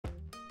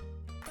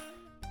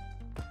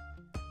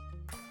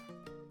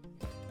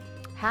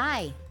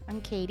Hi,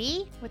 I'm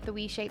Katie with the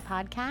We Shape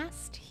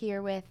podcast,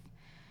 here with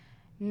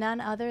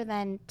none other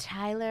than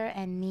Tyler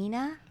and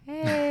Nina.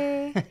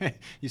 Hey.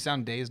 You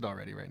sound dazed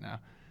already right now.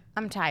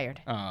 I'm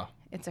tired. Oh,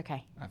 It's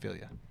okay. I feel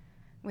you.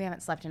 We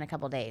haven't slept in a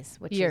couple days,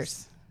 which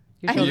Years.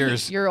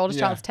 Years. Your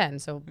oldest Yeah. child's 10,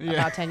 so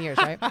about 10 years,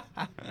 right?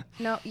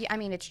 No, I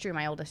mean, it's true.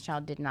 My oldest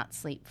child did not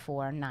sleep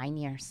for 9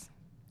 years.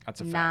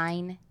 That's a fact.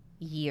 9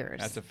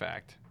 years. That's a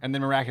fact. And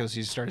then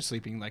miraculously, she started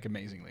sleeping like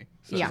amazingly.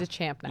 So, Yeah. She's a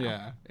champ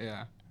now.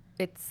 Yeah.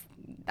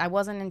 I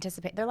wasn't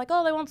anticipating. They're like,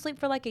 oh, they won't sleep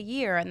for like a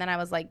year. And then I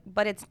was like,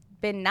 but it's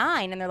been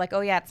 9. And they're like,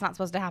 oh, yeah, it's not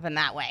supposed to happen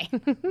that way.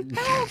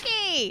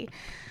 Okay.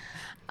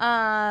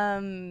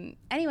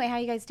 Anyway, how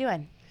you guys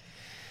doing?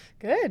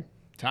 Good.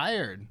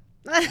 Tired.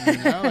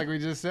 Like we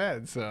just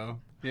said. So,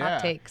 yeah.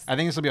 Hot takes. I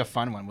think this will be a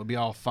fun one. We'll be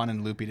all fun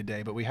and loopy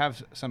today, but we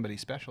have somebody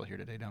special here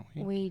today, don't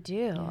we? We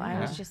do. I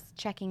was Yeah. just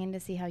checking in to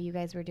see how you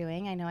guys were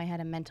doing. I know I had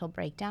a mental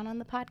breakdown on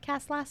the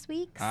podcast last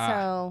week.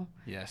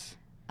 Yes.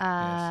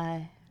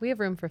 We have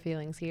room for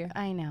feelings here.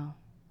 I know.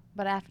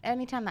 But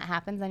anytime that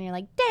happens, then you're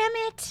like, damn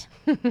it,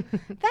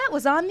 that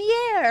was on the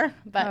air.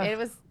 But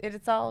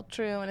it's all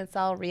true and it's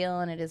all real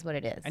and it is what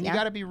it is. And you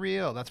got to be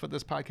real. That's what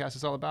this podcast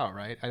is all about,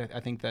 right?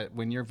 I think that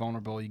when you're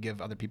vulnerable, you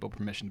give other people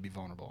permission to be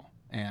vulnerable.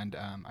 And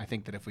I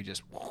think that if we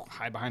just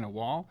hide behind a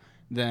wall,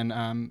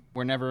 then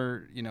we're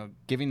never,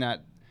 giving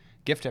that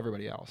gift to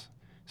everybody else.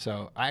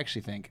 So I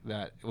actually think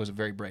that it was a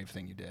very brave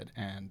thing you did.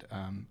 And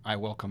I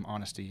welcome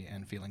honesty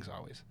and feelings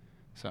always.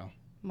 So.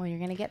 Well, you're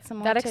going to get some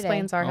more That today.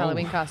 explains our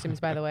Halloween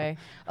costumes, by the way.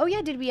 Oh,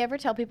 yeah. Did we ever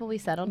tell people we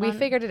settled We on?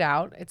 figured it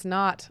out. It's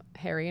not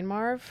Harry and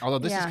Marv. Although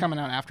this is Yeah. coming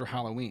out after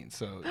Halloween,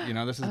 so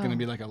this is going to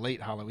be like a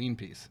late Halloween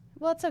piece.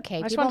 Well, it's okay.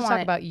 I just People wanted to talk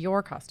want about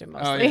your costume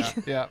Oh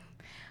mostly.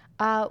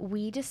 yeah.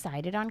 We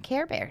decided on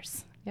Care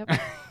Bears. Yep.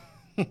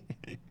 Guess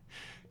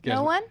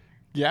No what- one?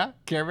 Yeah,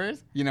 Care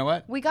Bears. You know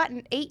what? We got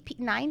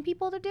 9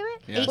 people to do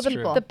it? Yeah, 8 that's true.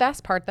 people. The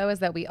best part, though, is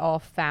that we all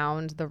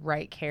found the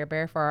right Care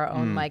Bear for our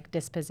own,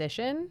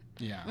 disposition.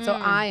 Yeah. So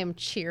I am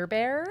Cheer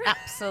Bear.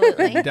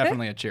 Absolutely.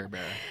 Definitely a cheer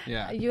bear.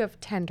 Yeah. You have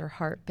Tender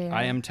Heart Bear.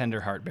 I am tender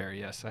heart bear.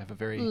 Yes, I have a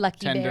very Lucky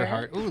tender bear.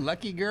 heart. Ooh,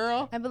 lucky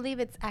girl. I believe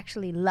it's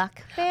actually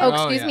Luck Bear. Oh,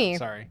 excuse me.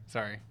 Sorry.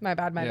 My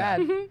bad.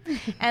 Yeah.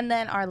 And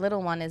then our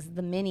little one is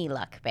the mini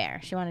Luck Bear.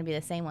 She wanted to be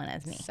the same one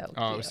as me. So cute.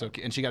 Oh, it was so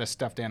cute. And she got a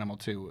stuffed animal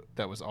too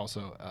that was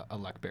also a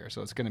luck bear.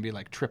 So it's going to be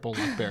like triple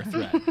luck bear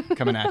threat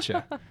coming at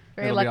you.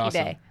 Very lucky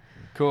day.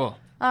 Cool. All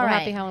Well, right.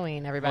 Happy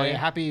Halloween, Well, everybody. yeah,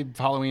 happy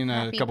Halloween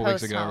Happy a couple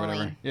weeks ago or post-Halloween.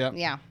 whatever. Yep.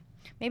 Yeah.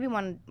 Maybe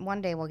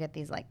one day we'll get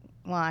these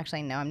well,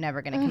 actually, no, I'm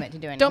never going to commit to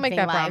doing Don't make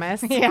anything that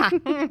live.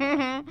 promise.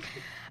 Yeah.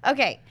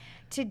 Okay.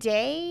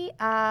 Today,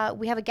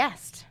 we have a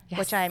guest, Yes.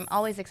 which I'm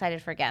always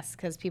excited for guests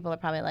because people are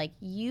probably like,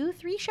 you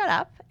 3 shut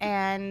up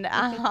and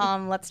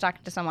let's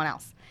talk to someone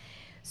else.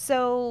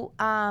 So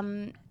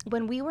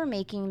when we were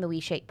making the We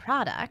Shape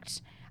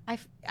product,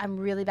 I'm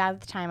really bad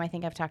at the time. I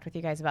think I've talked with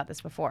you guys about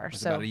this before. It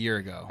was about a year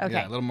ago. Okay.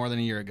 Yeah, a little more than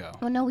a year ago.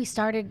 Well, no, we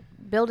started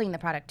building the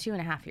product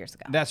 2.5 years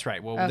ago. That's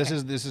right. Well, this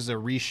is a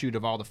reshoot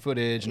of all the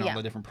footage and Yeah. all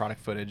the different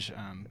product footage.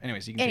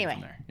 Anyways, you can take it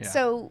from there. Yeah.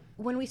 So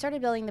when we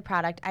started building the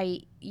product,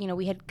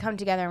 we had come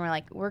together and we're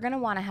like, we're going to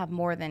want to have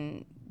more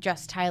than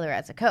just Tyler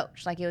as a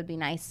coach. Like, it would be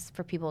nice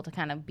for people to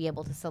kind of be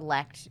able to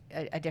select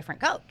a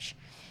different coach.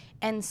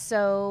 And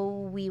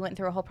so we went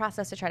through a whole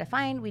process to try to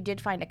find. We did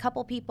find a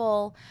couple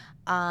people,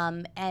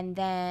 and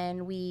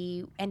then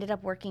we ended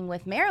up working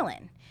with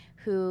Marilyn,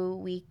 who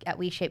we at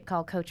We Shape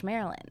call Coach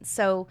Marilyn.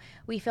 So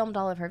we filmed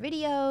all of her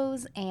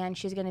videos, and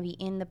she's going to be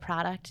in the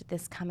product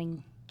this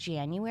coming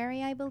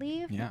January, I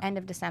believe, Yeah. end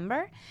of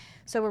December.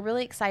 So we're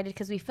really excited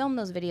because we filmed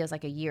those videos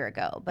like a year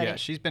ago. But yeah,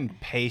 she's been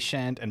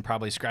patient and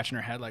probably scratching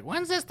her head like,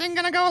 when's this thing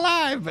going to go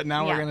live? But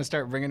now we're Yeah. going to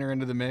start bringing her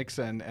into the mix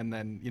and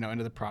then,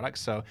 into the product.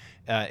 So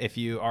if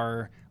you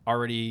are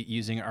already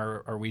using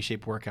our We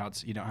Shape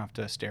workouts, you don't have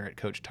to stare at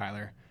Coach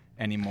Tyler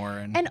anymore.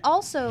 And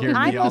also, Hear me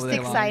I'm all most day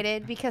long.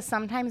 excited because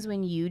sometimes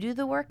when you do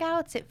the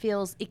workouts, it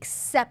feels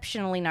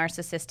exceptionally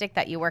narcissistic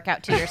that you work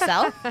out to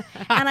yourself.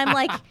 And I'm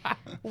like,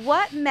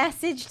 what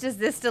message does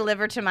this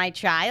deliver to my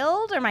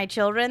child or my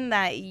children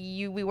that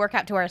we work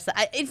out to ourselves?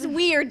 It's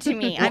weird to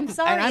me. I'm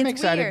sorry. And I'm it's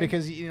excited weird.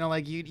 because, you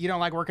don't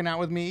like working out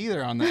with me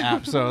either on the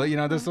app. So,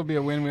 this will be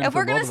a win-win If for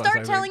we're both going of to us, I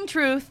start think. telling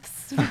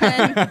truths,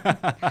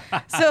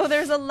 then so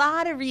there's a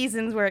lot of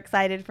reasons we're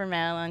excited for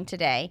Marilyn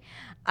today.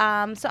 So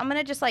I'm going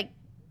to just like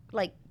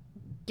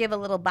give a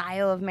little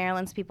bio of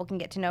Marilyn so people can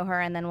get to know her,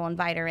 and then we'll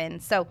invite her in.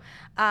 So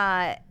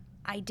I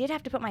did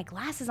have to put my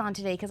glasses on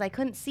today because I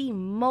couldn't see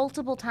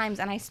multiple times,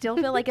 and I still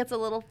feel like it's a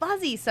little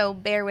fuzzy, so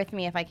bear with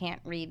me if I can't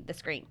read the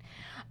screen.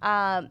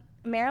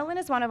 Marilyn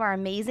is one of our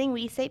amazing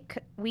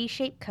We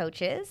Shape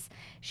coaches.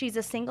 She's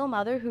a single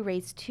mother who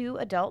raised 2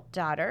 adult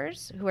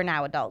daughters, who are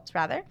now adults,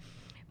 rather,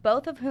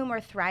 both of whom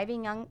are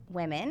thriving young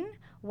women.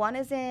 One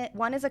is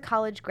a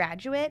college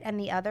graduate, and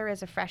the other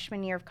is a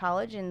freshman year of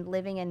college and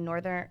living in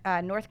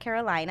North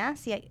Carolina.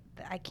 See,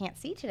 I can't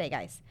see today,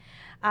 guys.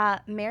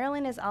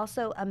 Marilyn is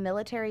also a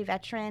military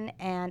veteran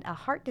and a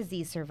heart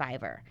disease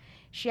survivor.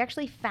 She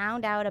actually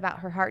found out about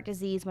her heart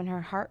disease when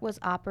her heart was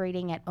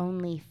operating at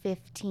only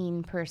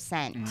 15%.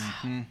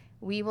 Mm-hmm.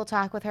 We will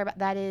talk with her about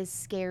that. Is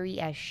scary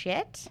as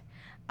shit.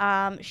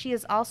 She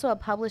is also a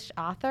published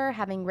author,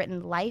 having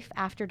written Life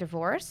After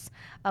Divorce,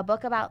 a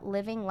book about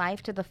living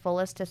life to the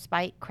fullest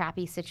despite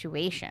crappy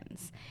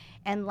situations.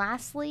 And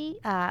lastly,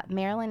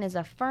 Marilyn is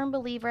a firm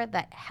believer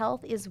that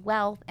health is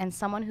wealth and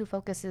someone who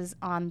focuses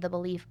on the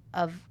belief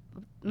of...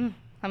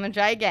 I'm going to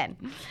try again.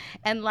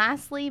 And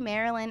lastly,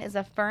 Marilyn is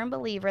a firm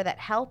believer that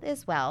health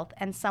is wealth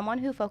and someone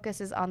who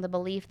focuses on the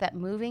belief that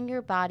moving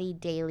your body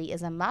daily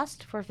is a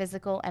must for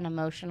physical and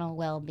emotional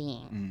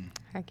well-being.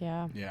 Heck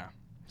yeah. Yeah.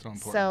 So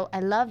important. So I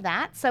love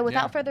that. So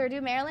without Yeah. further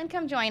ado, Marilyn,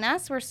 come join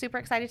us. We're super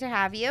excited to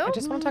have you. I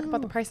just want to talk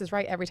about the Price is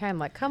Right every time.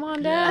 Like, come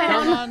on Yeah, down.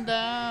 come on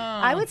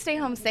down. I would stay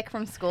home sick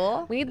from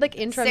school. We need like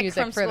intro Sick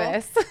music from for school.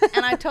 this.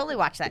 And I'd totally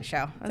watch that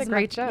show. It's a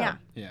great show. Yeah.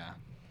 Yeah.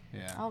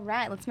 Yeah. All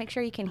right. Let's make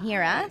sure you can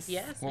hear us.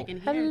 Yes, Well, I can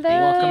hear. Hello.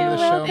 Welcome to the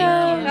show, Welcome.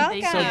 Marilyn.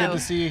 Welcome. So good you. to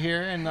see you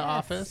here in the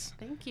office.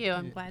 Thank you.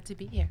 I'm glad to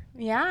be here.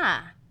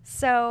 Yeah.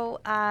 So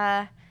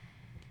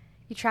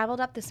you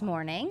traveled up this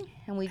morning,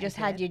 and we just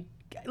had you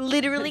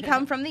literally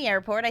come from the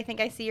airport. I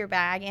think I see your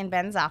bag in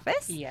Ben's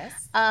office.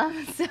 Yes.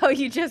 So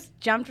you just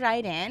jumped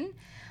right in.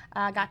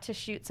 Got to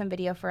shoot some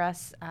video for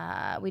us.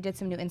 We did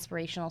some new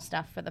inspirational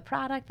stuff for the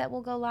product that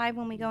will go live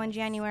when we go in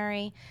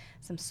January,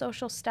 some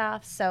social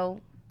stuff.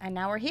 And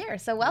now we're here.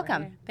 So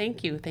welcome. Right.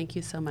 Thank you. Thank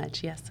you so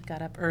much. Yes, I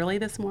got up early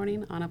this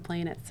morning on a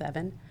plane at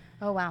 7,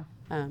 Oh, wow.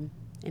 and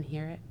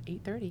here at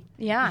 8:30.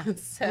 Yeah.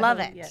 So, Love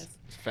it. Yes.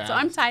 Fast. So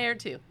I'm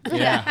tired too.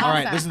 Yeah. All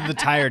right. This is the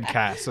tired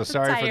cast. So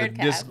sorry for the Tired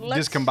cast.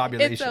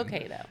 discombobulation. It's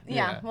okay though.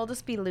 Yeah, Yeah. we'll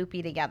just be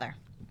loopy together.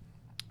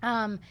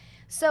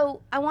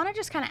 So I want to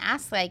just kind of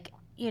ask, like,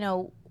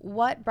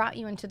 what brought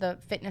you into the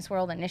fitness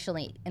world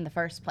initially in the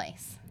first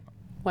place?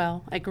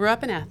 Well, I grew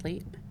up an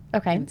athlete,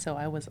 Okay. and so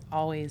I was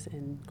always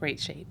in great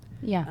shape.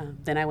 Yeah.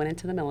 Then I went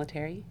into the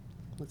military,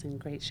 was in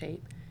great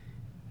shape.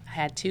 I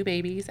had 2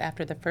 babies.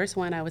 After the first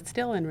one, I was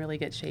still in really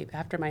good shape.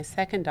 After my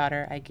second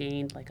daughter, I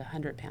gained like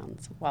 100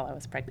 pounds while I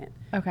was pregnant.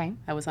 Okay.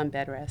 I was on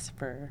bed rest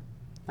for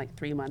like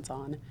 3 months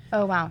on.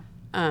 Oh, wow.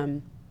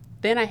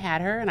 Then I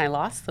had her and I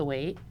lost the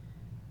weight,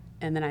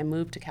 and then I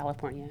moved to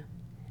California,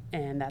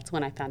 and that's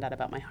when I found out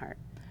about my heart.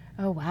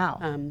 Oh, wow.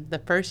 The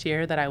first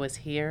year that I was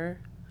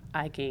here,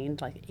 I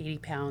gained like 80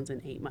 pounds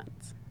in 8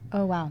 months.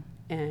 Oh, wow.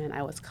 And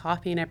I was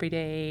coughing every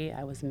day.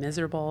 I was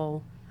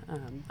miserable.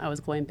 I was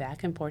going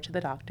back and forth to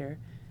the doctor,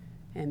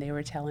 and they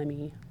were telling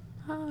me,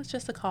 oh, it's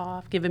just a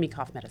cough, giving me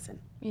cough medicine.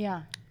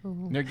 Yeah.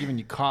 They're giving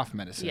you cough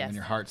medicine Yes. when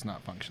your heart's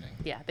not functioning.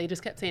 Yeah, they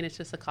just kept saying it's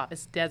just a cough.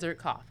 It's desert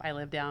cough. I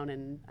lived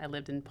in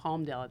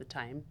Palmdale at the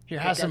time. Here,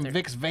 The have some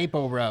desert. Vicks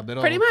Vapo Rub.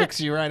 It'll Pretty much. fix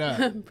you right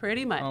up.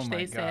 Pretty much. Oh my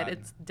They said God.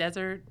 it's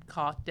desert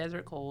cough,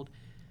 desert cold.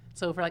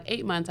 So for like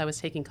 8 months, I was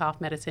taking cough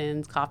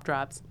medicines, cough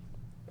drops.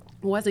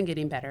 Wasn't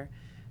getting better.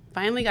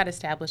 Finally got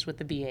established with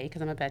the VA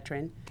because I'm a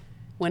veteran.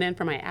 Went in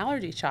for my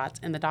allergy shots,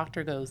 and the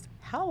doctor goes,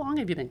 how long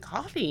have you been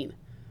coughing?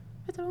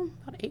 I said, oh,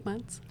 about 8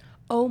 months.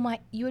 Oh, my.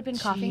 You had been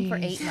coughing for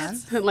 8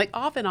 months? Like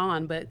off and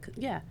on, but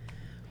yeah.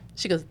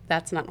 She goes,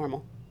 that's not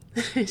normal.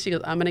 She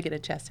goes, I'm going to get a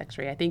chest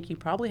x-ray. I think you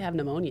probably have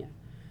pneumonia.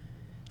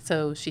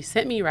 So she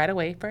sent me right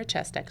away for a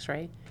chest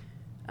x-ray.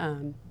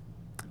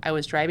 I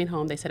was driving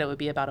home. They said it would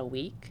be about a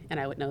week, and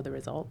I would know the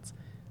results.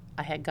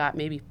 I had got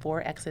maybe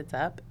 4 exits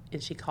up,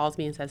 and she calls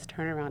me and says,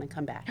 turn around and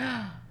come back.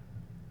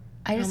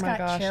 I just Oh my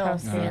got gosh, how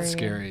chills. No, that's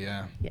Scary. scary,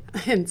 yeah. Yeah.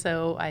 And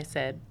so I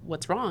said,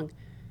 what's wrong?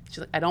 She's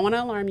like, I don't want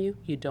to alarm you.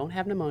 You don't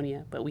have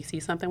pneumonia, but we see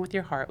something with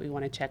your heart. We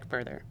want to check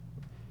further.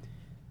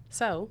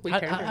 So we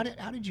turned around.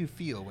 How did you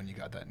feel when you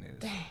got that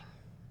news?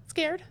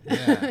 Scared.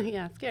 Yeah.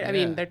 Yeah, scared. I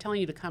Yeah. mean, they're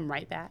telling you to come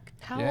right back.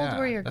 How Yeah, old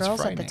were your that's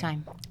girls at the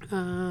frightening.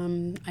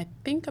 time? I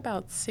think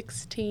about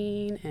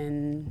 16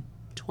 and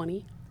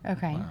 20.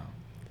 Okay. Wow.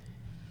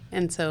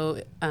 And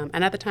so,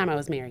 and at the time I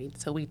was married.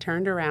 So we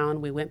turned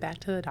around, we went back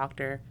to the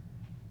doctor.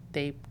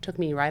 They took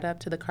me right up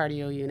to the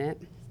cardio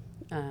unit,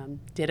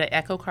 did an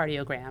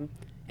echocardiogram.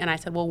 And I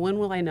said, well, when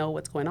will I know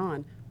what's going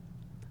on?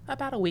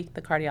 About a week,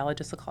 the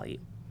cardiologist will call you.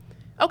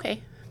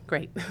 Okay,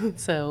 great.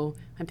 So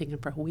I'm thinking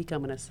for a week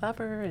I'm going to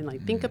suffer and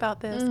like think about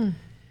this.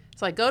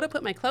 So I go to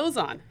put my clothes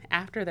on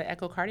after the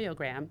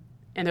echocardiogram,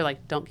 and they're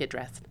like, don't get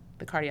dressed.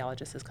 The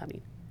cardiologist is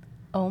coming.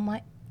 Oh,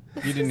 my.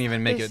 You didn't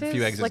even make it This a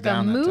few is exits like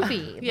down a that time.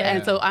 movie. Yeah, Yeah.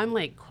 and so I'm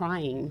like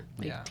crying,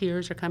 like Yeah.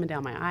 tears are coming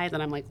down my eyes,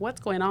 and I'm like, what's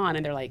going on?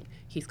 And they're like,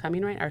 he's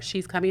coming right, or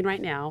she's coming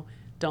right now.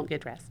 Don't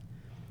get dressed.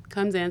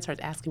 Comes in,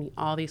 starts asking me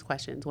all these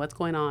questions. What's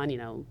going on? You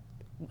know,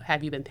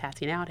 have you been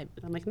passing out?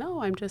 I'm like,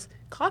 no, I'm just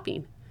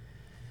coughing.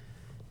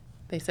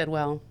 They said,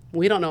 well,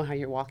 we don't know how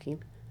you're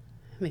walking.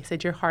 And they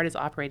said, your heart is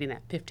operating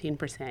at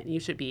 15%. You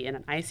should be in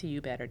an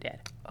ICU bed or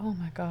dead. Oh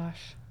my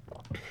gosh.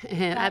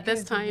 And That at this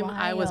is time,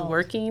 I was wild.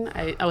 working.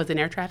 I was an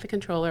air traffic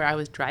controller. I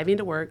was driving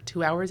to work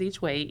 2 hours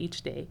each way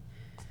each day.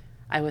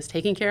 I was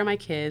taking care of my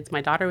kids.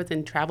 My daughter was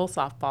in travel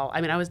softball.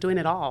 I mean, I was doing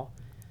it all.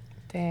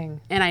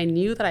 Dang. And I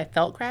knew that I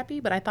felt crappy,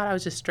 but I thought I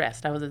was just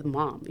stressed. I was a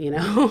mom, you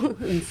know?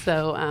 And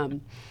so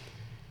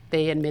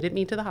they admitted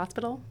me to the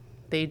hospital.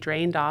 They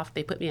drained off.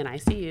 They put me in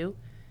ICU.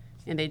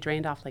 and they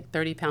drained off like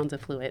 30 pounds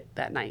of fluid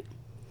that night.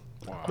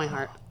 Wow. My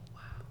heart.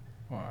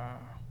 Wow.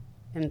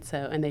 And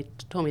so, and they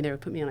told me they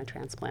would put me on a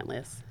transplant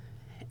list.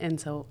 And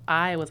so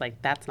I was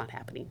like, that's not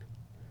happening.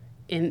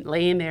 In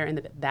laying there in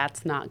the bed,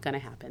 that's not going to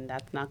happen.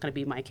 That's not going to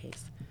be my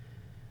case.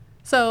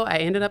 So I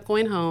ended up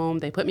going home.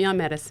 They put me on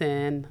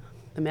medicine.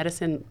 The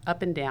medicine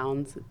up and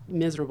downs,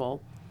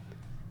 miserable.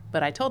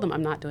 But I told them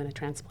I'm not doing a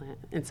transplant.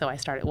 And so I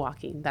started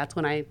walking. That's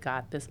when I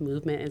got this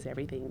movement is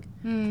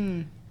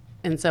everything.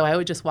 And so I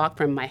would just walk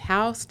from my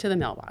house to the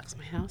mailbox,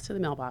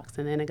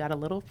 and then it got a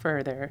little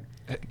further.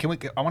 I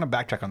want to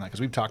backtrack on that because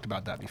we've talked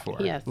about that before.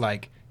 Yes.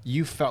 Like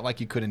you felt like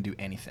you couldn't do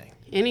anything.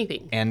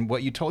 Anything. And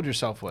what you told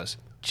yourself was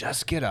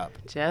just get up.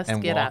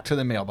 And get walk up. to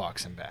the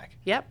mailbox and back.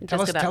 Yep.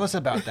 Tell us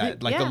about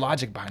that, like Yeah. the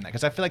logic behind that.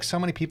 Because I feel like so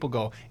many people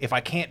go, if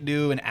I can't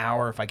do an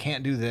hour, if I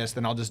can't do this,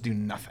 then I'll just do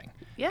nothing.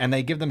 Yeah. And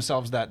they give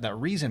themselves that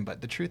reason.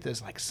 But the truth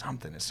is like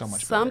something is so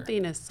much better.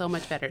 Something is so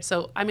much better.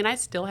 So, I mean, I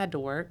still had to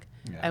work.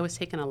 Yeah. I was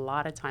taking a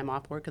lot of time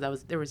off work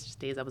because there was just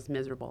days I was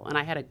miserable. And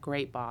I had a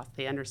great boss.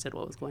 They understood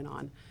what was going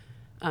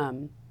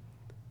on.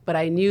 But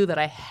I knew that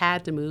I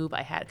had to move.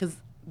 Because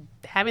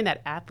having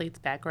that athlete's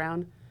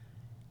background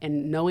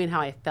and knowing how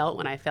I felt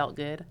when I felt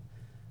good,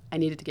 I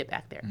needed to get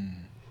back there.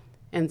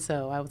 And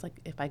so I was like,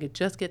 if I could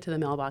just get to the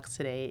mailbox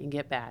today and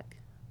get back,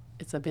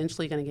 it's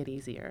eventually going to get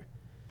easier.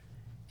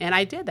 And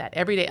I did that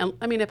every day.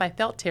 I mean, if I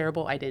felt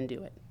terrible, I didn't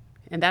do it.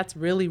 And that's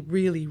really,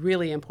 really,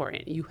 really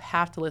important. You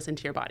have to listen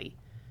to your body.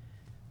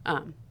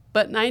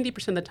 But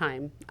 90% of the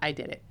time, I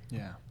did it.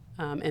 Yeah.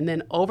 And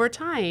then over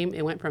time,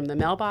 it went from the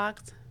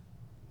mailbox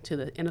to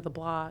the end of the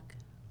block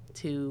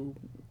to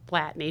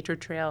flat nature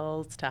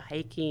trails to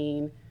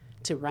hiking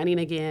to running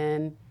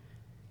again.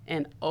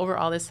 And over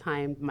all this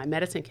time, my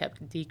medicine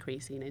kept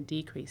decreasing and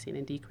decreasing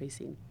and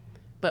decreasing.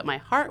 But my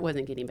heart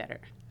wasn't getting better.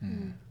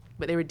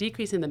 But they were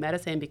decreasing the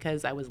medicine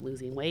because I was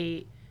losing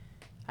weight.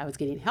 I was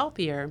getting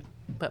healthier,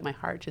 but my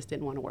heart just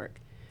didn't want to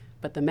work.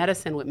 But the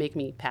medicine would make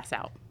me pass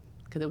out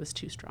because it was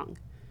too strong.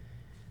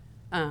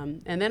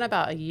 And then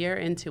about a year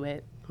into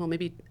it, well,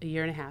 maybe a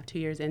year and a half, 2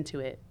 years into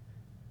it,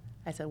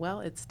 I said, well,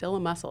 it's still a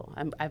muscle.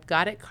 I've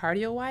got it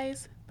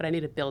cardio-wise, but I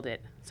need to build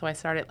it. So I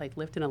started like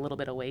lifting a little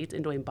bit of weight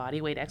and doing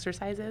body weight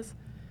exercises.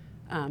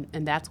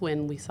 And that's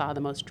when we saw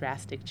the most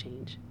drastic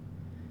change.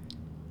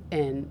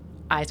 And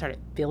I started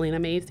feeling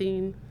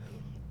amazing,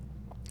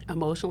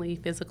 emotionally,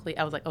 physically.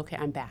 I was like, okay,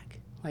 I'm back.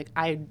 Like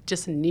I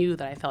just knew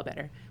that I felt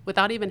better.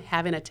 Without even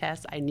having a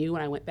test, I knew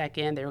when I went back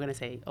in, they were going to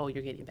say, oh,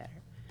 you're getting better.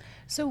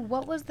 So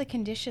what was the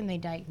condition they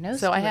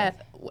diagnosed So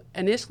with?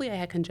 Initially I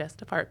had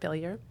congestive heart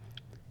failure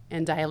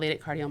and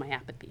dilated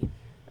cardiomyopathy.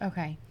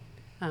 Okay.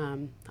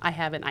 I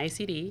have an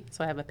ICD,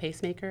 so I have a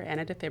pacemaker and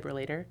a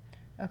defibrillator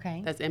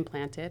Okay. that's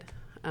implanted,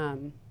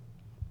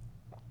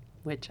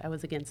 which I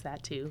was against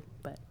that too,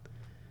 but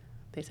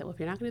they said, well, if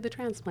you're not going to do the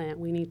transplant,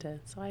 we need to.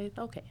 So I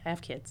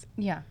have kids.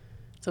 Yeah.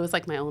 So it's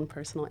like my own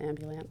personal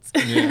ambulance.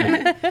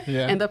 Yeah.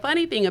 Yeah. And the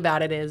funny thing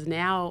about it is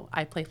now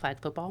I play flag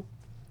football.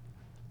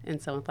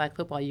 And so in flag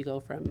football, you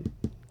go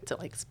to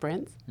like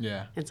sprints.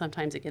 Yeah. And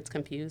sometimes it gets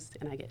confused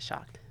and I get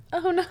shocked.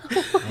 Oh, no.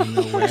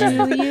 Oh, no way.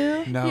 Do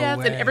you? No yes,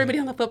 way. and everybody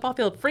on the football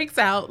field freaks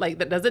out, like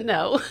that doesn't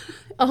know.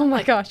 Oh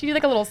my gosh, you need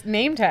like a little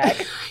name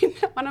tag.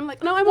 And I'm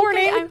like, no, I'm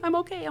okay. I'm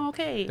okay. I'm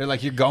okay. They're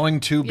like, you're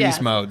going to beast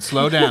Yes. mode.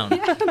 Slow down.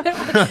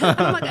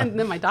 I'm like, and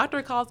then my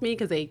doctor calls me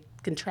because they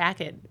can track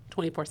it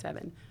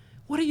 24/7.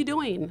 What are you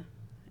doing?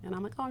 And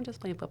I'm like, oh, I'm just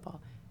playing football.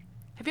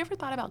 Have you ever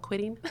thought about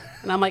quitting?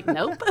 And I'm like,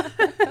 nope. Oh,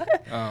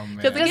 man.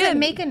 Because Does it again,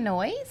 make a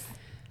noise?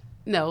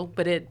 no,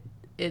 but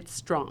it's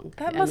strong.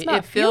 That must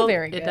not feel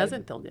very good. It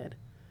doesn't feel good.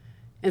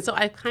 And so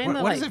I kind of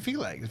What like does it feel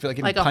like? Does it feel like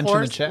getting like a punched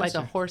horse, in the chest? like a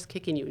or- horse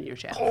kicking you in your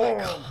chest.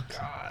 Oh,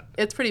 God.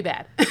 It's pretty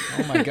bad.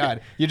 Oh, my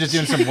God. You're just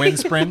doing some wind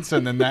sprints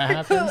and then that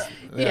happens?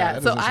 Yeah,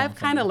 that so doesn't sound I've fun.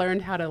 kind of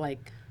learned how to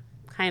like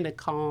kind of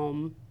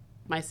calm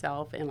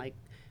myself and like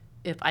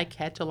if I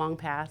catch a long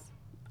pass,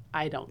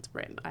 I don't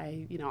sprint.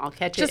 I'll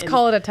catch it. Just and-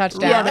 call it a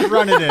touchdown. Yeah,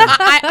 Run it in.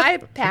 I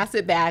pass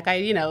it back.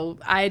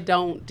 I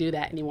don't do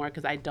that anymore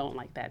because I don't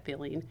like that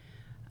feeling.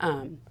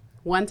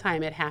 One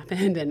time it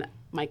happened and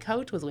my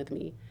coach was with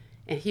me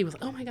and he was,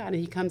 oh my God, and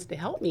he comes to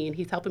help me and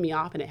he's helping me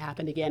off and it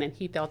happened again and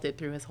he felt it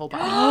through his whole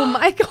body. Oh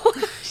my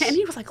gosh. And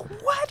he was like,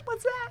 what?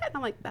 What's that? And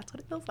I'm like, that's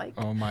what it feels like.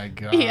 Oh, my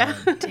God. Yeah.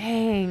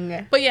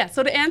 Dang. But yeah,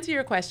 so to answer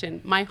your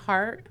question, my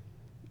heart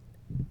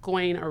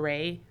going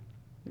array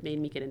made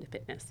me get into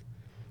fitness.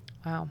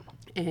 Wow.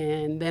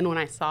 And then when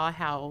I saw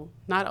how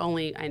not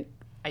only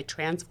I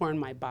transformed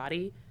my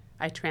body,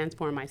 I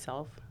transformed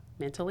myself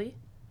mentally.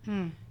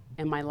 And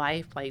my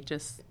life like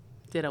just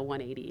did a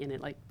 180 and it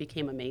like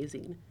became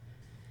amazing.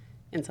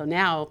 And so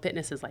now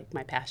fitness is like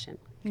my passion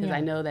because Yeah.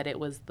 I know that it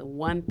was the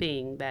one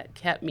thing that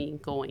kept me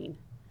going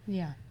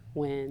Yeah.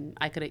 when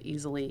I could have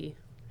easily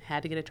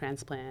had to get a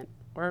transplant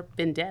or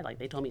been dead. Like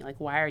they told me, like,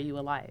 why are you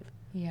alive?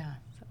 Yeah.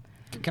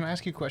 Can I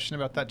ask you a question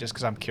about that? Just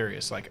because I'm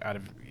curious. Like,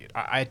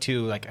 I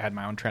too like had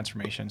my own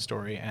transformation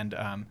story, and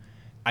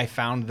I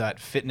found that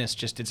fitness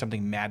just did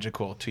something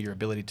magical to your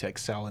ability to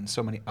excel in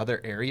so many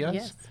other areas.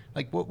 Yes.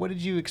 Like, what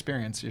did you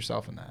experience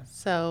yourself in that?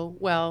 So,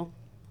 well,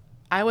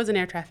 I was an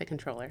air traffic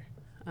controller.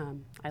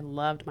 I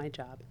loved my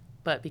job.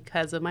 But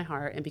because of my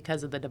heart and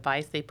because of the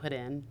device they put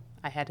in,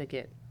 I had to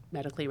get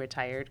medically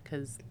retired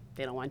because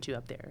they don't want you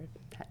up there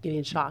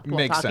getting shocked while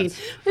Makes talking.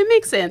 sense. It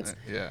makes sense.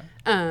 Yeah.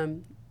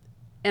 And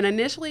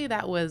initially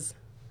it was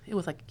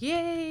like,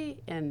 yay.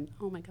 And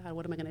oh my God,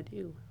 what am I going to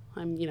do?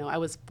 I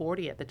was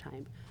 40 at the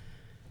time.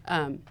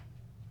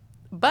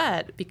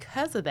 But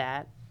because of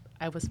that,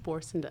 I was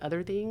forced into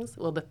other things.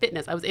 Well, the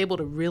fitness, I was able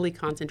to really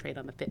concentrate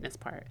on the fitness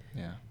part.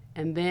 Yeah.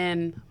 And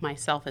then my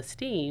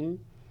self-esteem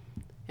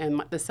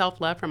and the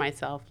self-love for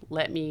myself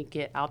let me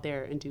get out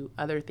there and do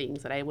other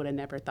things that I would have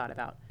never thought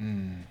about.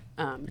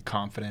 The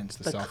confidence,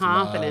 the self-love,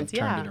 confidence,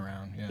 turned it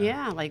around.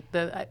 Yeah, like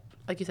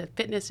you said,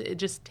 fitness, it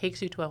just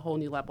takes you to a whole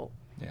new level.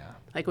 Yeah.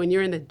 Like when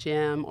you're in the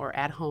gym or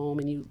at home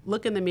and you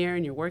look in the mirror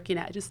and you're working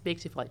out, it just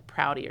makes you feel like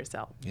proud of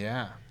yourself.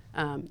 Yeah.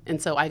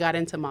 And so I got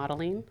into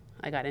modeling.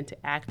 I got into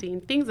acting,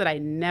 things that I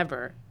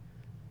never,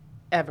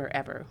 ever,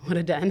 ever would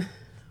have done.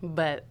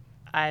 But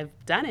I've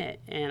done it,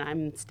 and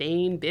I'm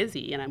staying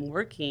busy, and I'm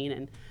working,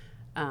 and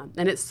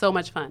it's so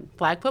much fun.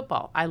 Flag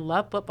football. I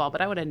love football, but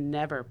I would have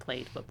never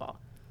played football.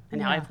 And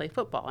now I play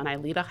football, and I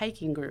lead a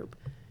hiking group.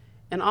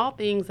 And all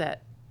things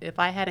that if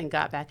I hadn't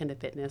got back into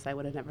fitness, I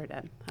would have never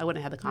done. I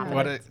wouldn't have the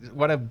confidence.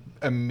 What a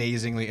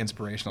amazingly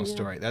inspirational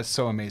story. That's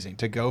so amazing.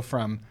 To go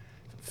from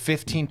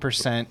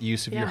 15%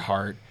 use of your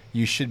heart,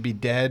 you should be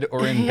dead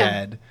or in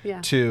bed,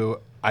 to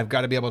I've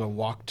got to be able to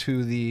walk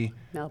to the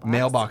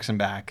mailbox and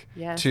back,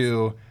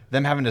 to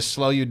them having to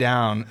slow you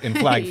down in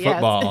flag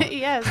football.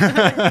 Yes.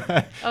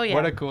 Oh, yeah.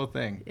 What a cool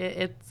thing.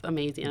 It's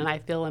amazing, and I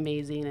feel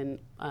amazing.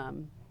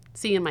 And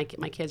seeing my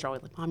kids are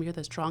always like, Mom, you're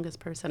the strongest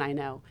person I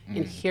know.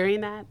 And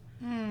hearing that,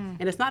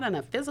 and it's not in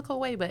a physical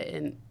way, but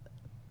in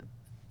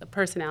the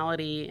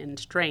personality and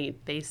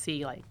strength, they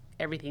see like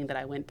everything that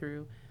I went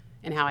through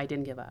and how I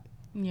didn't give up.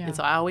 Yeah. And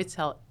so I always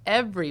tell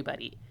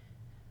everybody,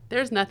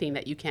 there's nothing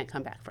that you can't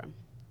come back from.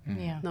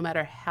 Yeah. No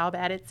matter how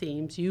bad it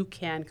seems, you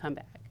can come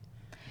back.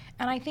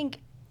 And I think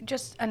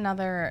just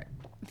another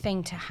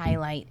thing to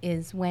highlight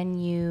is when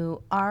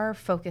you are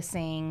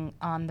focusing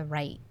on the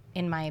right,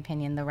 in my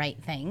opinion, the right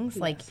things,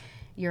 like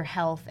your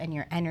health and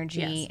your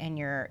energy and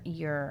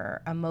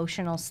your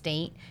emotional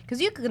state,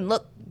 because you can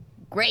look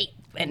great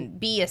and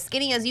be as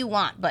skinny as you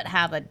want, but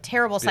have a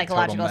terrible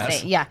psychological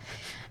state. Yeah.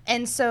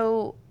 And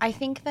so I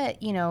think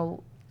that,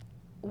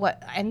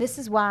 and this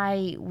is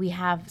why we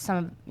have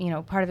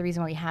part of the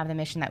reason why we have the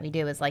mission that we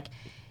do is like,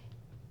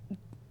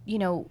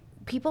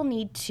 people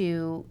need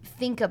to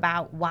think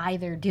about why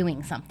they're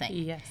doing something.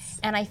 Yes.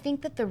 And I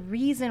think that the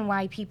reason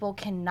why people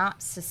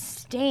cannot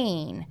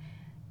sustain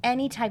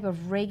any type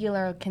of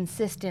regular,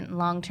 consistent,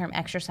 long-term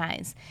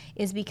exercise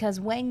is because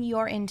when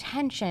your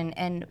intention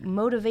and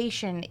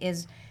motivation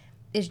is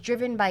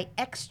driven by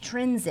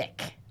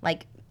extrinsic,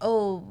 like,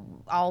 oh,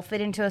 I'll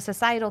fit into a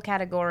societal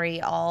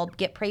category, I'll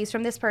get praise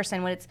from this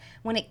person.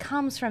 When it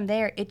comes from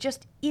there, it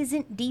just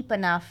isn't deep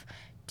enough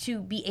to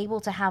be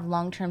able to have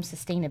long-term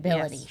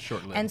sustainability. Yes.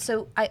 Short-lived. And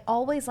so I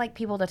always like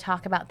people to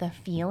talk about the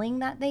feeling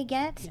that they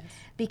get,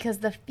 because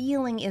the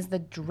feeling is the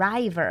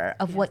driver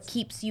of what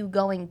keeps you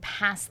going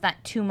past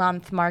that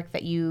 2-month mark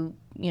that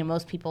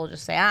most people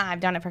just say,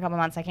 I've done it for a couple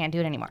months, I can't do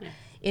it anymore.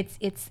 Yeah.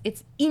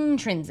 It's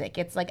intrinsic.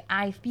 It's like,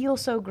 I feel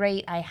so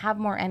great, I have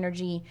more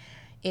energy.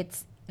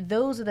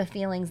 Those are the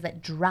feelings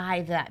that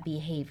drive that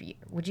behavior.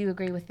 Would you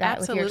agree with that?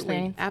 Absolutely. With your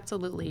experience?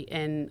 Absolutely.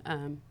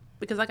 And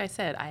because like I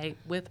said,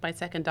 with my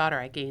second daughter,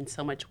 I gained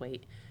so much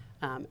weight.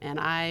 And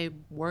I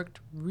worked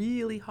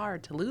really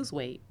hard to lose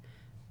weight,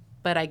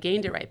 but I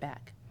gained it right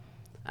back.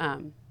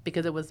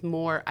 Because it was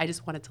more, I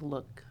just wanted to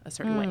look a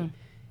certain way.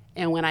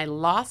 And when I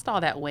lost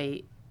all that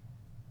weight,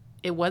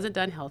 it wasn't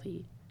done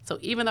healthy. So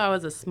even though I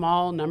was a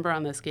small number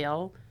on the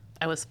scale,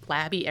 I was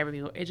flabby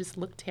everywhere. It just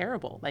looked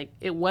terrible. Like,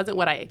 it wasn't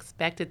what I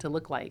expected to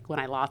look like when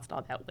I lost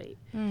all that weight.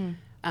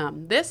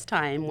 This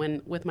time,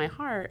 with my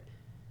heart,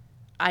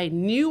 I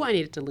knew I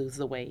needed to lose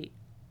the weight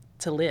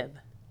to live.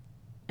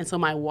 And so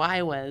my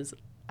why was,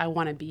 I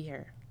want to be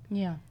here.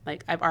 Yeah.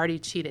 Like, I've already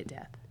cheated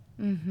death.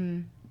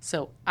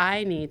 So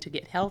I need to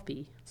get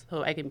healthy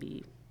so I can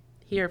be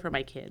here for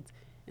my kids.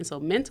 And so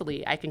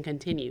mentally, I can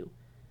continue.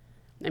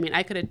 I mean,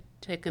 I could have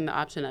taken the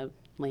option of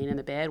laying in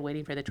the bed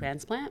waiting for the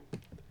transplant.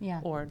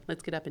 Yeah. Or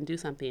let's get up and do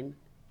something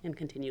and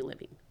continue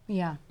living.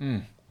 Yeah.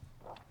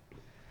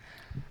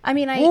 I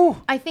mean,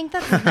 I think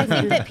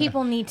that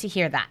people need to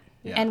hear that.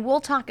 Yeah. And we'll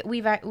talk.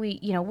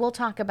 We'll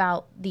talk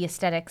about the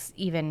aesthetics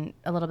even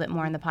a little bit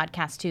more in the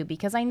podcast too,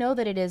 because I know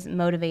that it is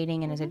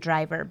motivating and is a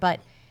driver. But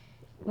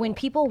when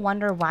people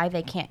wonder why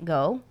they can't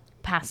go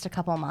past a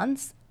couple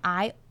months,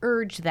 I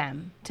urge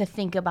them to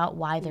think about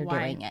why they're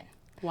doing it.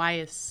 Why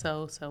is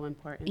so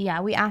important.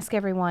 Yeah, we ask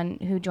everyone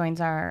who joins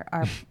our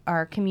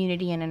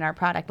community and in our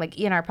product. Like,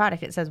 in our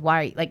product, it says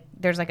why. Like,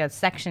 there's like a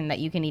section that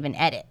you can even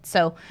edit.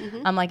 So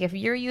I'm like, if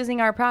you're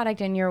using our product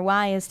and your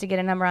why is to get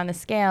a number on the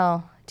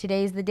scale,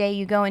 today's the day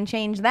you go and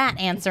change that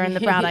answer in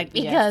the product,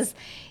 because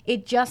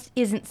it just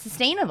isn't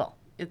sustainable.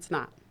 It's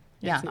not.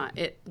 It's not.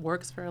 It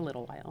works for a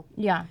little while.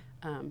 Yeah.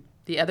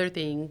 The other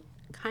thing,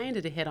 kind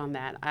of to hit on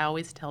that, I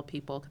always tell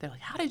people, 'cause they're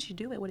like, how did you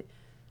do it?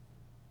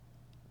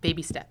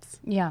 Baby steps.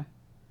 Yeah.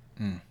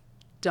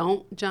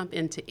 Don't jump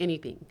into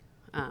anything.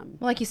 Well,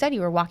 like you said,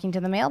 you were walking to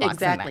the mailbox.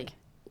 Exactly. And back.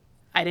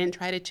 I didn't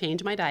try to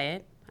change my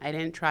diet. I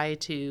didn't try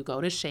to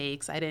go to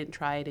shakes. I didn't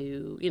try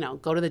to,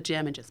 go to the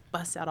gym and just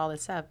bust out all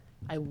this stuff.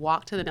 I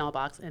walked to the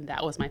mailbox, and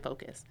that was my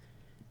focus.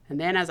 And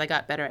then as I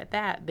got better at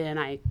that, then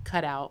I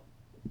cut out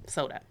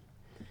soda.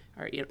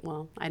 I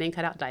didn't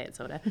cut out diet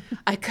soda.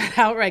 I cut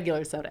out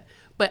regular soda.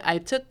 But I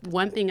took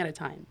one thing at a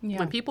time. Yeah.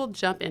 When people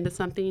jump into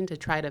something to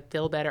try to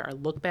feel better or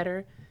look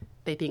better,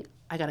 they think,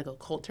 I got to go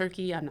cold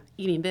turkey. I'm not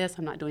eating this.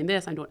 I'm not doing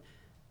this.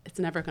 It's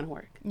never going to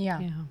work.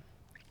 Yeah.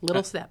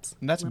 Little steps.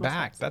 And that's Little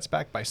backed. steps. That's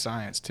backed by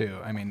science too.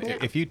 I mean, Yeah.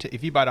 if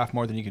you bite off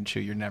more than you can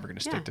chew, you're never going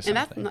to stick to And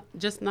something.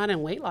 that's not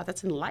in weight loss.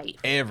 That's in life.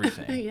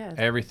 Everything. Yes.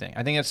 Everything.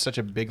 I think that's such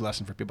a big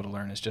lesson for people to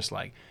learn. Is just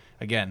like,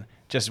 again,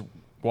 just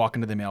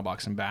walking to the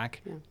mailbox and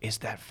back is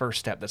that first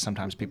step that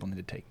sometimes people need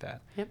to take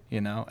that. Yep.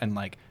 And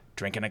like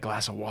drinking a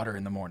glass of water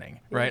in the morning,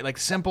 right? Like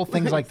simple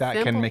things like that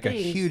can Simple make a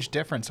things. huge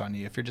difference on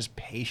you if you're just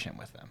patient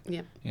with them.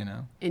 Yep.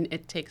 And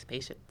it takes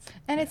patience.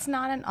 And it's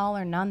not an all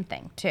or none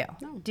thing, too.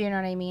 No. Do you know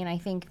what I mean? I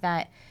think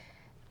that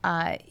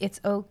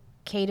it's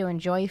okay to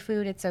enjoy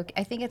food. It's okay.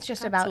 I think it's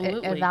just about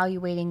Absolutely.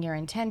 evaluating your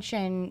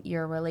intention,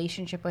 your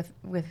relationship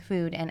with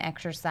food and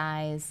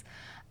exercise.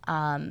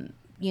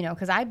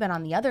 Because I've been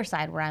on the other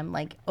side where I'm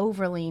like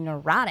overly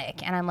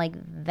neurotic, and I'm like,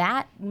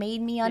 that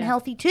made me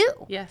unhealthy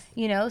too. Yes.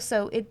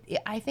 So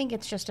I think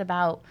it's just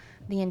about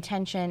the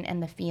intention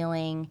and the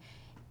feeling,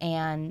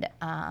 and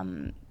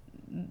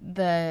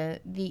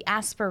the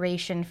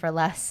aspiration for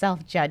less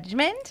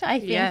self-judgment, I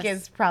think, Yes.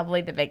 is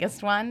probably the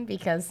biggest one,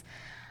 because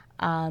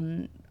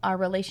our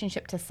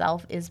relationship to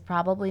self is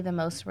probably the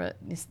most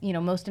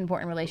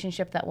important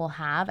relationship that we'll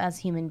have as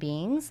human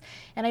beings.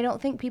 And I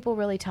don't think people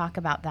really talk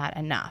about that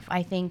enough.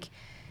 I think,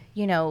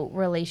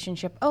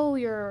 relationship,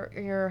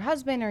 your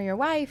husband or your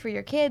wife or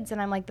your kids.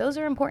 And I'm like, those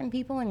are important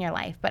people in your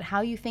life. But how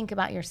you think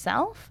about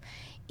yourself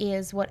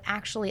is what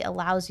actually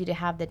allows you to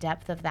have the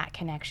depth of that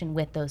connection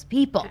with those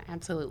people.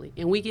 Absolutely.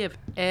 And we give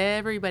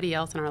everybody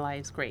else in our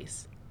lives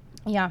grace,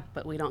 Yeah.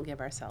 but we don't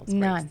give ourselves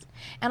None. grace.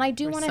 And I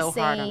do We're want to so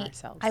hard on say,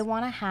 ourselves. I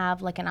want to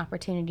have like an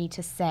opportunity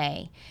to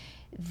say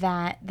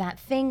that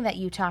thing that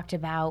you talked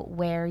about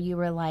where you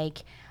were like,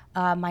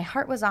 my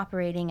heart was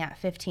operating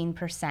at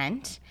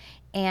 15%.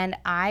 And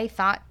I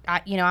thought,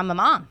 I'm a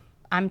mom.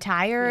 I'm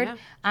tired. Yeah.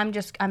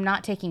 I'm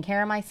not taking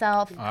care of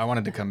myself. I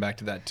wanted to come back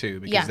to that too,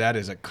 because that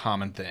is a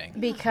common thing.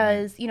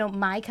 Because,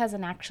 my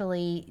cousin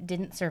actually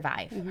didn't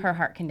survive her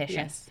heart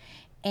condition. Yes.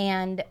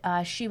 And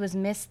she was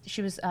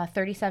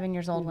 37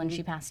 years old when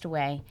she passed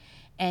away,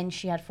 and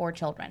she had 4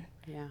 children.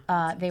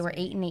 Yeah. They were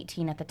 8 and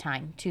 18 at the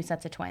time, 2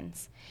 sets of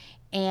twins.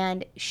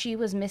 And she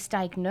was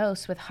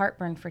misdiagnosed with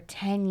heartburn for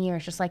 10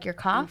 years, just like your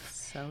cough.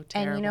 So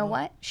And you know terrible.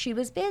 what? She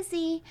was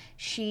busy.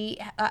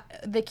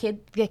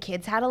 The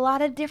kids had a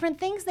lot of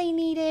different things they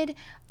needed.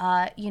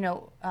 Her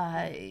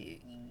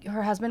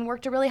husband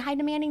worked a really high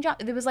demanding job.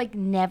 There was like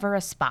never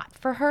a spot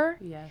for her.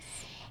 Yes.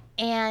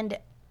 And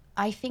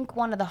I think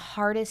one of the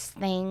hardest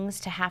things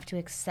to have to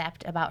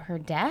accept about her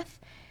death,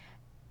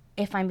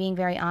 if I'm being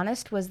very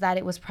honest, was that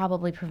it was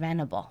probably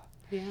preventable.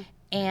 Yeah.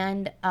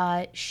 And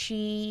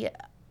she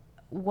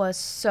was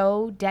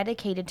so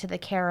dedicated to the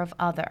care of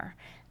other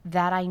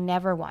that I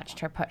never watched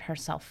her put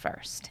herself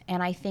first.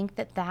 And I think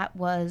that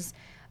was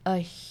a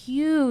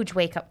huge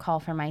wake-up call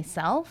for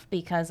myself,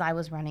 because I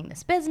was running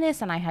this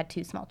business and I had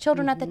 2 small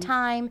children at the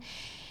time.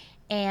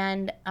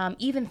 And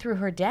even through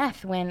her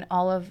death, when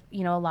a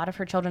lot of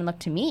her children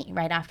looked to me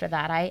right after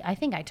that, I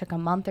think I took a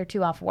month or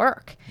 2 off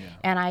work. Yeah.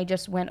 And I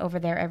just went over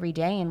there every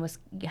day and was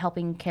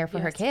helping care for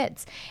her Yes.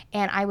 kids.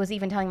 And I was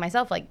even telling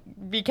myself, like,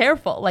 be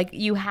careful. Like,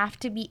 you have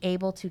to be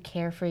able to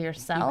care for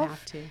yourself. You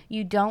have to.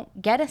 You don't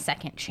get a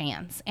second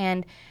chance.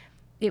 And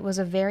it was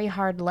a very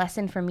hard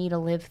lesson for me to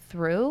live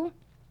through,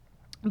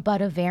 but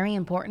a very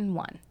important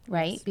one,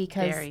 right? Yes,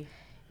 Because very.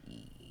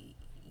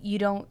 she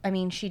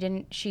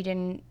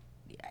didn't.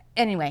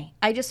 Anyway,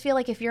 I just feel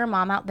like if you're a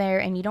mom out there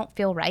and you don't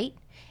feel right,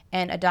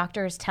 and a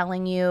doctor is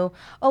telling you,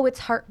 oh, it's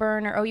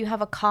heartburn, or oh, you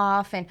have a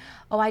cough, and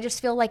oh, I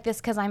just feel like this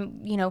because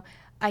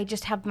I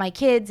just have my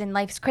kids and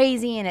life's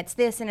crazy and it's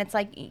this, and it's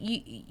like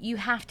you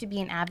have to be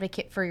an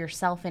advocate for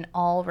yourself in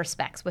all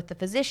respects, with the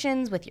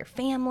physicians, with your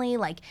family.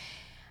 Like,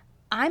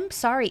 I'm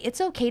sorry, it's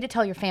okay to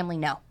tell your family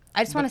no.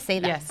 I just want to say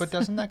that. yes. But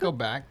doesn't that go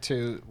back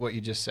to what you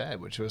just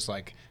said, which was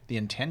like the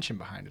intention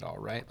behind it all,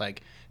 right?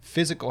 Like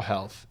physical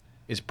health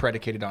is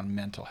predicated on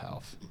mental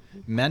health.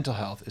 Mental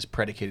health is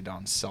predicated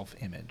on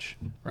self-image,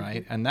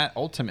 right? And that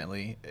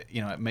ultimately,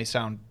 it may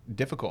sound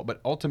difficult,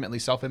 but ultimately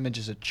self-image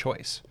is a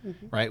choice,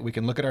 right? We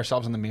can look at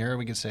ourselves in the mirror,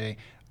 we can say,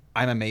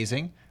 I'm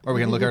amazing, or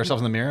we can look at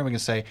ourselves in the mirror and we can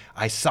say,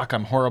 I suck,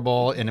 I'm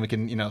horrible, and we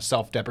can,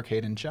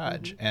 self-deprecate and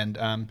judge. And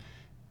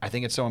I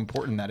think it's so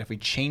important that if we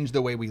change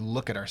the way we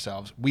look at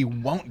ourselves, we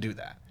won't do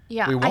that.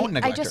 Yeah, we won't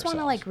neglect I just want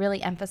to ourselves.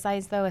 really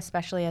emphasize, though,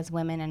 especially as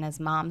women and as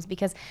moms,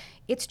 because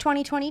it's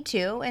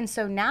 2022, and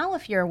so now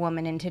if you're a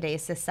woman in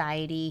today's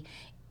society,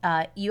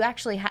 you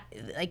actually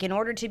like, in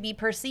order to be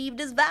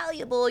perceived as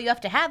valuable, you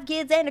have to have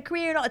kids and a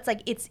career and all. It's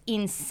like, it's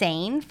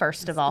insane,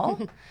 first of all.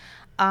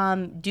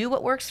 Do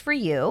what works for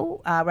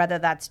you, whether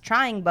that's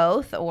trying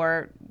both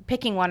or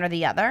picking one or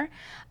the other.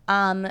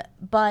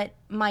 But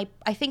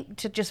I think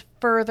to just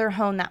further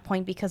hone that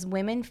point, because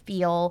women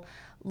feel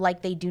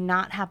like they do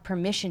not have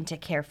permission to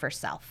care for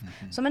self.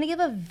 So I'm going to give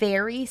a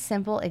very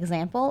simple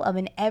example of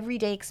an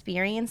everyday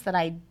experience that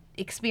I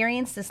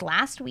experienced this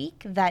last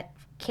week that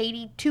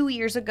Katie 2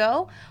 years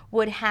ago I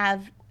would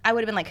have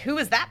been like, who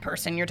is that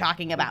person you're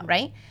talking about,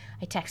 right?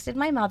 I texted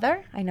my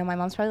mother. I know my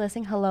mom's probably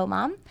listening. Hello,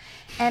 Mom.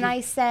 And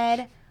I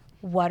said,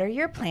 what are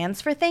your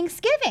plans for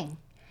Thanksgiving?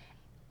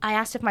 I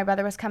asked if my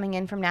brother was coming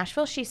in from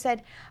Nashville. She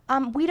said,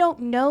 we don't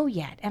know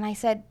yet. And I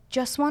said,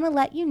 just want to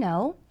let you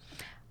know,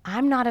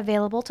 I'm not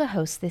available to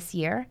host this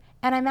year,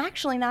 and I'm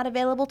actually not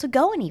available to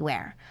go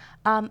anywhere.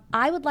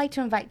 I would like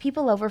to invite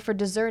people over for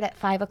dessert at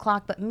 5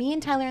 o'clock, but me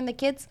and Tyler and the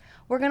kids,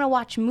 we're going to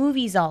watch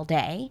movies all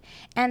day.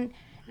 And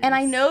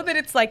I know that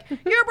it's like,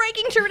 you're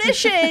breaking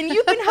tradition.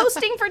 You've been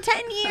hosting for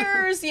 10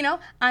 years. You know,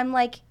 I'm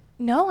like,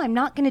 no, I'm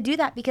not going to do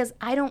that because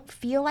I don't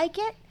feel like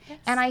it. Yes.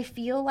 And I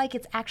feel like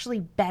it's actually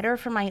better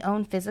for my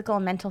own physical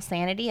and mental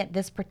sanity at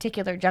this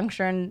particular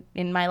juncture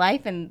in my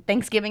life and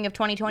Thanksgiving of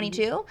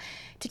 2022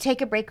 to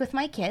take a break with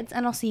my kids,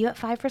 and I'll see you at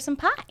 5 for some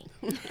pie.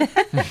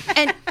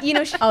 And, you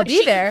know, I'll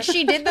be there.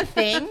 She did the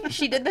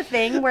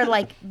thing where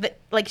like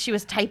she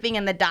was typing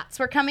and the dots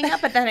were coming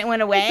up, but then it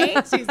went away.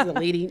 She's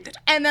deleting.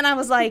 And then I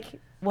was like,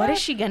 what is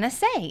she going to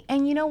say?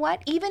 And you know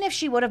what? Even if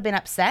she would have been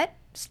upset,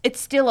 it's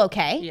still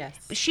okay. Yes.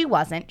 But she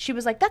wasn't. She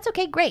was like, that's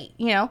okay, great,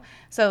 you know?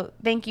 So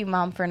thank you,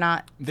 Mom, for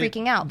not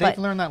freaking out. They've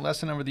learned that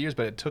lesson over the years,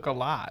 but it took a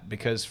lot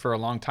because for a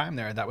long time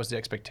there, that was the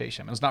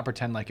expectation. Let's not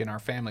pretend like in our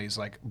families,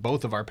 like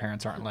both of our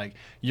parents aren't like,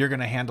 you're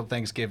going to handle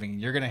Thanksgiving,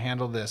 you're going to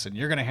handle this, and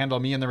you're going to handle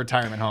me in the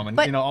retirement home, and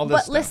you know, all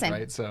this stuff, listen,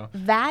 right? So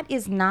that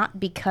is not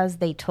because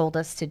they told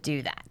us to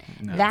do that.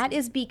 No. That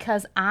is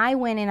because I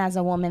went in as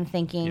a woman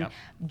thinking,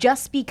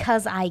 just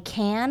because I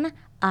can,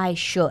 I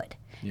should.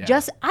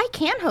 Yeah. I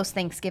can host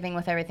Thanksgiving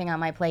with everything on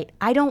my plate.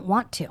 I don't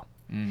want to.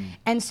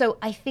 And so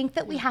I think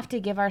that we have to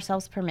give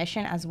ourselves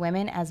permission as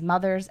women, as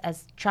mothers,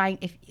 as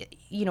if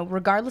you know,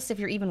 regardless if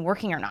you're even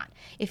working or not.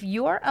 If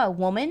you're a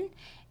woman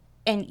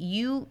and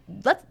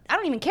I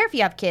don't even care if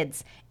you have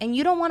kids and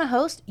you don't want to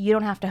host, you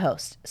don't have to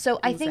host. So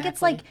I think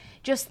it's like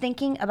just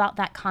thinking about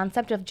that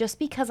concept of just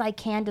because I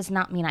can does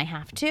not mean I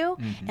have to,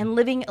 and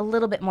living a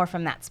little bit more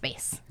from that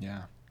space.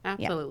 Yeah.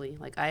 Absolutely.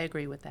 Like, I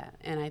agree with that.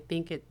 And I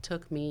think it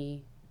took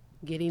me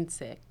getting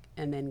sick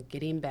and then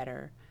getting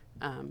better,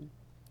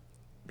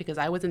 because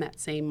I was in that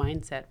same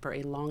mindset for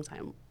a long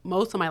time.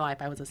 Most of my life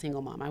I was a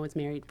single mom. I was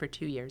married for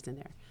 2 years in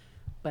there,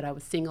 but I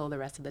was single the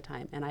rest of the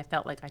time, and I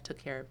felt like I took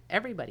care of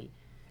everybody,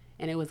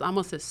 and it was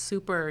almost a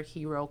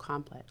superhero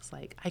complex,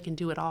 like I can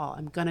do it all,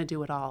 I'm gonna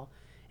do it all,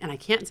 and I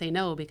can't say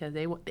no because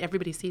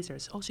everybody sees her,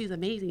 oh, she's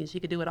amazing and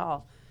she could do it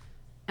all.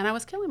 And I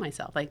was killing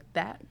myself like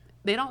that.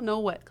 They don't know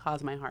what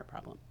caused my heart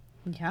problem.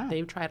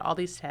 They've tried all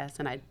these tests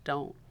and I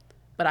don't.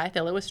 But I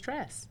feel it was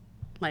stress.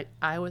 Like,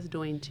 I was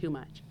doing too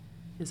much.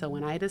 And so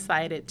when I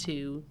decided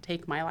to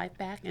take my life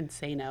back and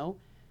say no,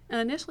 and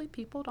initially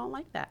people don't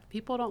like that.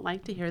 People don't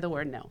like to hear the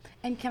word no.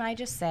 And can I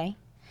just say,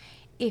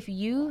 if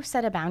you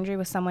set a boundary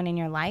with someone in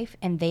your life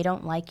and they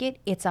don't like it,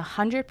 it's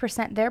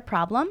 100% their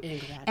problem.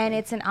 Exactly. And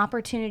it's an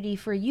opportunity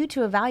for you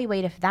to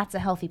evaluate if that's a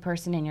healthy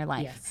person in your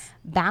life. Yes.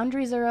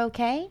 Boundaries are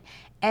okay.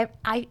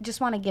 I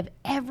just want to give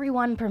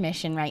everyone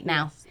permission right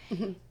now.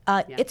 Yes.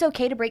 It's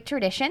okay to break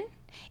tradition.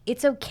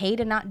 It's okay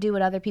to not do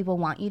what other people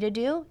want you to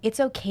do.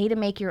 It's okay to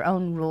make your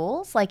own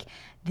rules. Like,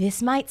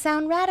 this might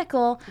sound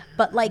radical,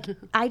 but like,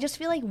 I just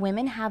feel like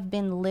women have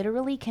been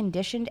literally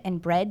conditioned and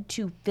bred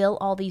to fill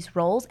all these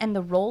roles, and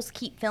the roles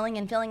keep filling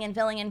and filling and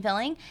filling and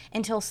filling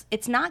until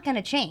it's not going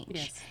to change.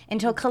 Yes.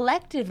 Until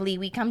collectively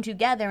we come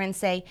together and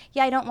say,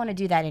 yeah, I don't want to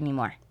do that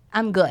anymore.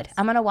 I'm good.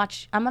 I'm gonna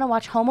watch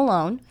Home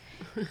Alone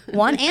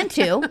 1 and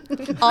 2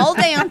 all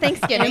day on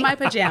Thanksgiving in my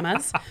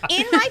pajamas.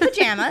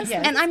 Yes.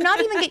 And I'm not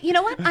even. You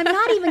know what? I'm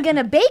not even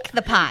gonna bake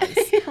the pies.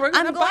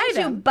 I'm going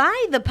to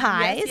buy the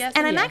pies,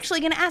 and I'm actually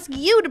gonna ask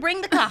you to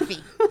bring the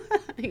coffee.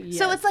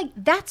 So it's like,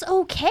 that's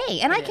okay,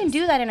 and I can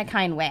do that in a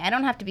kind way. I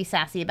don't have to be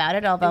sassy about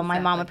it. Although my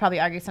mom would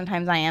probably argue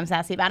sometimes I am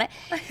sassy about it,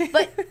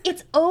 but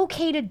it's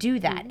okay to do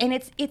that. And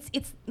it's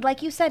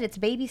like you said, it's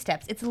baby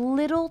steps. It's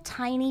little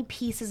tiny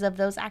pieces of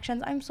those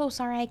actions. I'm so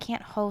sorry I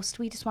can't host.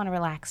 We just want to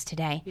relax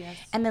today. Yes.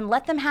 And then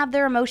let them have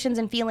their emotions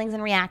and feelings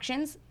and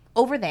reactions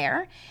over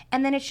there.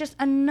 And then it's just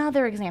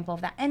another example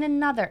of that and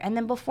another. And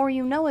then before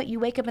you know it, you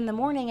wake up in the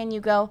morning and you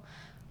go,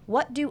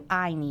 what do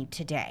I need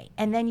today?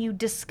 And then you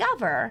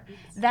discover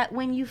that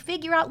when you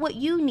figure out what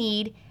you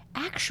need,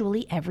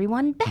 actually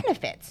everyone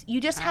benefits. You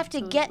just have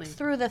to get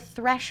through the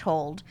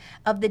threshold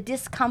of the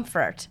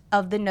discomfort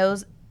of the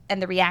nose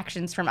and the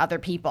reactions from other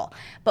people.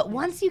 But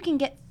once you can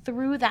get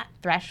through that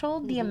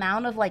threshold, the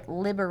amount of like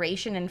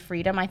liberation and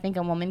freedom I think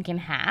a woman can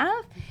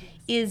have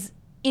is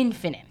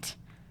infinite.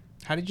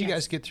 How did you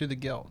guys get through the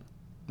guilt?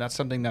 that's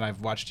something that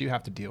I've watched you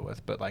have to deal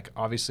with. But like,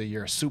 obviously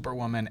you're a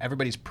superwoman.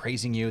 Everybody's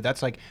praising you.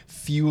 That's like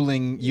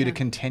fueling you to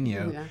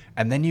continue. Yeah.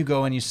 And then you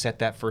go and you set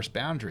that first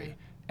boundary.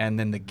 And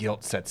then the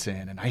guilt sets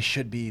in, and I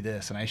should be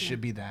this, and I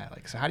should be that.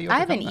 Like, so how do you I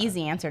have overcome an that?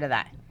 easy answer to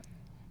that.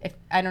 If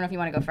I don't know if you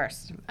want to go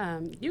first.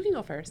 You can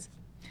go first.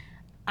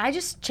 I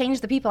just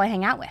changed the people I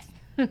hang out with.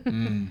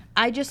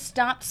 I just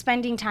stopped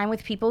spending time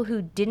with people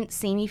who didn't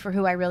see me for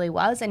who I really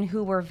was and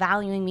who were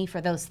valuing me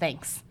for those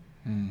things.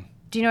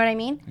 Do you know what I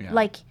mean? Yeah.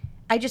 Like,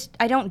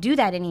 I don't do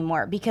that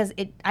anymore because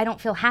I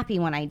don't feel happy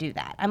when I do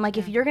that. I'm like,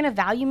 if you're going to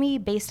value me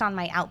based on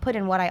my output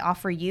and what I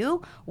offer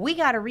you, we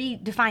got to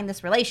redefine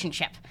this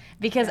relationship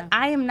because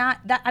I am not,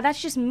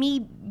 that's just me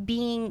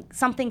being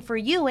something for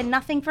you and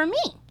nothing for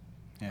me.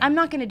 Yeah. I'm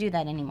not going to do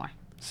that anymore.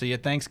 See you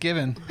at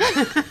Thanksgiving.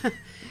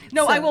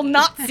 No, I will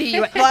not see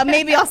you. Well,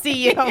 maybe I'll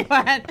see you,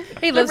 but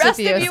He the lives with rest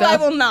you, of you so- I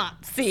will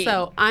not see.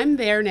 So I'm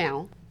there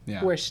now.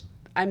 Yeah.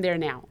 I'm there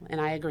now, and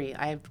I agree.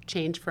 I've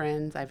changed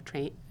friends. I've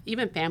trained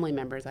even family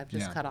members. I've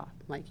just cut off.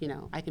 Like,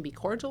 I can be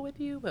cordial with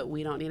you, but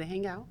we don't need to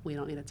hang out. We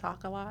don't need to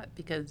talk a lot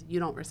because you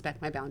don't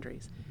respect my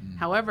boundaries.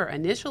 However,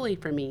 initially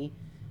for me,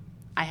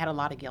 I had a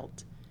lot of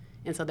guilt,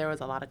 and so there was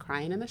a lot of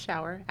crying in the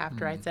shower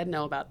after I said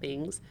no about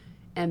things,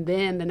 and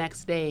then the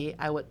next day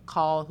I would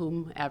call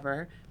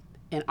whomever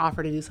and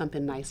offer to do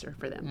something nicer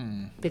for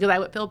them because I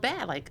would feel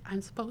bad. Like,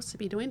 I'm supposed to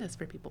be doing this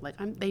for people. Like,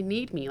 they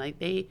need me. Like,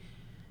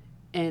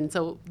 and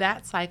so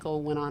that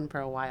cycle went on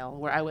for a while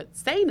where I would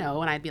say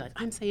no and I'd be like,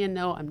 I'm saying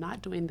no, I'm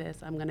not doing this,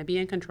 I'm going to be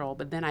in control.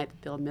 But then I'd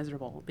feel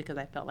miserable because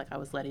I felt like I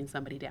was letting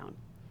somebody down.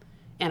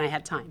 And I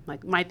had time.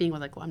 Like, my thing was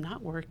like, well, I'm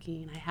not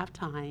working, I have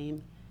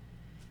time.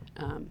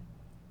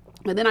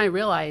 But then I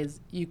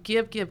realized you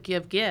give,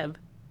 and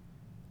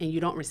you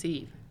don't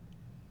receive.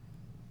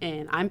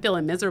 And I'm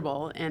feeling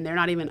miserable and they're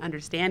not even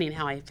understanding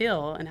how I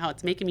feel and how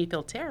it's making me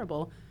feel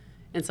terrible.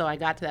 And so I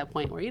got to that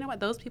point where, you know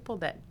what, those people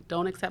that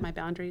don't accept my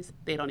boundaries,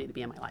 they don't need to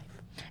be in my life.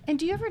 And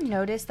do you ever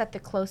notice that the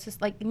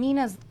closest, like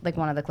Nina's like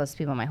one of the closest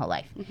people in my whole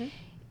life.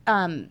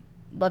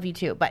 Love you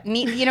too, but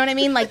you know what I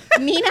mean? Like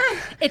Nina,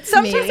 it's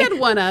Sometimes I had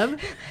one of.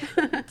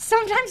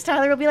 Sometimes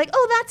Tyler will be like,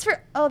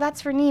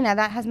 that's for Nina.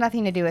 That has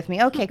nothing to do with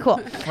me. Okay, cool.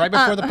 Right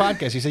before the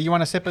podcast, you said, you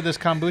want a sip of this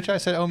kombucha? I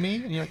said, oh, me?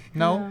 And you're like,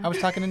 no, I was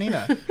talking to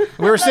Nina.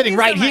 We were sitting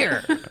right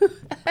here.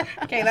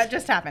 Okay, that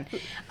just happened.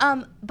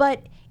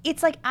 But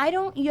it's like,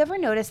 you ever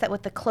notice that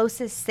with the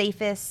closest,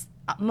 safest,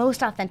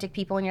 most authentic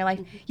people in your life,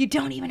 you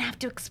don't even have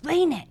to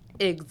explain it.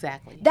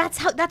 Exactly.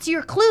 That's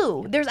your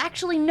clue. There's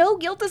actually no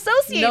guilt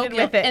associated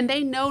with it. And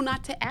they know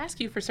not to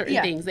ask you for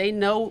certain things. They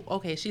know,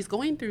 okay, she's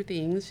going through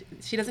things.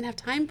 She doesn't have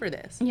time for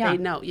this. Yeah. They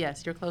know,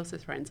 yes, your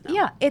closest friends know.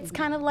 Yeah, it's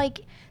kind of like,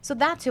 so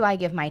that's who I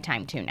give my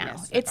time to now.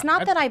 Yes. It's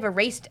not that I've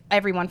erased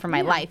everyone from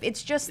my life.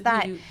 It's just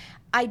that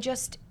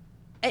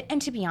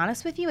and to be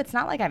honest with you, it's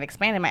not like I've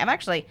expanded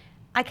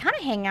I kind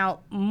of hang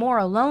out more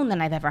alone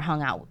than I've ever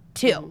hung out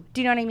too.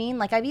 Do you know what I mean?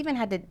 Like, I've even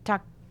had to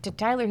talk to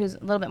Tyler, who's a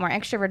little bit more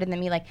extroverted than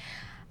me, like,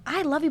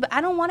 I love you, but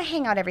I don't want to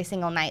hang out every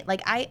single night.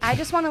 Like, I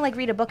just want to, like,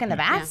 read a book in the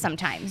bath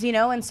sometimes,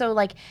 And so,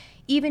 like,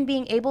 even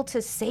being able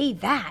to say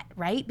that,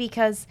 right?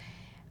 Because,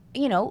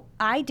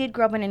 I did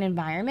grow up in an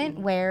environment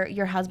where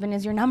your husband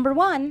is your number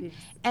one. Yes.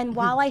 And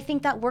while I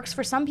think that works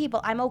for some people,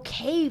 I'm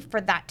okay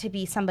for that to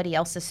be somebody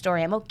else's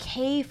story. I'm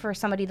okay for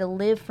somebody to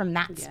live from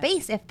that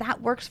space if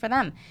that works for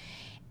them.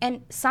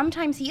 And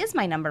sometimes he is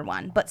my number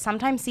one, but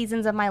sometimes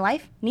seasons of my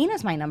life,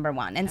 Nina's my number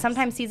one. And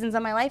sometimes seasons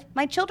of my life,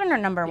 my children are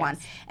number one.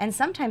 And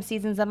sometimes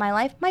seasons of my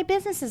life, my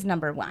business is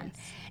number one.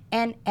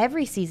 And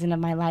every season of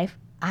my life,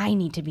 I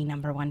need to be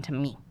number one to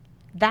me.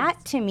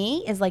 That, to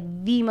me, is like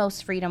the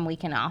most freedom we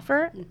can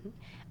offer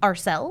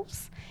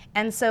ourselves.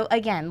 And so,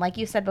 again, like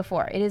you said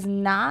before, it is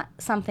not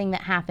something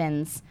that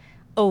happens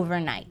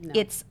overnight.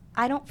 No.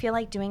 I don't feel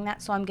like doing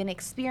that, so I'm going to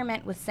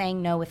experiment with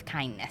saying no with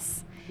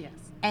kindness. Yes.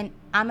 And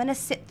I'm going to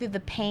sit through the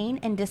pain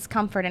and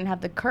discomfort and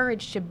have the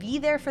courage to be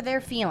there for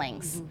their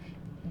feelings,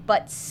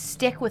 but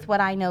stick with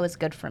what I know is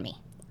good for me.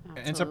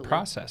 Absolutely. It's a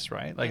process,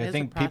 right? Like, I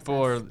think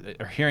people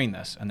are hearing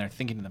this and they're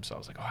thinking to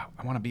themselves, like, oh,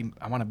 I want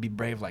to be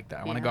brave like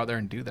that. I want to go out there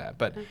and do that.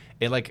 But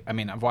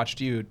I've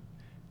watched you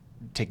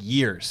take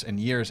years and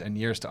years and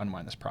years to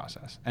unwind this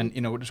process. And,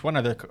 just one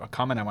other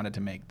comment I wanted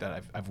to make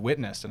that I've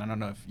witnessed, and I don't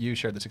know if you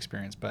shared this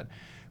experience, but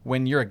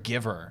when you're a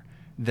giver,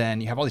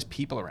 then you have all these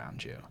people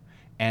around you.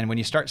 And when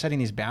you start setting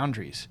these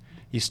boundaries,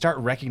 you start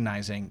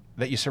recognizing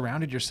that you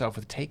surrounded yourself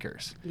with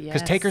takers.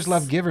 Because takers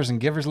love givers and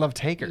givers love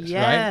takers,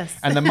 right?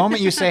 And the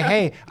moment you say,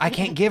 hey, I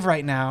can't give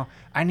right now,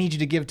 I need you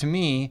to give to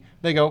me,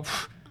 they go,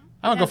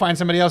 I'm going to go find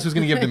somebody else who's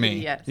going to give to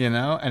me,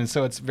 And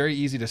so it's very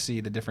easy to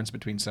see the difference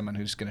between someone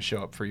who's going to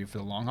show up for you for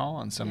the long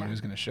haul and someone who's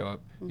going to show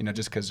up,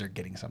 just because they're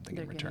getting something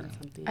in return.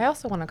 I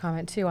also want to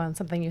comment, too, on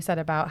something you said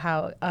about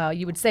how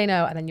you would say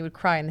no and then you would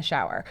cry in the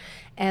shower.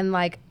 And,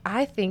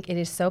 I think it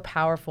is so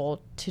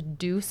powerful to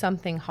do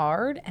something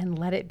hard and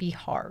let it be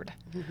hard.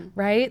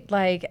 right?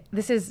 Like,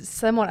 this is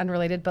somewhat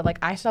unrelated, but like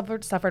I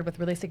suffered with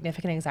really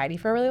significant anxiety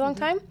for a really long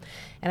time,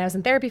 and I was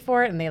in therapy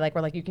for it, and they like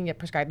were like, you can get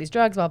prescribed these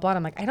drugs, blah blah. And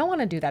I'm like, I don't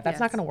want to do that. That's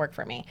not going to work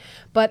for me.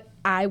 But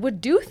I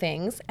would do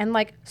things and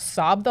like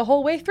sob the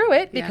whole way through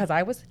it because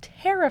I was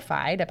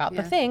terrified about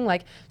the thing,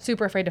 like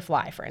super afraid to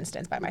fly, for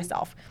instance, by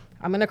myself.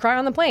 I'm going to cry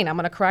on the plane. I'm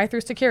going to cry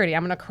through security.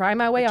 I'm going to cry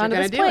my way onto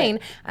this plane,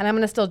 and I'm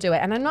going to still do it.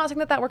 And I'm not saying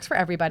that that works for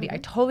everybody. I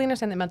totally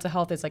understand that mental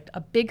health is like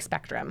a big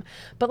spectrum.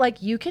 But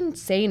like you can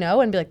say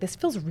no and be like, this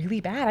feels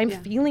really bad. I'm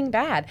feeling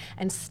bad,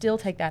 and still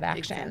take that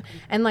action.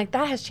 Exactly. And like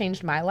that has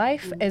changed my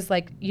life is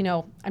like, you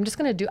know, I'm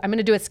going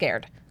to do it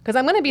scared. Because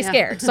I'm going to be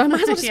scared. So I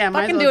might as well just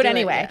fucking do it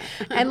anyway.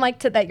 And like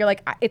to that, you're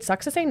like, it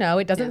sucks to say no.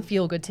 It doesn't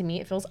feel good to me.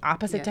 It feels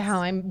opposite to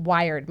how I'm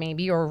wired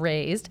maybe or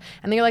raised.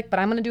 And then you're like, but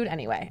I'm going to do it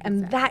anyway.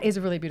 And that is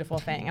a really beautiful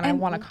thing. And I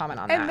want to comment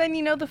on that. And then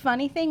you know the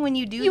funny thing, when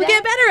you do you that.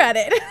 get better at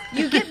it.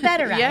 You get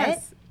better at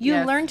it. You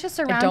learn to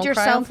surround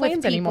yourself with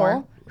people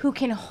anymore. who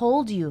can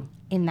hold you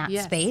in that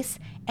space.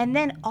 And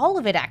then all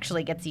of it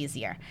actually gets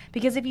easier.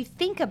 Because if you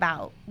think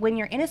about when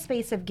you're in a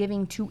space of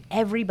giving to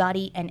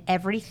everybody and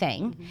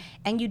everything,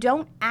 and you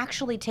don't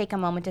actually take a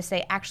moment to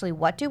say, actually,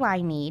 what do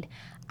I need?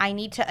 I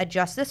need to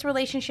adjust this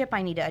relationship.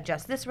 I need to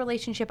adjust this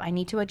relationship. I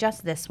need to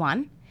adjust this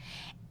one.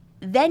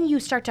 Then you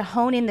start to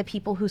hone in the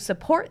people who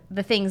support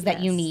the things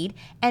that you need.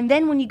 And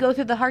then when you go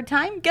through the hard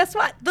time, guess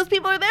what? Those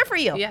people are there for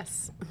you.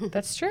 Yes.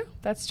 That's true.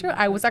 That's true.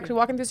 I was actually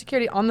walking through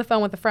security on the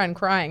phone with a friend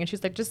crying, and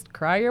she's like, just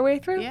cry your way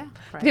through. Yeah.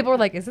 People were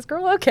like, is this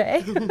girl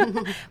okay?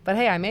 But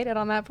hey, I made it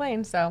on that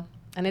plane. So,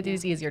 and it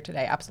is easier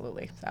today.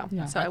 Absolutely.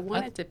 So I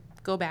wanted to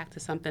go back to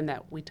something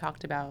that we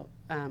talked about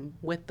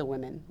with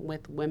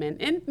women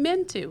and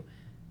men too.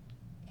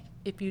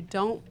 If you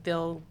don't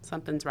feel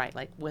something's right,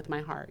 like with my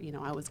heart, you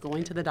know, I was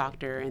going to the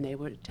doctor and they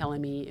were telling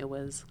me it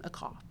was a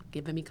cough,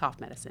 giving me cough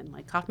medicine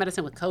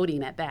with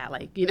codeine at that,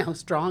 like, you know,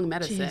 strong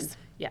medicine. Jeez.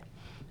 Yeah.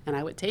 And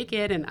I would take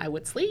it and I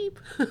would sleep.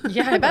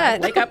 Yeah, I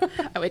bet.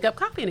 I wake up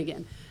coughing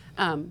again.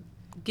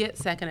 Get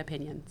second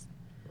opinions.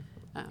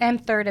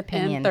 And third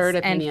opinions.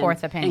 And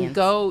fourth opinions. And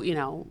go, you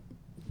know,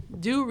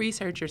 do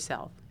research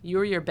yourself.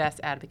 You're your best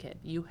advocate.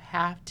 You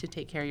have to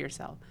take care of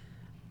yourself.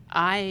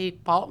 I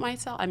fault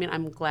myself. I mean,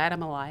 I'm glad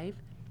I'm alive,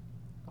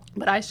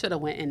 but I should have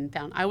went and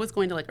found, I was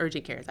going to like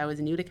urgent cares. I was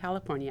new to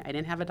California. I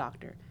didn't have a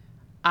doctor.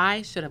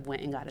 I should have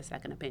went and got a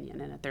second opinion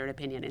and a third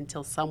opinion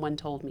until someone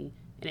told me,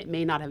 and it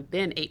may not have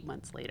been 8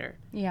 months later.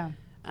 Yeah.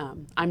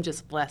 I'm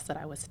just blessed that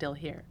I was still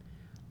here.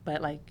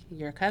 But like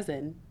your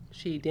cousin,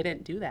 she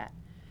didn't do that.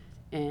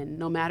 And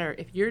no matter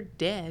if you're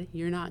dead,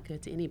 you're not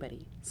good to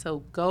anybody. So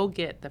go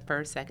get the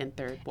first, second,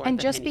 third, fourth And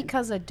just opinion.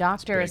 because a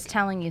doctor is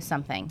telling you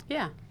something.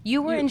 Yeah.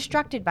 You were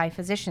instructed by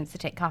physicians to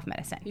take cough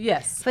medicine.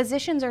 Yes.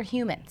 Physicians are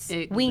humans.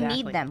 Exactly. We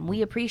need them.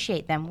 We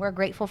appreciate them. We're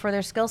grateful for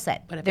their skill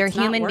set. But if they're it's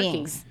not human working,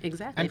 beings.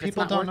 Exactly. And if it's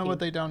people not don't know working. what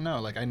they don't know.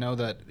 Like, I know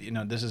that, you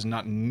know, this is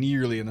not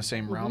nearly in the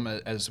same realm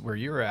as where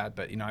you're at,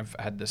 but, you know, I've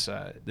had this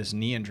this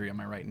knee injury on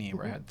my right knee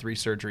where I had 3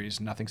 surgeries,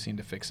 nothing seemed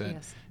to fix it.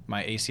 Yes.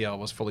 My ACL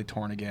was fully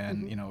torn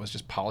again, you know, it was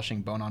just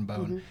polishing bone on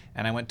bone.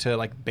 And I went to,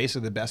 like,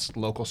 basically the best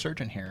local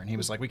surgeon here, and he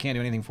was like, we can't do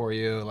anything for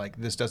you. Like,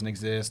 this doesn't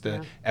exist.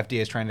 The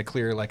FDA is trying to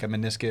clear, like, a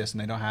meniscus,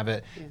 and they don't have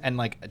it. And,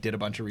 like, I did a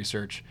bunch of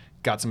research,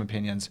 got some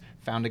opinions,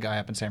 found a guy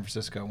up in San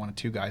Francisco, one of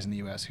 2 guys in the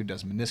U.S. who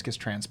does meniscus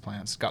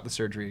transplants, got the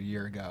surgery a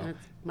year ago.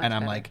 And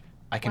I'm like,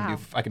 I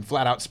can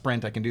flat out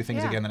sprint. I can do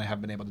things again that I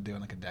haven't been able to do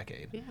in like a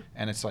decade. Yeah.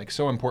 And it's like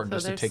so important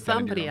just to take that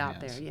into your own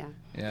hands. There's somebody out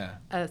there.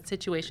 Yeah. A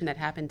situation that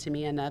happened to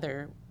me,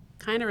 another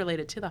kind of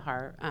related to the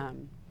heart.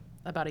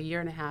 About a year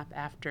and a half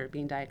after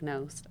being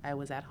diagnosed, I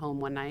was at home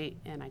one night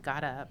and I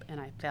got up and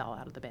I fell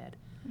out of the bed.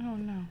 Oh,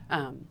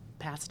 no.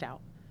 Passed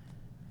out.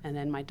 And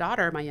then my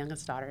daughter, my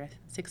youngest daughter,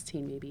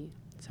 16 maybe,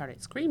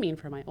 started screaming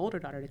for my older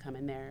daughter to come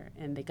in there.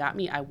 And they got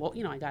me, I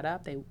got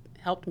up, they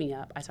helped me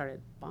up. I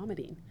started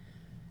vomiting.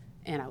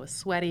 And I was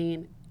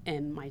sweating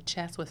and my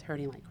chest was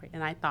hurting like crazy.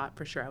 And I thought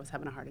for sure I was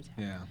having a heart attack.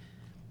 Yeah.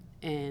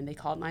 And they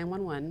called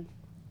 911.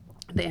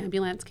 The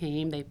ambulance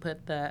came. They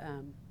put the,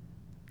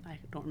 I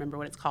don't remember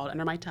what it's called,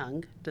 under my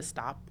tongue to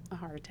stop a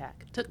heart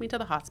attack. Took me to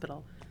the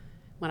hospital.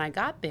 When I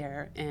got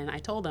there and I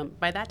told them,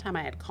 by that time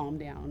I had calmed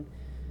down.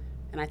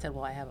 And I said,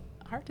 well, I have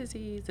heart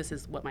disease. This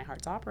is what my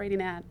heart's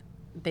operating at.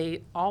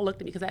 They all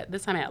looked at me, because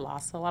this time I had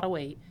lost a lot of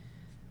weight.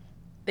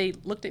 They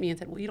looked at me and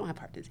said, well, you don't have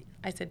heart disease.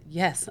 I said,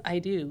 yes, I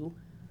do.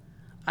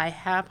 I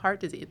have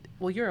heart disease.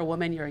 Well, you're a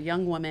woman, you're a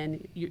young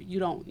woman, you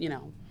don't, you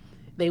know.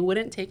 They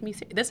wouldn't take me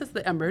serious. This is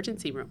the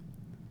emergency room.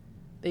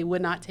 They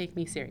would not take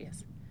me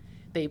serious.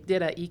 They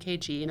did a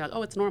EKG, and they're like,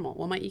 oh, it's normal.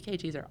 Well, my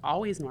EKGs are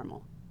always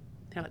normal.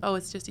 They're like, oh,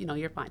 it's just, you know,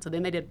 you're fine. So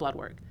then they did blood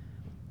work.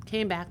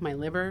 Came back, my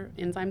liver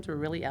enzymes were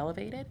really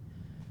elevated.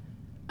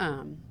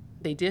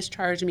 They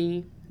discharged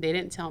me. They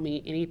didn't tell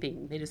me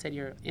anything. They just said,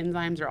 your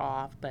enzymes are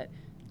off, but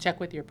check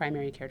with your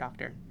primary care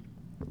doctor.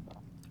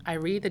 I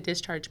read the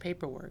discharge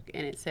paperwork,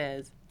 and it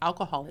says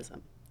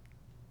alcoholism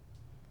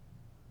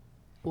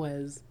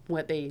was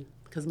what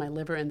because my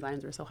liver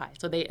enzymes were so high.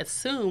 So they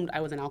assumed I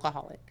was an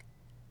alcoholic.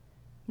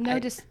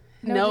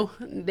 No,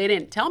 they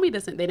didn't tell me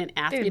this. They didn't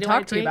ask me to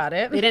talk to you about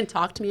it. They didn't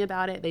talk to me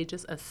about it. They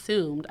just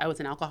assumed I was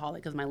an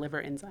alcoholic because my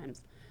liver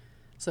enzymes.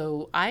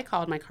 So I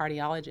called my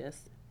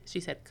cardiologist. She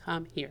said,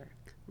 come here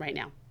right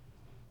now.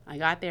 I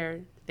got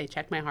there. They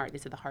checked my heart. They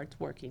said the heart's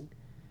working.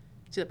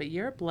 She said, but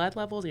your blood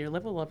levels and your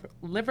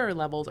liver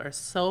levels are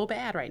so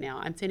bad right now.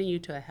 I'm sending you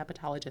to a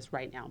hepatologist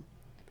right now.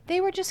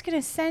 They were just going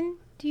to send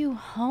you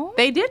home?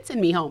 They did send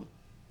me home.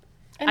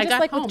 And I just got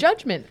like home. with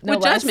judgment, no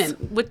with less.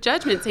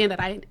 judgment, saying that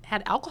I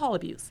had alcohol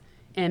abuse,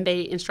 and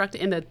they instructed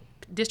in the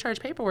discharge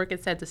paperwork.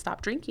 It said to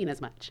stop drinking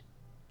as much.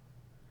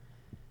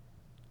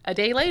 A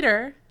day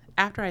later,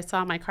 after I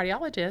saw my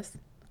cardiologist,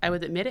 I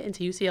was admitted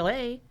into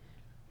UCLA.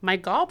 My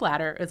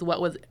gallbladder is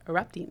what was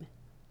erupting.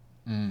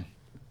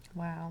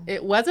 Wow.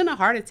 It wasn't a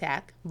heart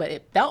attack, but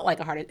it felt like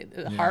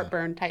a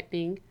heartburn type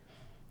thing.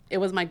 It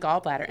was my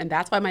gallbladder, and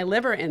that's why my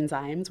liver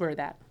enzymes were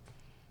that.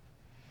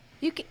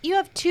 You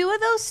have two of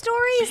those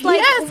stories? Like,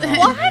 yes.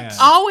 what? Man.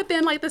 All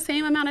within like the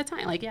same amount of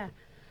time. Like, yeah.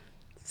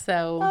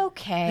 So.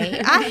 Okay.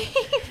 I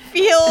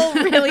feel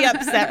really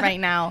upset right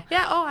now.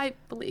 Yeah. Oh, I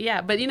believe.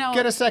 Yeah, but you know.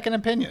 Get a second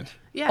opinion.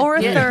 Yeah. Or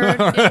a yeah. third.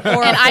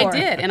 Or And a I fourth.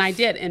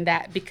 did. And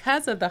that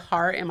because of the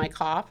heart and my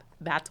cough,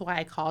 that's why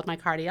I called my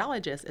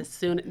cardiologist as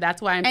soon.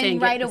 That's why I'm And saying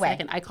right get the away.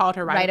 second. I called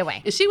her Right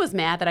away. And she was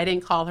mad that I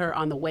didn't call her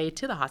on the way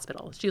to the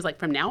hospital. She was like,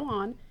 from now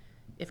on,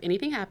 if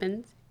anything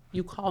happens,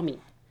 you call me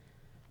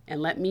and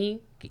let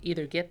me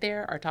either get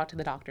there or talk to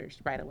the doctors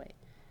right away.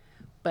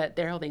 But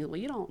their whole thing is, well,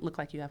 you don't look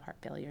like you have heart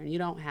failure and you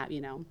don't have,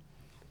 Yeah.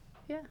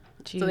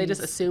 So they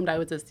just Jeez. assumed I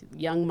was this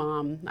young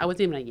mom. I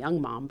wasn't even a young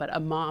mom, but a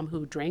mom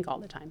who drank all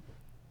the time.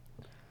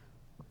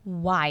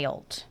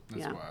 Wild.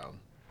 That's Yeah. wild.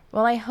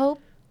 Well, I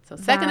hope. So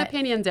second That-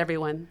 opinions,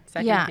 everyone.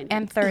 Second Yeah, opinions.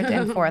 and thirds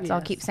and fourths. I'll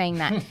Yes. keep saying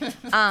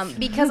that.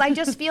 Because I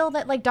just feel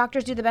that like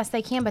doctors do the best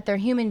they can, but they're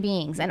human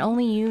beings and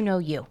only you know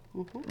you,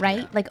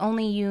 right? Like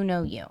only you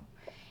know you.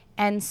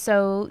 And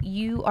so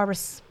you are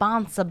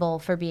responsible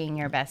for being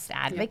your best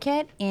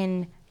advocate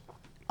in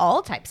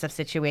all types of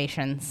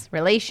situations,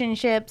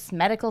 relationships,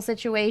 medical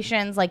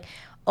situations. Like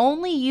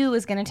only you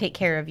is going to take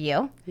care of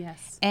you.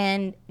 Yes.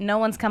 And no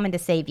one's coming to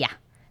save you.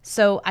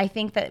 So I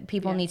think that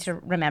people need Yes. to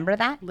remember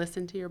that.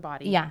 Listen to your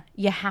body. Yeah,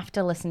 you have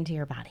to listen to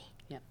your body.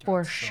 Yep.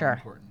 For So sure.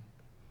 important.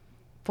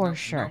 For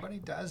sure. Nobody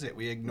does it.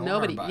 We ignore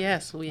Nobody- our bodies.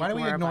 yes, we Why do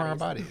we ignore our ignore our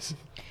bodies. bodies?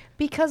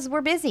 Because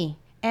we're busy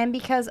and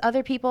because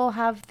other people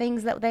have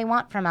things that they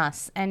want from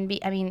us. And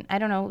I mean, I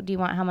don't know. Do you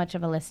want, how much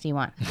of a list do you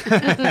want?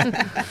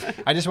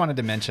 I just wanted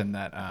to mention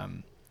that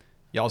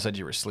y'all said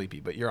you were sleepy,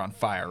 but you're on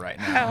fire right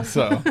now.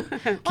 So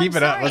keep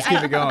it up. Let's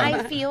keep it going.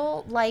 I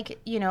feel like,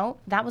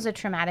 that was a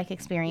traumatic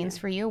experience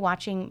for you.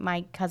 Watching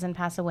my cousin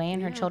pass away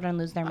and her children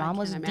lose their mom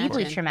was can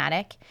deeply imagine.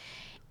 traumatic.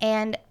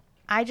 And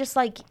I just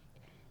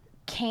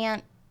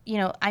can't,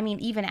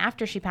 even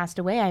after she passed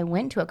away, I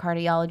went to a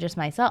cardiologist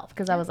myself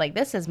because I was like,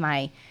 this is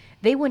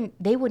they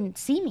wouldn't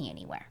see me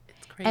anywhere.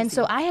 And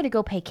so I had to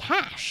go pay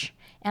cash.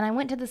 And I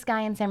went to this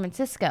guy in San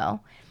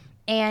Francisco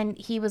and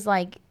he was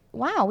like,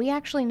 wow, we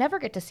actually never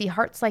get to see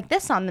hearts like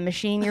this on the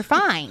machine. You're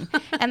fine.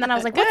 And then I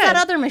was like, what's that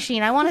other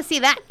machine? I want to see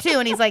that too.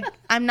 And he's like,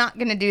 I'm not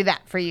going to do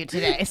that for you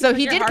today. So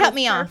he Your did heart cut is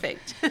me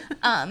perfect.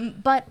 off.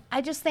 But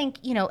I just think,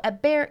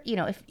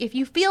 if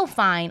you feel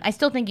fine, I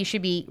still think you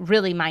should be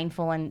really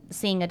mindful and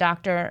seeing a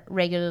doctor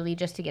regularly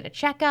just to get a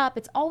checkup.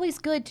 It's always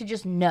good to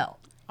just know.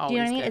 Do you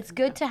know what I Always mean? good. It's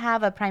good to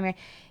have a primary.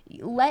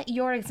 Let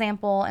your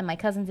example and my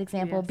cousin's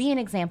example Yes. be an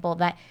example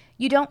that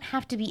you don't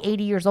have to be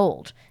 80 years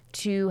old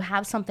to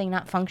have something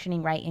not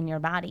functioning right in your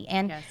body.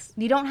 And Yes.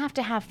 you don't have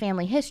to have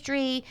family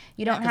history.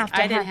 You don't have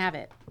to I didn't have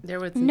it.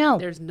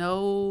 There's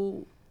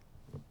no,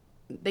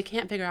 they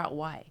can't figure out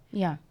why.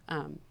 Yeah.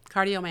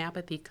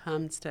 Cardiomyopathy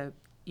comes to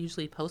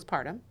usually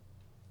postpartum.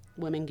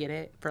 Women get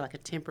it for like a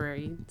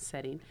temporary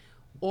setting,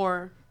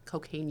 or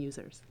cocaine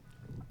users.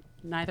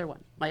 Neither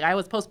one. Like I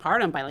was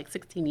postpartum by like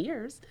 16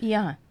 years,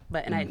 Yeah.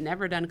 and I'd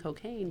never done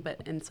cocaine,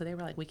 and so they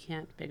were like, we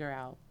can't figure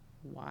out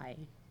why.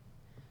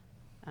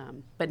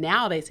 But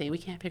now they say we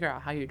can't figure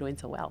out how you're doing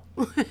so well.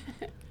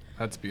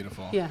 That's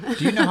beautiful. Yeah.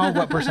 Do you know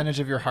what percentage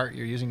of your heart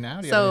you're using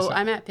now? Do you have any So se-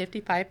 I'm at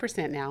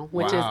 55% now,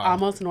 which is Wow.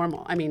 almost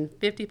normal. I mean,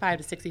 55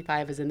 to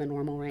 65 is in the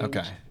normal range.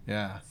 Okay.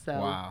 Yeah. So-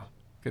 wow.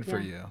 Good for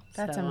Yeah. you.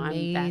 That's So I'm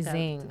back up.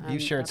 amazing.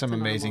 You've shared up some to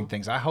amazing normal.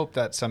 things. I hope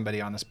that somebody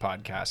on this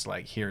podcast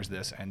hears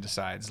this and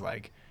decides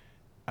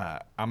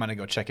I'm gonna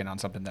go check in on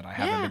something that I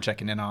haven't Yeah. been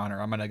checking in on,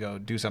 or I'm gonna go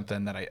do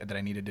something that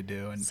I needed to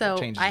do, and it So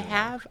changes. I the world.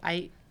 have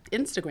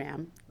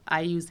Instagram.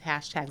 I use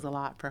hashtags a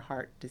lot for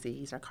heart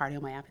disease or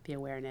cardiomyopathy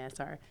awareness,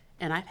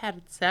 and I've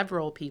had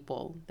several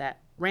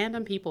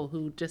random people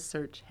who just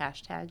search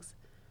hashtags,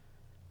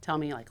 tell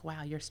me like,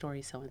 "Wow, your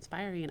story's so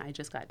inspiring. I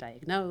just got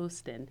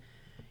diagnosed," and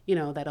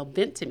that'll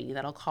vent to me,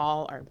 that'll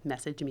call or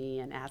message me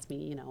and ask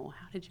me, how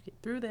did you get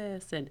through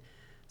this? And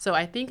so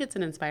I think it's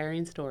an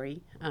inspiring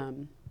story,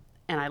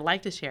 and I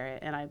like to share it,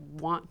 and I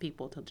want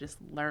people to just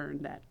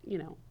learn that you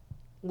don't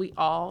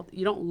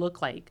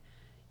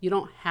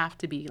have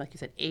to be, like you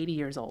said, 80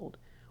 years old,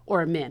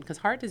 or men, because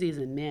heart disease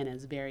in men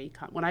is very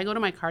common. When I go to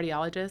my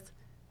cardiologist,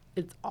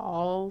 it's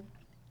all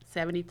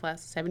 70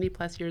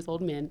 plus years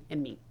old men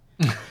and me.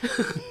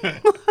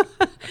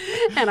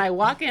 And I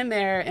walk in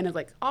there and it's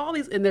like all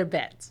these in their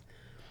beds.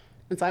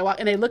 And so I walk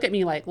and they look at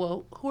me like,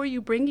 well, who are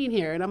you bringing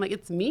here? And I'm like,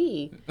 it's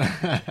me.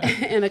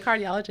 And the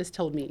cardiologist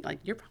told me, like,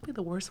 you're probably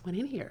the worst one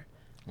in here.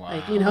 Wow.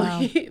 Like, you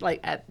know,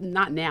 like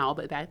not now,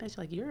 but back then she's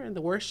like, you're in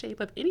the worst shape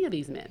of any of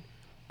these men.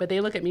 But they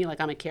look at me like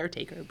I'm a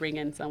caretaker, bring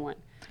in someone.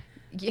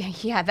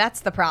 Yeah, that's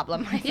the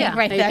problem. I think Yeah,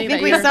 right they there. I think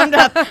think that we summed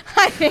up.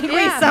 I think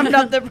we summed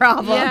up the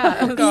problem.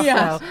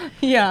 Yeah.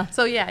 Yeah.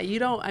 So yeah, you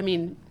don't, I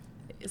mean,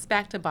 it's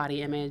back to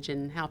body image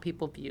and how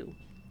people view.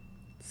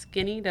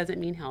 Skinny doesn't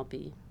mean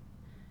healthy.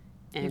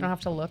 And You don't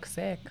have to look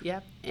sick.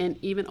 Yep. And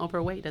even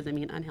overweight doesn't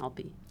mean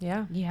unhealthy.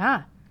 Yeah.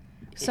 Yeah.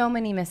 So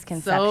many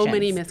misconceptions. So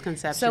many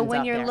misconceptions. So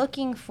when out you're there.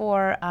 looking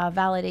for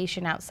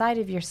validation outside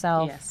of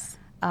yourself, Yes.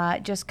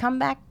 just come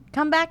back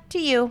to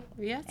you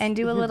Yes. and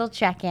do a little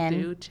check-in.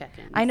 Do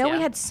check-ins. I know yeah.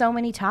 we had so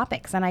many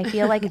topics, and I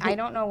feel like I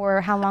don't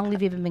know how long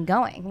we've even been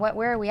going.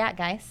 Where are we at,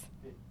 guys?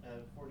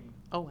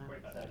 Oh, wow.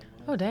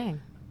 Oh,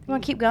 dang. You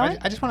want to keep going?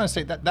 I just want to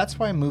say that's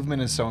why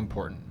movement is so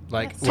important.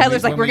 Like when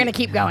Tyler's like, when we're going to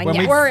keep going. when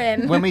Yes. we- We're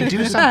in. When we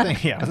do something,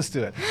 yeah, let's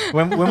do it.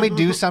 When we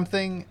do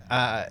something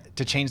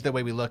to change the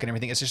way we look and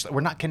everything, it's just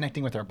we're not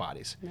connecting with our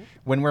bodies.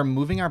 When we're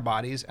moving our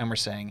bodies and we're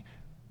saying,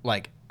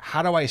 like,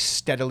 how do I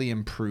steadily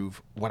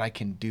improve what I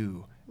can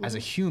do as a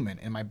human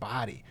in my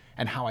body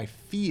and how I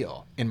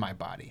feel in my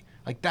body?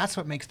 Like, that's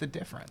what makes the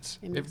difference.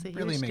 It makes a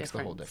really huge makes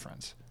the whole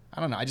difference. difference. I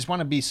don't know. I just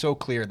want to be so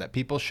clear that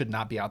people should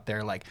not be out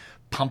there like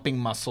pumping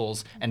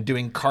muscles and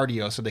doing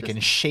cardio so they can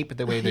shape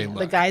the way they look.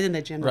 The guys in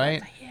the gym.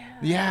 Right? Like,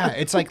 Yeah,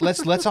 it's like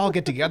let's all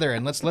get together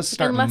and let's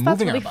start Unless moving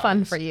that's really our fun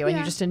bodies. for you and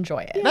you just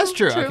enjoy it. That's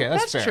true. True. Okay,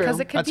 that's That's fair. true. Because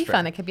it could That's be fair.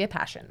 fun. It could be a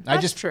passion. I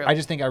That's just true. I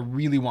just think I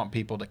really want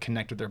people to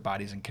connect with their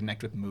bodies and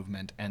connect with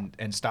movement and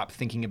stop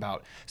thinking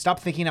about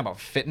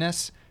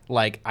fitness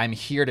like I'm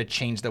here to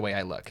change the way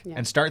I look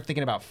and start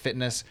thinking about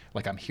fitness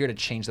like I'm here to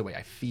change the way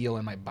I feel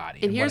in my body.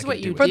 And here's I what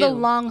can you do For with the it. do.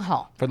 long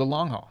haul. For the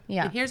long haul.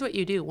 Yeah. And here's what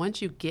you do.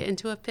 Once you get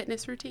into a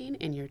fitness routine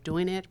and you're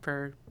doing it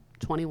for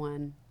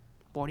 21,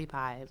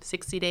 45,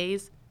 60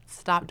 days,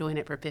 stop doing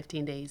it for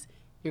 15 days.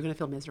 You're going to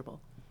feel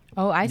miserable.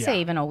 Oh, I'd say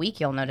Yeah. even a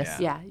week you'll notice.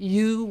 Yeah. Yeah,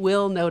 you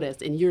will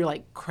notice, and you're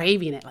like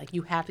craving it. Like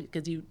you have to,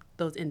 because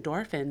those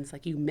endorphins,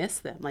 like you miss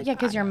them. Like Yeah,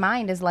 because your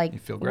mind is like, You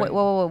feel great.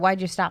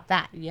 why'd you stop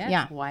that? yes.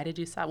 Yeah. Why did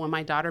you stop? When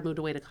my daughter moved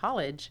away to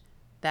college,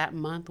 that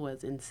month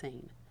was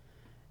insane.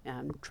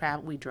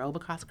 We drove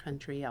across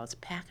country. I was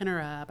packing her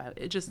up.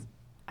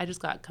 I just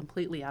got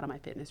completely out of my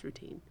fitness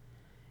routine,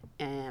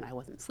 and I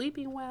wasn't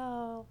sleeping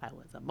well. I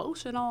was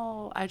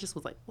emotional. I just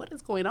was like, what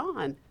is going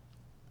on?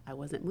 I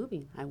wasn't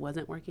moving. I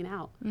wasn't working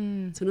out.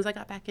 As soon as I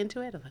got back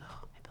into it, I was like,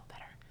 oh, I feel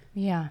better.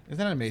 Yeah. Isn't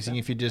that amazing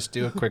if you just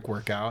do a quick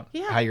workout,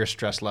 Yeah. how your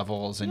stress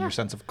levels and your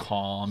sense of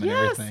calm and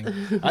Yes.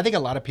 everything? I think a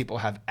lot of people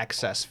have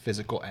excess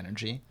physical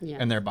energy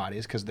Yes. in their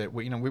bodies because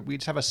we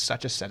just have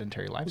such a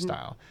sedentary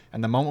lifestyle.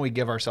 And the moment we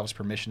give ourselves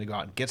permission to go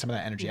out and get some of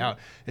that energy out,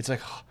 it's like,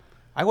 oh,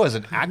 I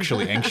wasn't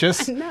actually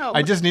anxious. No.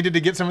 I just needed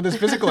to get some of this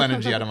physical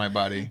energy out of my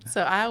body.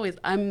 So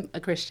I'm a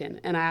Christian,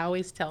 and I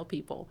always tell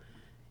people,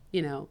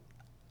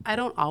 I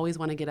don't always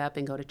want to get up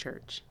and go to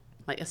church,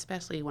 like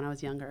especially when I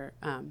was younger.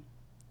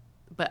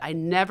 But I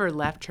never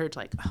left church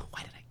like, oh,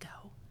 why did I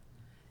go?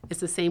 It's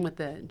the same with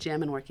the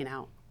gym and working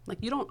out. Like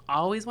you don't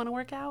always want to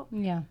work out,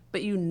 Yeah.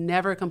 but you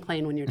never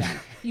complain when you're done.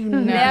 You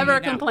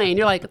never complain.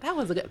 You're like, that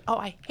was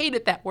I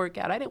hated that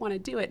workout. I didn't want to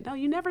do it. No,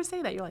 you never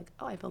say that. You're like,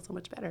 oh, I feel so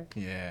much better.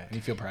 Yeah, and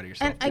you feel proud of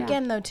yourself. And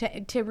again, though,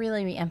 to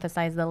really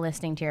re-emphasize the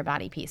listening to your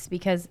body piece,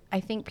 because I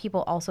think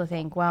people also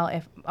think, well,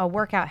 if a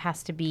workout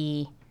has to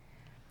be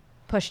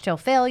push till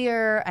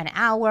failure, an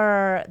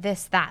hour,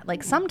 this, that.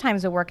 Like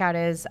sometimes a workout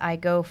is I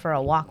go for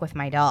a walk with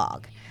my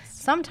dog.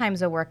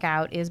 Sometimes a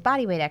workout is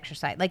body weight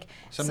exercise. Like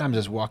Sometimes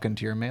just walk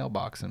into your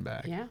mailbox and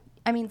back. Yeah.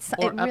 I mean,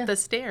 Or up the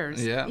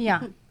stairs. Yeah.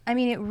 yeah. I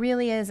mean, it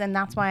really is, and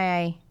that's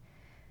why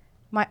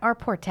our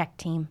poor tech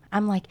team.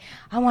 I'm like,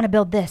 I want to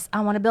build this.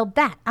 I want to build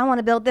that. I want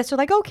to build this. They're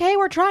like, okay,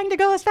 we're trying to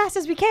go as fast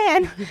as we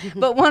can.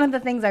 But one of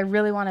the things I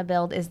really want to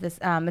build is this.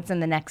 It's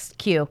in the next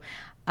queue.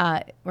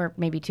 Or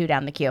maybe 2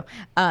 down the queue,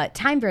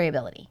 time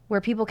variability,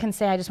 where people can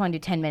say, I just want to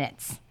do 10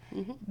 minutes.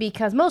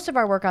 Because most of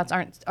our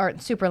workouts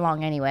aren't super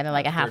long anyway. They're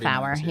like a half 30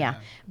 hour. minutes, Yeah. yeah.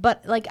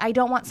 But like, I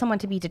don't want someone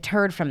to be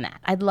deterred from that.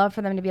 I'd love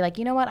for them to be like,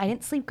 you know what? I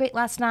didn't sleep great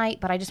last night,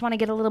 but I just want to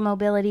get a little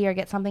mobility or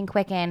get something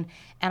quick in,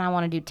 and I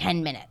want to do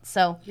 10 minutes.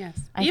 So Yes.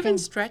 I Even think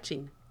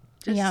stretching.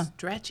 Just Yeah.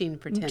 stretching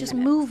for 10 just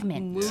minutes.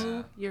 movement.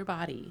 Move your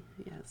body.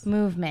 Yes.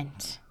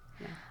 Movement.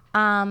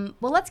 Well,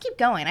 let's keep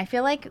going. I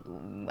feel like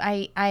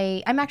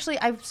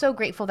I'm so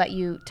grateful that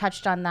you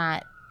touched on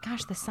that.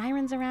 Gosh, the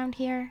sirens around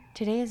here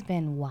today has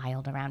been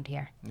wild around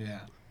here. Yeah.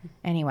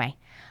 Anyway,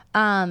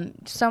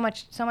 so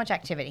much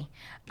activity.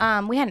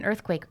 We had an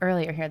earthquake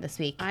earlier here this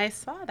week. I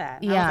saw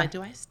that. I Yeah. was like,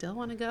 do I still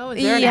want to go?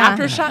 Is there an Yeah.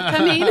 aftershock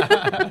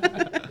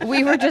coming?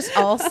 We were just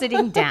all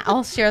sitting down.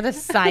 I'll share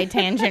this side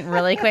tangent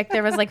really quick.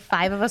 There was like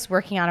 5 of us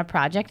working on a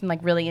project and like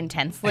really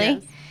intensely.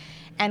 Yes.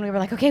 And we were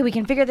like, okay, we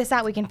can figure this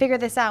out. We can figure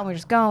this out. And we're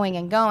just going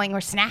and going. We're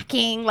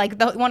snacking,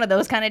 like one of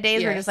those kind of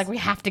days. We're Yes. just like, we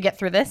have to get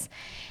through this.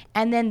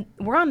 And then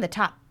we're on the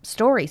top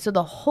story. So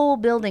the whole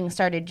building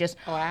started just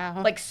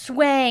like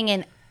swaying.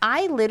 And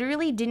I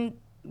literally didn't.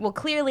 Well,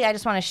 clearly, I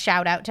just want to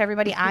shout out to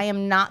everybody. I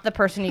am not the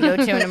person you go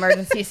to in an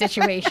emergency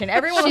situation.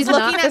 Everyone was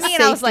looking at me,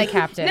 and I was like,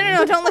 captain.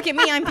 No, don't look at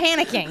me. I'm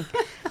panicking.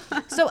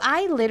 So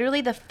I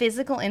literally, the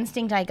physical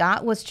instinct I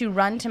got was to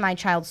run to my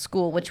child's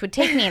school, which would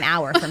take me an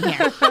hour from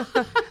here.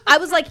 I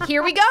was like,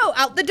 here we go,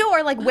 out the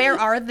door. Like, where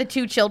are the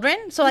 2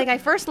 children? So, like, I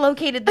first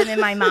located them in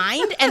my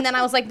mind, and then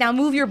I was like, now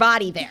move your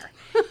body there.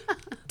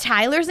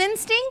 Tyler's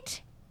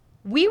instinct,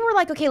 we were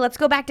like, okay, let's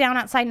go back down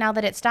outside now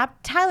that it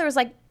stopped. Tyler was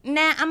like,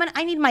 nah,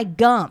 I need my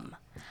gum.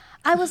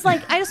 I was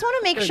like, I just want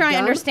to make sure I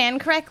understand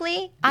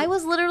correctly. I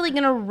was literally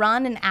going to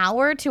run an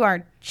hour to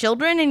our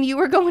children, and you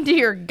were going to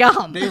your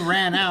gum. They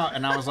ran out,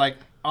 and I was like,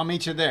 I'll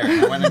meet you there.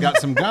 And I went and got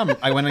some gum.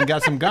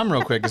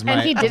 Real quick.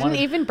 And he didn't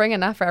even bring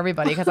enough for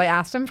everybody because I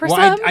asked him for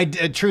some.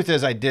 Truth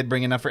is, I did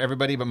bring enough for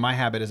everybody, but my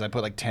habit is I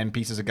put like 10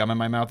 pieces of gum in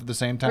my mouth at the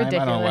same time.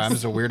 Ridiculous. I don't know why. I'm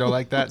just a weirdo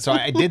like that. So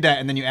I did that,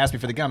 and then you asked me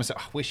for the gum. I said,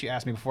 I wish you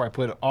asked me before I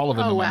put all of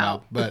them in my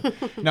mouth. But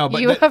no,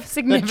 but You have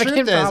significant the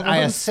truth is, I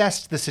problems.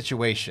 assessed the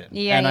situation,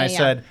 Yeah, and yeah, I yeah.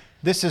 said,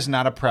 this is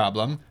not a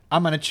problem.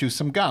 I'm going to chew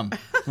some gum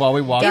while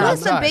we walk It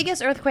was outside. the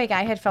biggest earthquake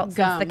I had felt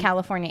since the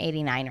California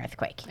 '89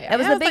 earthquake. That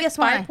was Yeah, the biggest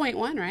one.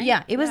 5.1, right?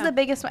 Yeah, it was the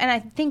biggest one. And I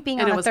think being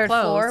And on it the was third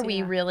close, floor, we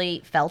yeah.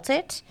 really felt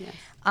it. Yes.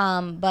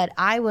 But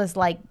I was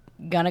like,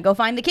 gonna go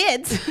find the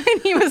kids.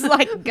 And he was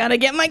like, gonna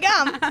get my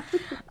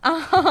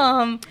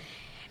gum.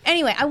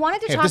 Anyway, I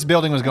wanted to Hey, if talk. this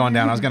building was going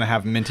down, I was going to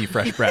have minty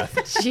fresh breath.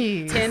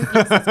 Jeez. 10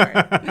 pieces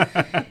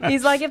worth.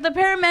 He's like, if the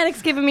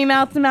paramedics giving me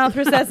mouth-to-mouth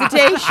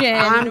resuscitation,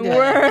 I'm good.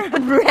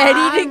 we're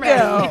ready to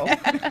go.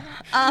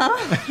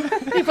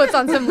 He puts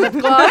on some lip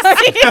gloss.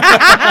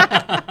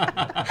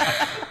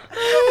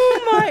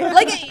 Oh my!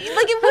 Like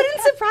it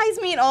wouldn't surprise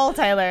me at all,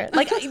 Tyler.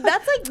 Like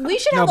that's like we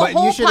should have a but you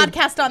whole should've-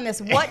 podcast on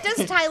this. What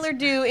does Tyler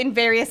do in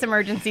various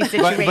emergency But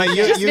situations?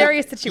 Just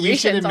various you should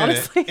situations, admit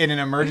honestly. it. In an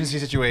emergency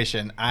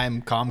situation,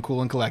 I'm calm,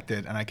 cool, and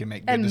collected, and I can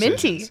make good And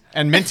decisions. minty.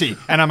 And minty.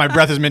 And my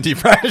breath is minty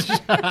fresh.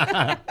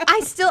 I'm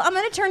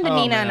gonna turn to Oh,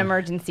 Nina in man.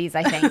 emergencies.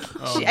 I think.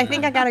 I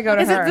think I gotta go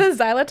to Is her. it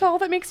the xylitol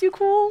that makes you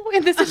cool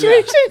in this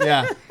situation?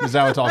 Yeah, the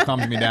xylitol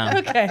calms me down.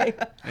 Okay.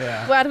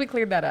 Yeah. Glad we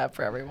cleared that up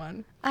for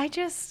everyone. I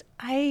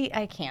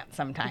can't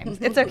sometimes.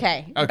 It's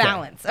okay. Okay.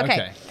 Balance.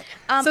 Okay.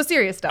 So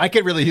serious stuff. I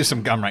could really use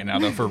some gum right now,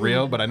 though, for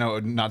real, but I know it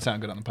would not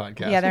sound good on the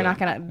podcast. Yeah, they're but- not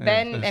gonna.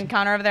 Ben and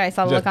Connor over there. I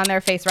saw the Just- look on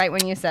their face right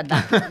when you said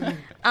that.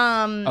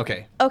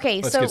 Okay.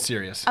 Okay, Let's so get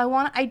serious.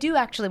 I do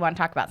actually want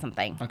to talk about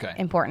something Okay.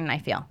 important. I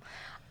feel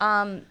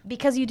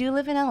because you do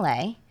live in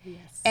LA,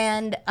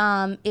 and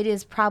it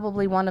is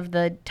probably one of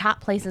the top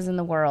places in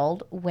the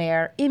world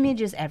where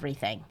image is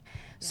everything.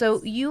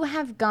 So you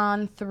have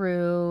gone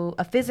through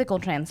a physical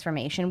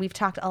transformation. We've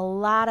talked a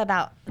lot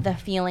about the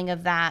feeling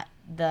of that,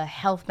 the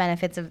health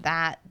benefits of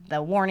that,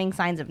 the warning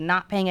signs of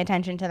not paying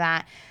attention to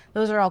that.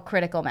 Those are all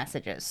critical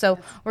messages. So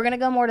we're going to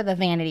go more to the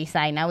vanity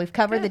side now. We've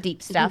covered the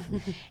deep stuff.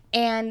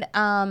 And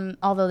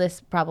although this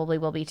probably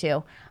will be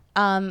too.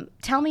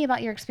 Tell me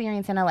about your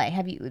experience in LA.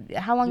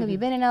 How long have you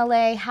been in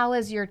LA? How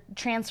has your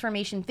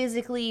transformation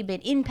physically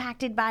been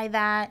impacted by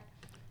that?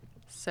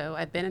 So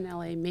I've been in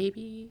LA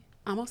maybe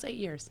almost 8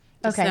 years.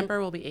 Okay. December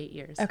will be 8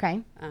 years.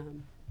 Okay.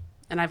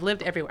 And I've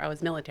lived everywhere. I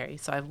was military,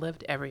 so I've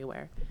lived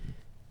everywhere.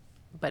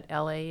 But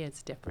LA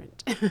is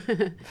different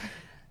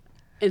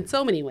in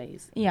so many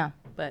ways. Yeah.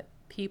 But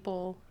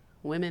people,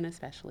 women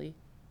especially,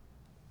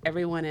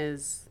 everyone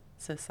is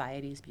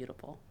society's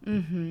beautiful.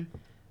 Mm-hmm.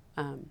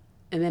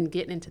 And then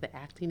getting into the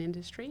acting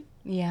industry,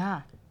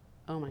 Yeah.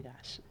 oh my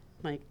gosh.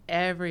 Like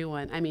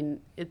everyone, I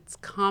mean, it's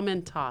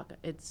common talk.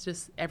 It's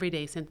just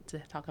everyday to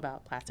talk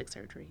about plastic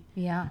surgery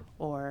Yeah.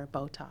 or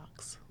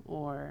Botox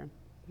or,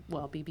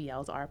 well,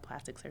 BBLs are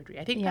plastic surgery.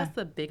 I think Yeah. that's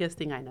the biggest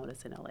thing I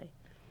notice in LA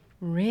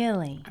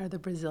Really? are the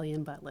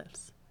Brazilian butt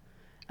lifts.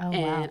 Oh,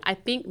 And wow. I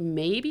think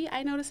maybe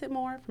I notice it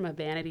more from a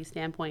vanity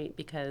standpoint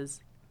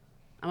because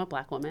I'm a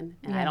black woman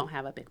and Yeah. I don't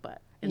have a big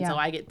butt. And Yeah. so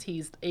I get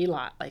teased a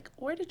lot. Like,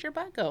 where did your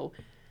butt go?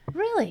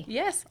 Really?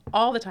 Yes,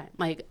 all the time.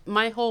 Like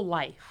my whole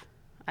life,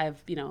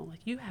 I've, like,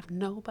 you have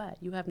no butt.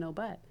 You have no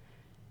butt.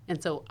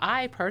 And so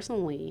I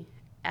personally,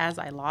 as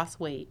I lost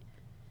weight,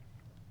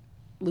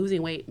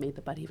 losing weight made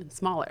the butt even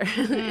smaller.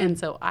 And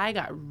so I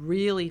got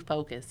really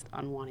focused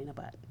on wanting a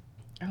butt.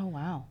 Oh,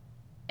 wow.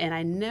 And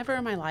I never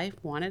in my life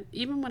wanted,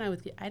 even when I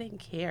didn't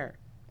care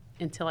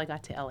until I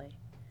got to LA.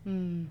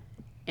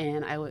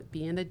 And I would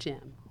be in the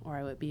gym or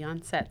I would be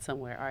on set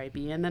somewhere or I'd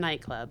be in the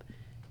nightclub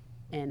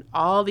and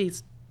all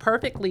these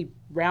perfectly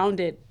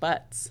rounded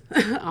butts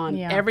on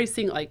Yeah. every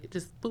single, like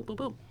just boom, boom,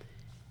 boom.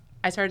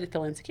 I started to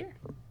feel insecure.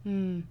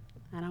 And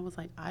I was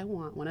like, I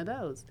want one of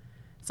those.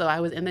 So I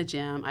was in the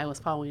gym. I was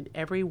following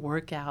every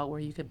workout where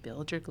you could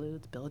build your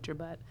glutes, build your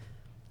butt.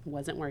 It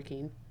wasn't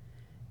working.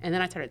 And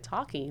then I started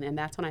talking, and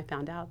that's when I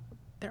found out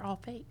they're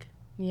all fake.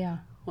 Yeah.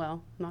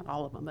 Well, not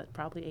all of them, but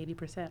probably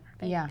 80% are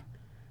fake. Yeah.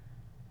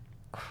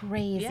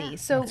 crazy. Yeah.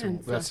 So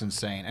That's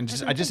insane. And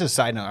just a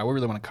side note, I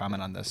really want to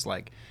comment on this.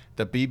 Like,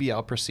 the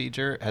BBL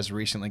procedure has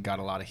recently got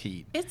a lot of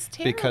heat. It's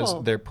terrible.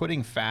 Because they're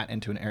putting fat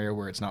into an area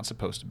where it's not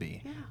supposed to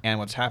be. Yeah. And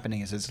what's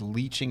happening is it's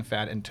leaching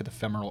fat into the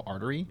femoral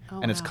artery,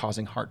 and it's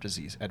causing heart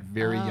disease at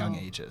very young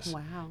ages.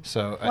 Wow.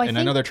 So, Well, and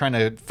I know they're trying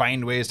to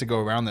find ways to go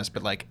around this,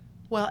 but like,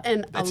 Well,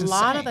 and a That's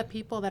lot of insane. the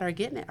people that are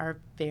getting it are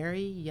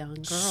very young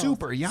girls.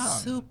 Super young.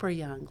 Super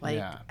young. Like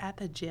Yeah. at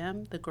the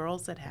gym, the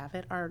girls that have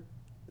it are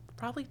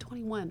probably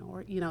 21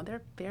 or,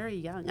 they're very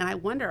young. And I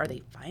wonder, are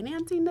they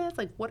financing this?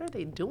 Like, what are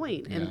they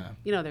doing? And,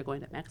 Yeah. they're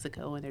going to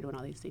Mexico and they're doing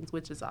all these things,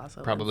 which is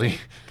also probably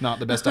not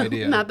the best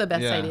idea. not the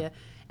best Yeah. idea.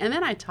 And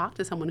then I talked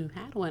to someone who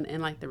had one,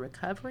 and like the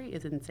recovery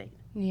is insane.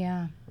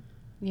 yeah.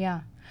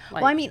 Yeah.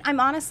 Like- Well, I mean, I'm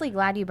honestly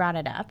glad you brought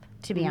it up,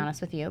 to be honest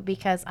with you,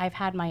 because I've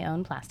had my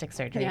own plastic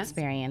surgery Yes.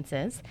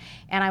 experiences.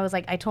 And I was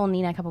like, I told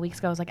Nina a couple weeks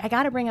ago, I was like, I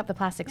got to bring up the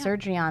plastic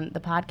surgery on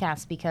the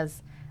podcast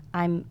because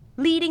I'm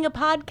leading a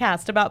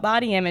podcast about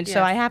body image. So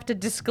Yes. I have to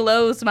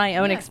disclose my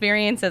own Yes.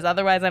 experiences.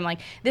 Otherwise, I'm like,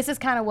 this is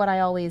kind of what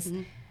I always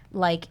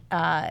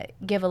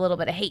give a little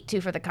bit of hate to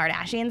for the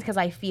Kardashians, because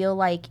I feel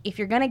like if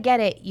you're going to get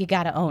it, you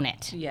got to own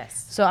it.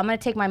 Yes. So I'm going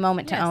to take my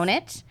moment to Yes. own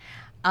it.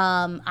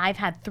 I've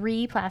had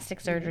 3 plastic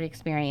surgery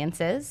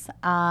experiences.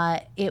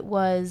 It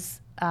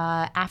was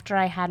after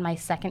I had my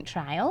second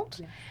child.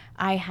 Yeah.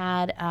 I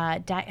had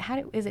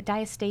is it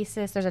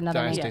diastasis? There's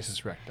another name.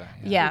 Diastasis recti.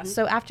 Yeah.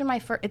 So after my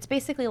first, it's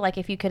basically like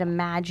if you could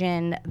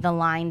imagine the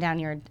line down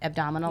your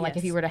abdominal, like if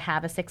Yes. you were to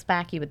have a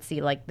 6-pack, you would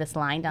see like this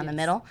line down the Yes.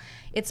 middle.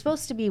 It's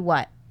supposed to be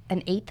what?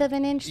 An 1/8 of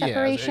an inch Yeah,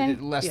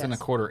 separation? less than a Yes.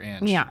 1/4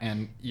 inch. Yeah.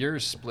 And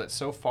yours split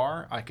so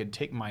far, I could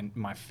take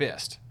my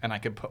fist and I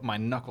could put my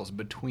knuckles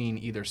between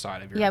either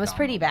side of your Yeah, it was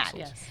pretty abdominal bad.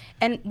 muscles. Yes.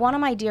 And one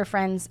of my dear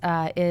friends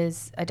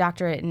is a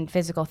doctorate in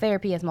physical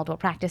therapy, has multiple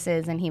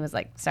practices, and he was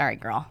like, "Sorry,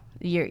 girl,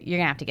 you're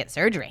gonna have to get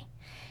surgery."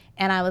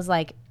 And I was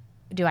like,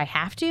 "Do I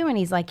have to?" And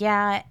he's like,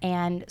 "Yeah."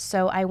 And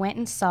so I went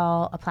and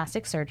saw a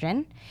plastic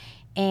surgeon,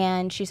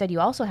 and she said,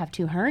 "You also have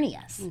 2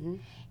 hernias."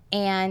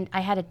 And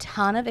I had a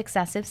ton of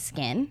excessive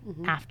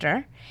skin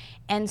after.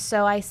 And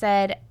so I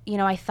said,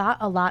 I thought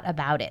a lot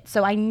about it.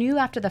 So I knew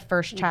after the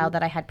first child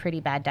that I had pretty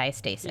bad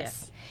diastasis.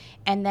 Yes.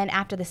 And then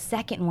after the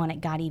second one,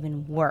 it got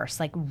even worse,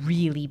 like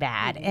really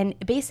bad. And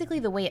basically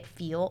the way it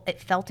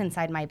felt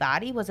inside my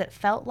body was it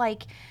felt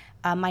like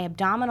my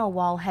abdominal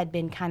wall had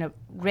been kind of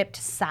ripped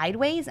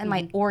sideways and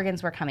my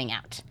organs were coming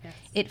out. Yes.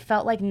 It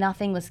felt like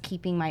nothing was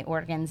keeping my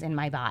organs in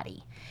my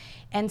body.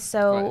 And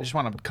Well, I so, just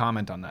want to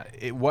comment on that.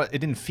 It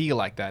didn't feel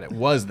like that. It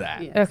was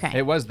that. Yeah. okay.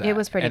 It was that. It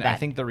was pretty and I bad.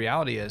 think the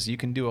reality is you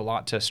can do a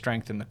lot to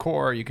strengthen the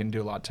core. You can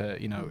do a lot to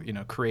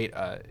create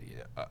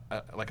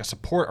like a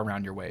support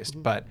around your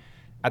waist. But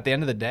at the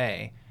end of the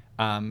day,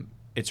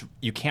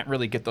 you can't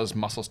really get those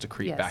muscles to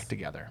creep Yes. back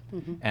together.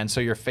 And so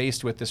you're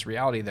faced with this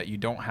reality that you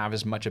don't have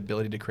as much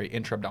ability to create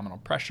intra-abdominal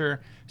pressure,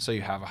 so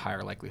you have a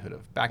higher likelihood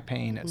of back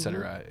pain, et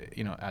cetera,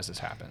 as this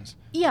happens.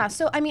 Yeah,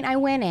 so I mean, I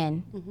went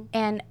in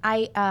and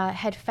I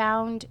had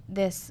found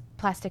this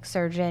plastic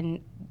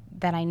surgeon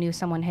that I knew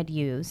someone had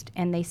used,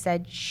 and they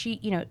said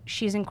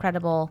she's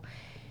incredible.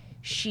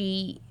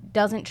 She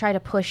doesn't try to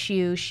push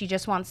you. She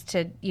just wants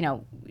to,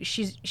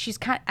 she's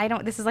kind.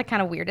 This is like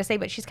kind of weird to say,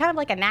 but she's kind of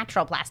like a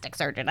natural plastic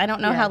surgeon. I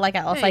don't know how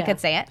else I could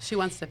say it. She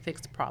wants to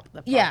fix the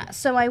problem. Yeah,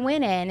 so I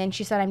went in and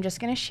she said, I'm just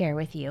going to share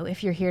with you.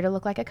 If you're here to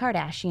look like a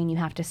Kardashian, you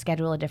have to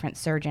schedule a different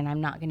surgeon.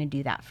 I'm not going to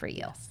do that for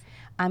you.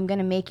 I'm going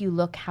to make you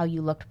look how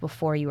you looked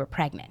before you were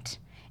pregnant.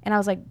 And I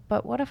was like,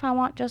 but what if I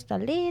want just a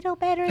little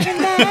better than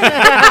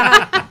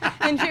that?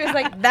 And she was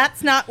like,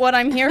 that's not what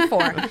I'm here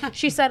for.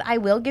 She said, I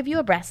will give you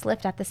a breast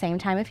lift at the same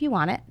time if you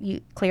want it.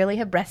 You clearly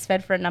have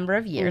breastfed for a number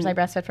of years. I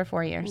breastfed for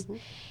 4 years.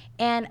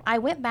 And I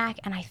went back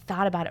and I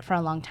thought about it for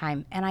a long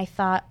time. And I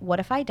thought,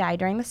 what if I die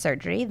during the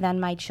surgery? Then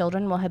my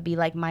children will be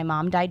like, my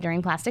mom died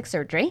during plastic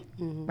surgery,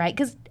 right?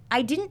 Because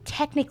I didn't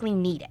technically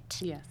need it.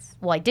 Yes.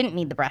 Well, I didn't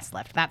need the breast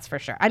lift, that's for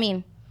sure. I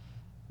mean,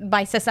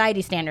 by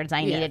society standards,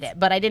 I needed Yes. it,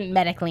 but I didn't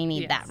medically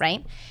need Yes. that,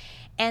 right?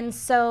 And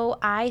so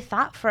I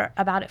thought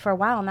about it for a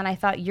while, and then I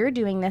thought, you're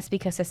doing this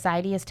because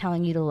society is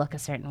telling you to look a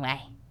certain way.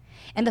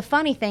 And the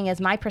funny thing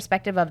is, my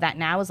perspective of that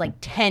now is like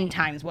 10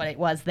 times what it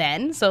was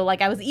then. So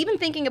like I was even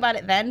thinking about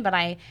it then, but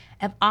I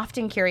am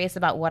often curious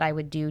about what I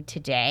would do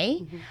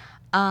today.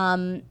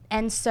 And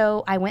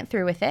so I went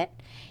through with it.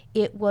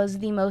 It was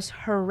the most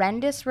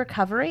horrendous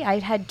recovery. I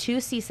had 2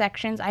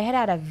 C-sections. I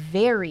had a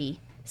very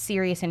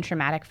serious and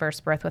traumatic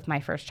first birth with my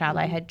first child.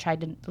 I had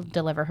tried to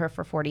deliver her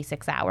for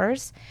 46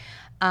 hours.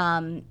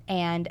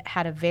 And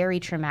had a very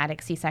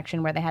traumatic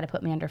C-section where they had to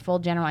put me under full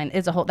general. And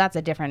that's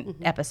a different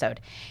episode.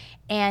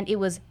 And it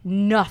was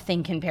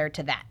nothing compared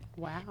to that.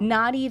 Wow.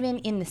 Not even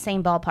in the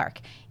same ballpark.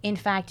 In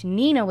fact,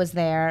 Nina was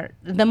there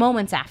the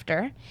moments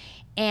after.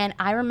 And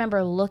I remember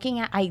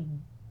I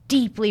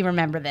deeply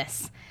remember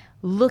this,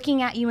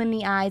 looking at you in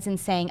the eyes and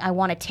saying, I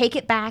want to take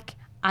it back.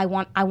 I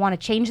want to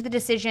change the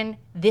decision.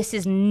 This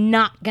is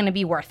not going to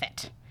be worth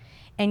it.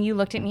 And you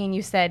looked at me and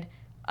you said,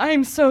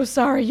 I'm so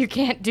sorry you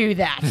can't do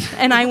that.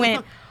 And I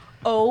went,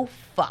 oh,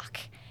 fuck.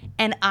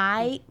 And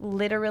I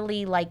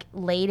literally like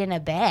laid in a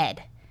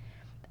bed.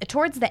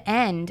 Towards the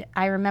end,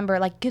 I remember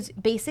like, because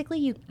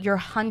basically you're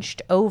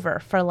hunched over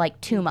for like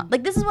 2 months.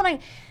 Like this is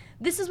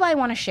why I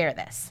want to share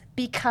this,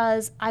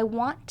 because I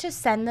want to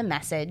send the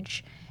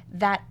message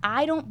that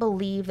I don't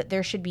believe that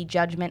there should be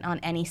judgment on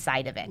any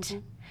side of it.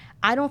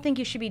 I don't think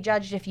you should be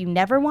judged if you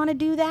never want to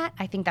do that.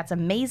 I think that's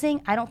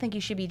amazing. I don't think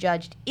you should be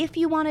judged if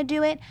you want to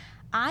do it.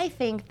 I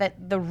think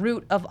that the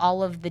root of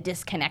all of the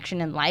disconnection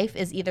in life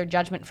is either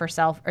judgment for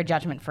self or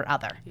judgment for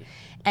other.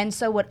 And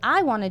so what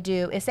I want to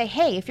do is say,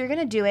 hey, if you're going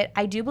to do it,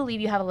 I do believe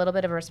you have a little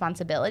bit of a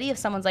responsibility. If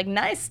someone's like,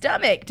 nice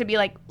stomach, to be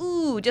like,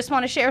 ooh, just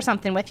want to share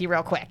something with you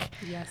real quick.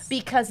 Yes.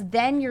 Because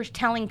then you're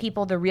telling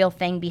people the real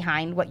thing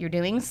behind what you're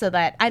doing, so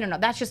that, I don't know,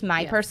 that's just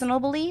my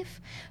personal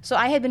belief. So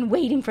I had been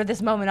waiting for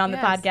this moment on the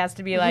podcast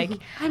to be like,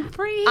 I'm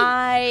free.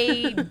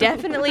 I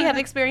definitely have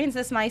experienced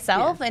this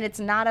myself, and it's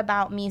not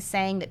about me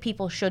saying that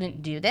people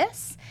shouldn't do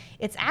this.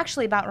 It's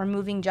actually about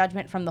removing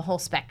judgment from the whole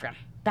spectrum.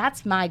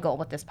 That's my goal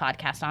with this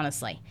podcast,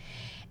 honestly.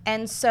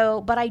 And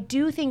so, but I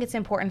do think it's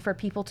important for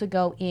people to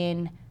go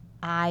in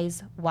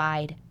eyes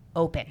wide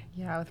open.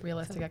 Yeah, with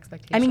realistic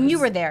expectations. I mean, you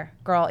were there,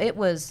 girl. It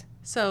was...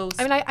 So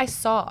I mean, I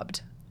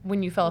sobbed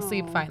when you fell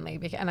asleep finally,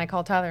 and I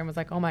called Tyler and was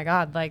like, oh my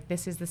God, like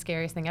this is the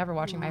scariest thing ever,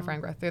 watching my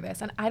friend go through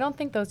this. And I don't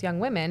think those young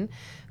women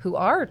who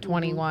are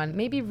 21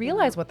 maybe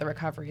realize what the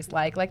recovery is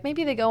like. Like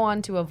maybe they go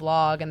on to a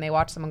vlog and they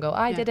watch someone go,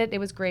 I did it, it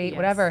was great,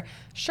 whatever.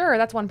 Sure,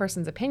 that's one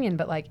person's opinion,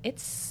 but like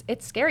it's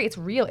scary, it's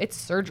real, it's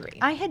surgery.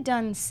 I had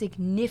done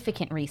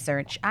significant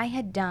research. I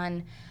had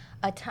done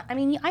I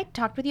mean, I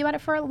talked with you about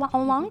it for a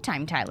long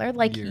time, Tyler,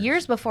 like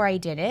years before I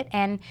did it,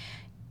 and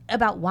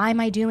about why am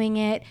I doing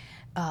it?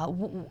 I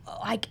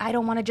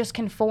don't want to just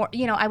conform.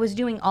 You know, I was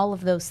doing all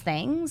of those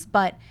things,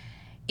 but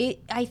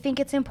I think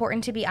it's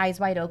important to be eyes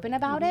wide open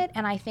about it.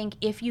 And I think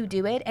if you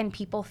do it and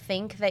people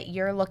think that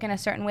you're looking a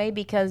certain way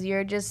because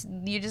you're just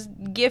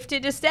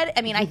gifted to steady.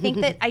 I mean, I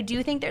think that I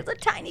do think there's a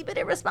tiny bit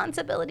of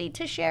responsibility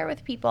to share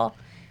with people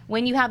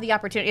when you have the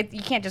opportunity.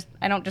 You can't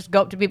I don't just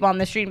go up to people on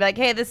the street and be like,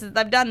 hey,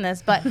 I've done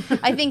this. But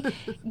I think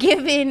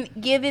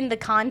given the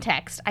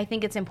context, I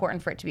think it's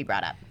important for it to be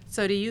brought up.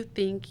 So do you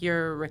think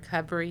your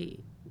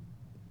recovery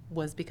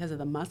was because of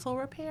the muscle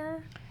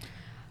repair?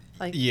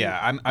 Like,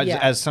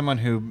 as someone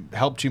who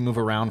helped you move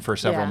around for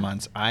several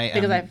months, I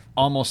am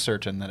almost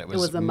certain that it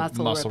was a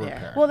muscle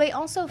repair. Well, they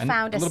also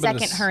found a little bit of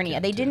the second hernia.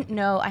 skin, They too. didn't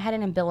know I had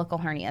an umbilical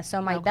hernia,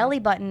 so my belly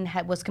button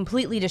was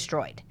completely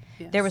destroyed.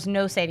 There was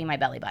no saving my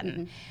belly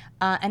button.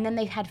 And then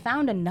they had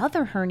found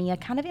another hernia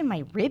kind of in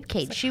my rib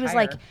cage. She was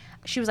like,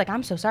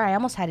 I'm so sorry, I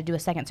almost had to do a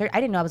second surgery.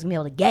 I didn't know I was gonna be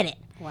able to get it.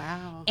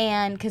 Wow.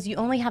 And because you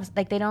only have,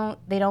 like, they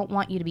don't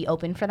want you to be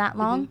open for that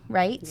long,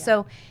 right? Yeah.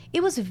 So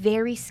it was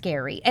very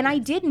scary. And I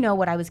did know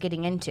what I was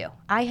getting into.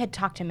 I had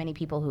talked to many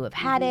people who have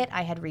had it.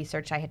 I had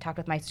researched. I had talked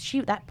with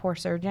that poor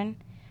surgeon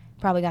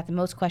probably got the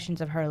most questions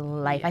of her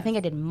life. Yes. I think I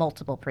did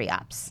multiple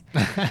pre-ops.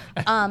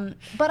 But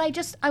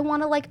I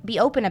want to like be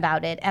open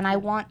about it, and I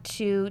want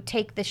to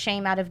take the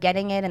shame out of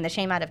getting it and the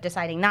shame out of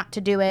deciding not to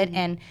do it.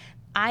 And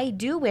I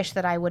do wish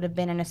that I would have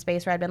been in a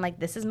space where I'd been like,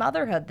 this is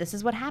motherhood. This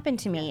is what happened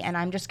to me, and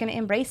I'm just going to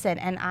embrace it.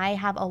 And I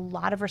have a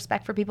lot of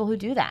respect for people who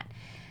do that.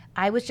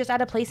 I was just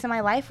at a place in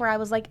my life where I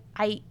was like,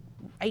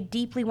 I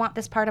deeply want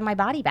this part of my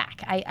body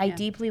back. I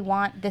deeply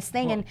want this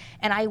thing,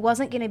 and I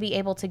wasn't going to be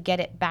able to get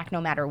it back no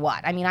matter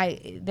what. I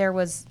mean, there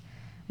was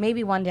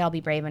maybe one day I'll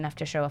be brave enough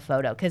to show a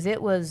photo, because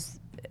it was,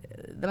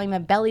 I mean, my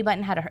belly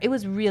button it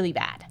was really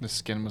bad. The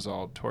skin was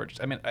all torched.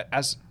 I mean,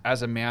 as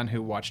a man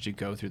who watched you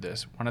go through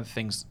this, one of the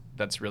things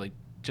that's really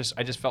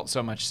I just felt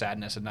so much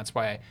sadness, and that's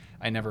why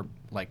I never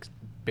like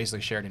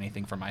basically shared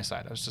anything from my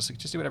side. I was just like,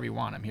 just do whatever you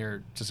want. I'm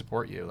here to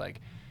support you. Like,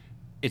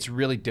 it's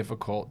really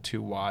difficult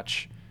to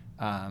watch.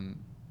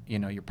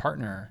 Your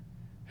partner,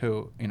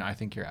 who, I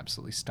think you're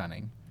absolutely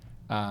stunning,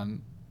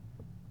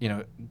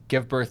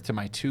 give birth to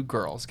my 2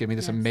 girls, give me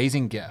this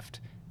amazing gift,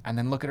 and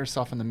then look at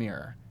herself in the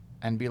mirror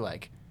and be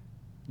like,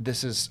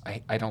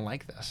 I don't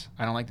like this.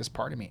 I don't like this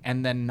part of me.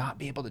 And then not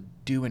be able to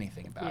do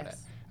anything about it.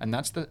 And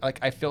that's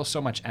I feel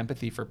so much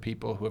empathy for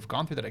people who have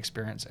gone through that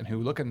experience and who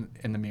look in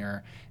the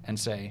mirror and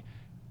say,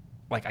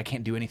 like, I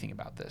can't do anything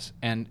about this.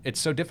 And it's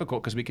so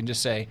difficult because we can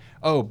just say,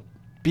 oh,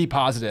 be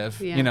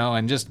positive,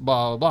 and just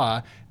blah,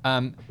 blah,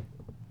 blah.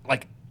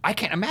 Like, I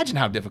can't imagine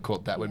how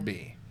difficult that would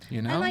be,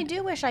 And I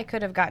do wish I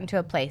could have gotten to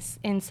a place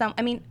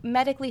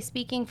medically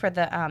speaking, for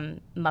the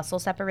muscle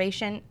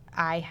separation,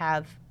 I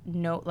have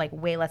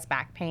way less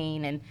back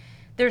pain, and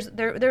there's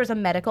a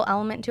medical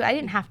element to it. I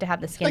didn't have to have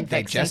the skin like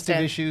fixed. Digestive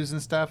issues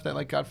and stuff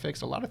that got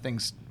fixed. A lot of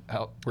things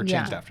were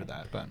changed after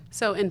that. But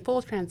so, in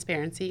full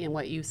transparency in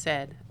what you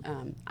said,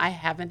 I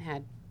haven't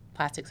had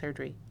plastic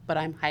surgery, but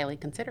I'm highly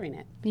considering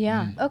it.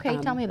 Yeah. Okay.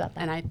 Tell me about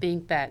that. And I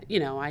think that,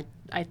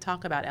 I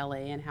talk about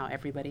LA and how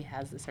everybody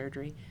has the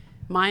surgery.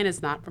 Mine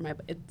is not for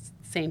it's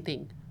the same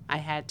thing. I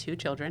had 2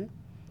 children.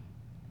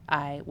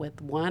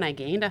 With one, I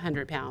gained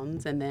 100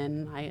 pounds, and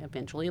then I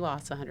eventually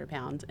lost 100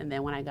 pounds. And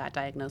then when I got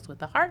diagnosed with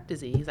the heart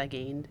disease, I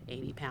gained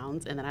 80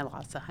 pounds, and then I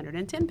lost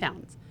 110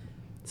 pounds.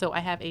 So I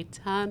have a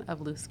ton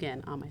of loose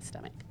skin on my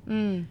stomach.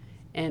 Mm.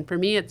 And for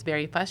me, it's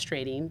very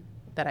frustrating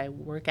that I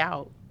work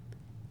out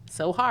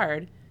so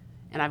hard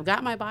and I've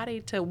got my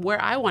body to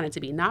where I want it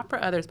to be, not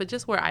for others, but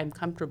just where I'm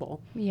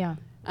comfortable. Yeah.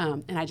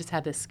 And I just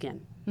have this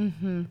skin.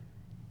 Mm-hmm.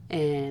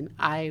 And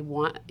I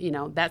want,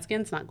 that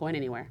skin's not going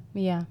anywhere.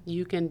 Yeah.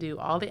 You can do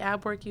all the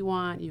ab work you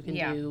want. You can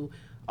Yeah. do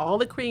all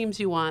the creams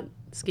you want.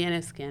 Skin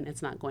is skin.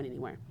 It's not going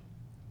anywhere.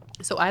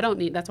 So I don't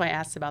need, that's why I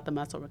asked about the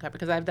muscle recovery,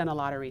 because I've done a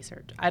lot of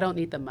research. I don't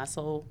need the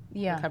muscle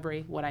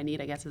recovery. What I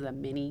need, I guess, is a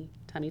mini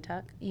tummy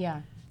tuck.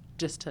 Yeah.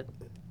 Just to,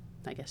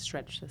 I guess,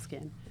 stretch the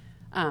skin.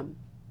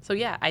 So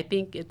yeah, I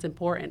think it's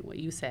important what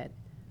you said.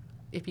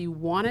 If you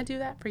want to do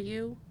that for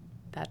you,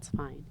 that's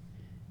fine.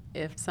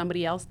 If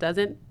somebody else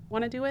doesn't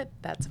want to do it,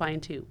 that's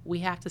fine too. We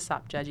have to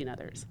stop judging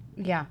others.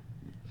 Yeah.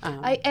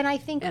 I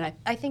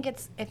think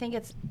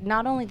it's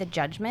not only the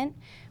judgment,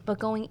 but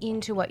going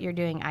into what you're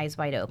doing eyes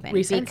wide open. And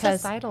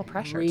Because societal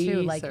pressure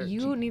too. Like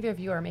neither of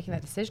you are making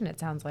that decision. It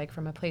sounds like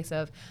from a place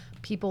of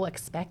people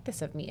expect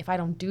this of me. If I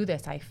don't do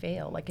this, I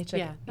fail. Like it's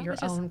like your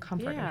own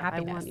comfort and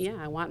happiness.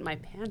 I want my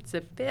pants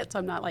to fit, so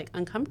I'm not like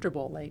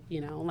uncomfortable. Like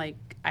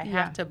I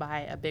have to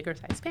buy a bigger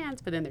size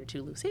pants, but then they're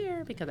too loose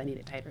here because I need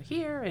it tighter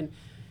here, and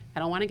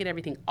I don't want to get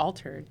everything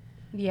altered.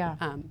 Yeah.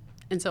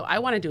 And so I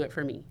want to do it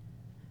for me.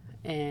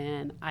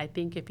 And I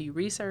think if you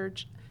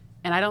research,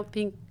 and I don't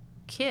think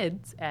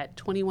kids at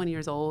 21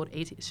 years old,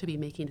 18, should be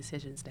making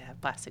decisions to have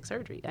plastic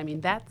surgery. I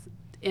mean, that's,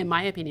 in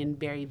my opinion,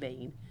 very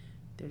vain.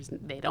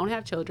 They don't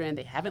have children.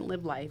 They haven't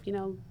lived life.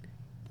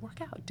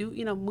 Work out.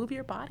 Move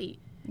your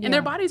body. And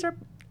their bodies are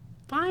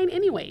fine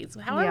anyways,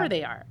 however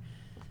they are.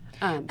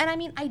 And I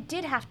mean, I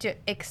did have to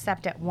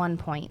accept at one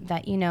point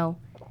that, I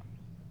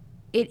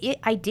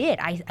did.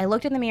 I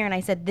looked in the mirror and I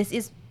said, this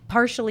is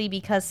partially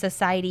because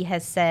society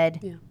has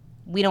said,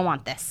 we don't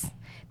want this.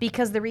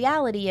 Because the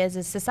reality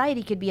is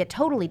society could be a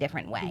totally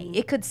different way. Mm-hmm.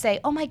 It could say,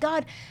 oh my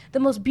God,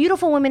 the most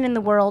beautiful women in the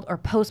world are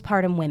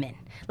postpartum women.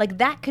 Like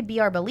that could be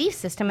our belief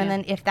system. And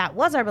then if that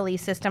was our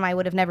belief system, I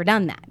would have never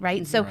done that,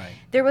 right? So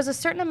there was a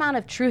certain amount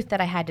of truth that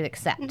I had to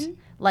accept.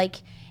 Mm-hmm.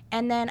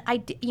 And then I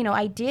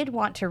did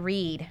want to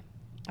read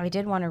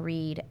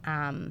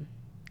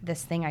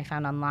this thing I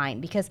found online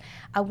because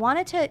I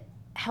wanted to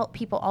help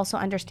people also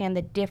understand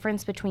the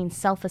difference between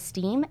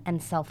self-esteem and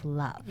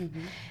self-love.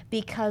 Mm-hmm.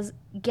 Because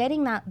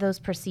getting those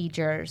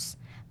procedures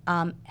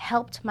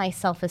helped my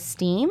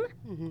self-esteem,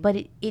 but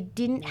it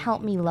didn't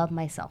help me love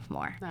myself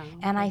more. Oh, okay.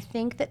 And I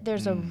think that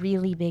there's a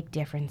really big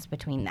difference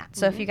between that.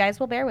 So if you guys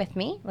will bear with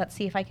me, let's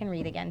see if I can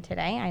read again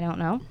today. I don't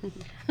know.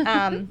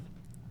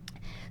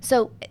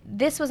 So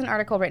this was an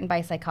article written by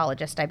a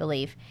psychologist, I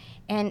believe,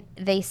 and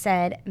they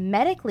said,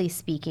 medically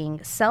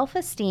speaking,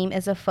 self-esteem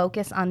is a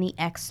focus on the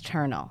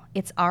external.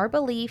 It's our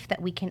belief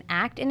that we can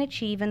act and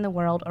achieve in the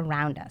world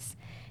around us.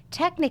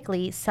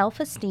 Technically,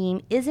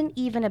 self-esteem isn't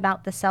even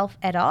about the self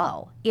at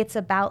all. It's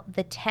about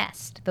the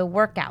test, the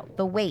workout,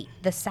 the weight,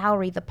 the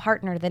salary, the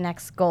partner, the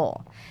next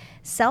goal.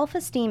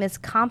 Self-esteem is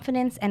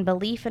confidence and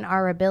belief in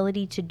our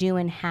ability to do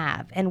and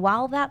have. And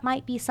while that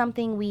might be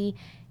something we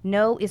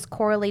know is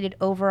correlated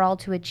overall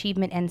to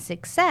achievement and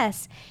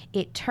success,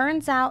 it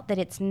turns out that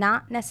it's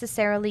not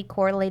necessarily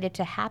correlated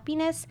to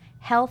happiness,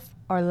 health,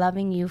 or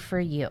loving you for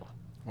you.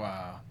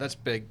 Wow, that's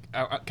big.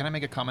 Can I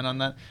make a comment on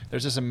that?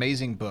 There's this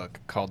amazing book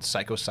called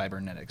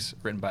Psycho-Cybernetics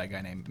written by a guy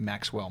named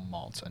Maxwell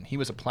Maltz, and he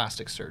was a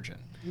plastic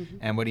surgeon. Mm-hmm.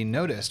 And what he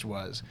noticed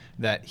was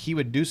that he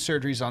would do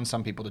surgeries on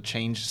some people to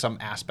change some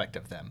aspect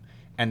of them,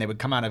 and they would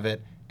come out of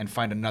it and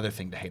find another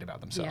thing to hate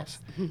about themselves.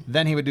 Yes.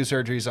 Then he would do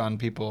surgeries on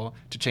people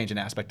to change an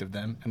aspect of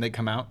them, and they'd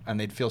come out and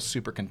they'd feel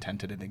super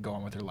contented and they'd go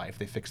on with their life.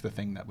 They fixed the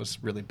thing that was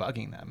really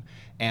bugging them.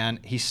 And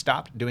he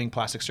stopped doing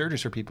plastic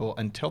surgeries for people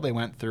until they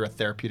went through a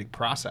therapeutic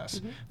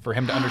process for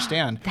him to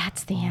understand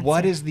that's the answer.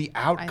 What is the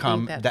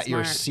outcome that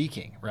you're smart.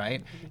 Seeking,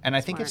 right? And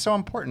I think it's so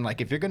important. Like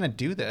if you're going to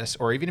do this,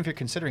 or even if you're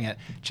considering it,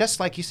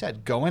 just like you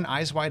said, go in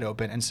eyes wide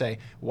open and say,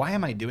 why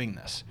am I doing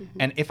this?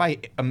 And if I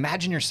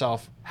imagine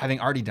yourself having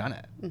already done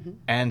it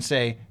and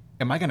say,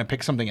 am I going to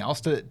pick something else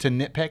to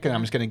nitpick and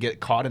I'm just going to get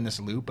caught in this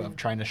loop of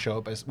trying to show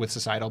up with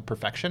societal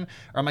perfection?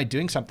 Or am I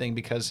doing something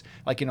because,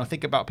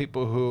 think about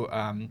people who,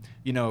 are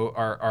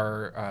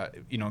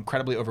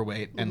incredibly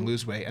overweight and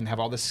lose weight and have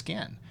all this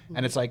skin.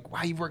 And it's like,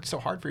 wow, you've worked so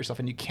hard for yourself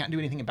and you can't do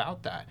anything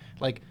about that.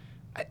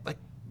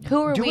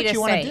 Who are do we what to you say?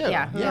 want to do.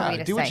 Yeah, who are we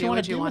to do say? what you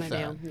want to do wanna with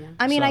that. Yeah.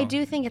 I mean, I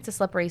do think it's a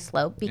slippery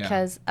slope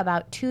because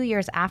about 2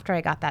 years after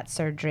I got that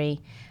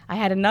surgery, I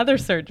had another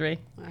surgery.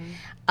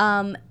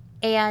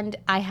 And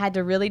I had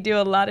to really do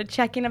a lot of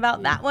checking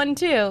about that one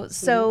too.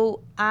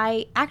 So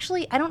I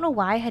don't know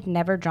why I had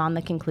never drawn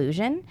the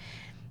conclusion,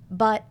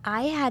 but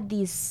I had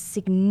these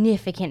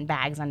significant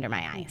bags under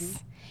my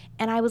eyes.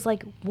 And I was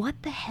like, what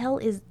the hell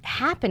is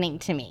happening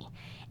to me?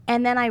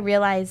 And then I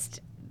realized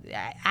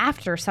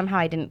after, somehow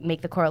I didn't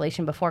make the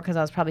correlation before because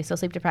I was probably so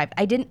sleep deprived.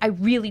 I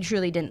really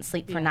truly didn't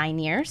sleep for 9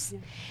 years.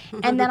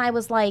 And then I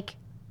was like,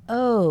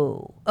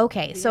 oh,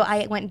 okay. So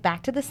I went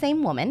back to the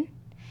same woman.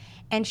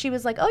 And she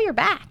was like, oh, you're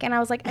back. And I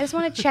was like, I just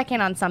want to check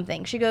in on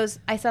something. She goes,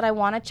 I said, I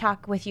want to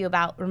talk with you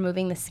about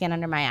removing the skin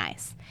under my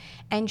eyes.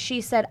 And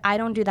she said, I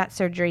don't do that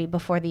surgery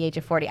before the age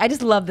of 40. I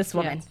just love this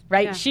woman,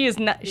 right? Yeah. She is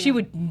not, she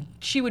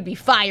would be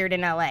fired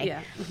in LA.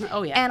 Yeah.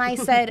 Oh, yeah. And I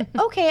said,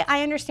 okay,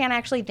 I understand.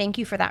 Actually, thank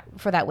you for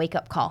that wake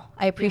up call.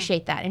 I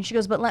appreciate that. And she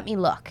goes, but let me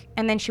look.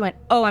 And then she went,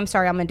 oh, I'm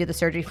sorry, I'm going to do the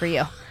surgery for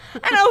you.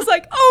 And I was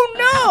like,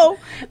 oh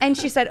no. And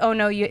she said, oh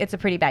no, it's a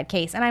pretty bad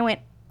case. And I went,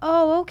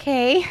 oh,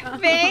 okay.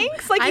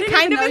 Thanks. Like, you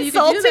kind of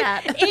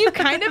insulted. You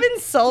kind of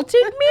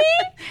insulted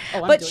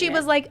me. But she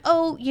was like,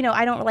 oh,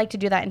 I don't like to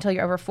do that until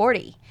you're over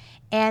 40.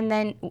 And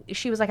then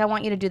she was like, I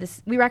want you to do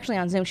this. We were actually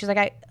on Zoom. She's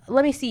like,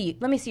 let me see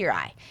your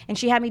eye. And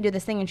she had me do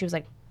this thing, and she was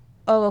like,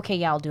 oh, okay,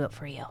 yeah, I'll do it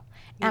for you.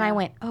 And I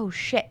went, oh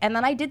shit. And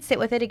then I did sit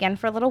with it again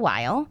for a little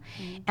while.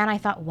 And I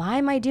thought, why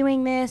am I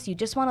doing this? You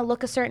just want to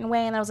look a certain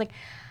way. And I was like,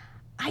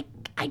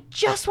 I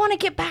just want to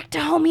get back to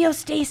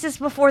homeostasis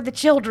before the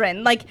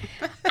children. Like,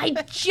 I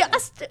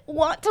just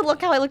want to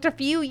look how I looked a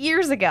few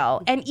years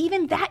ago. And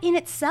even that in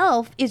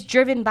itself is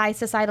driven by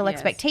societal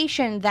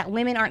expectation that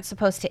women aren't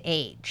supposed to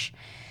age.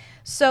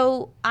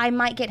 So I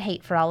might get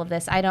hate for all of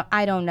this. I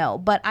don't know.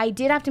 But I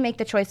did have to make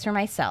the choice for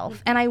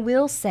myself. And I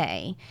will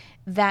say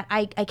that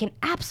I can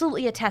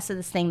absolutely attest to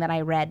this thing that I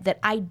read, that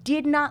I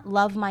did not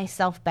love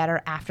myself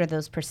better after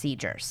those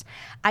procedures.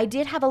 I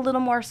did have a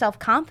little more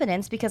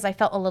self-confidence because I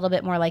felt a little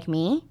bit more like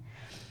me,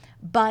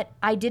 but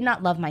I did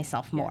not love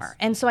myself more. Yes.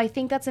 And so I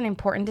think that's an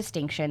important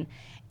distinction.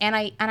 And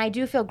I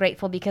do feel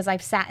grateful because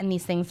I've sat in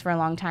these things for a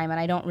long time, and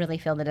I don't really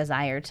feel the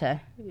desire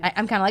to. Yes.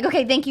 I'm kind of like,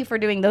 okay, thank you for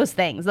doing those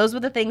things. Those were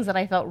the things that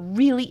I felt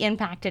really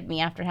impacted me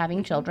after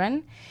having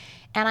children.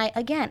 And I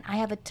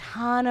have a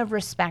ton of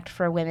respect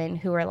for women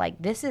who are like,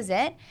 this is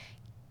it.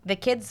 The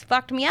kids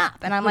fucked me up.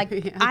 And I'm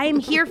like, I'm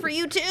here for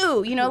you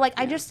too.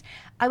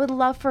 I would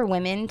love for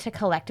women to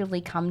collectively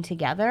come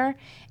together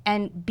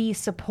and be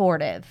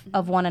supportive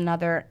of one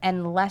another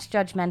and less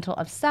judgmental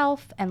of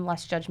self and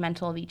less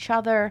judgmental of each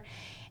other,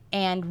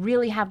 and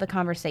really have the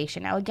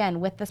conversation. Now, again,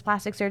 with this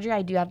plastic surgery,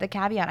 I do have the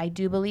caveat. I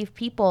do believe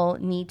people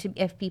need to,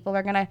 if people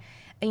are going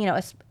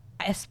to,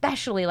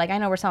 especially, like, I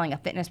know we're selling a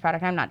fitness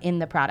product. I'm not in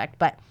the product,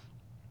 but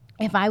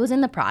if I was in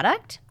the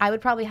product, I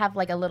would probably have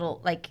like a little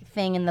like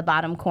thing in the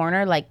bottom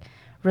corner, like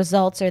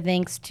results or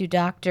thanks to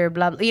Dr.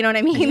 blah, blah, you know what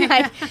I mean?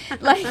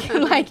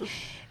 like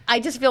I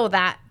just feel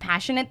that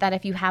passionate that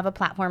if you have a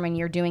platform and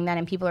you're doing that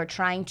and people are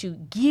trying to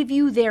give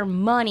you their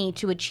money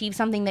to achieve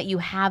something that you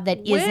have that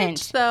isn't.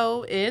 Which,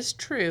 though, is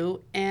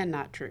true and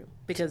not true.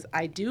 Because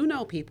I do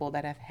know people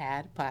that have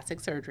had plastic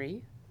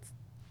surgery,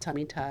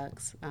 tummy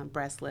tucks,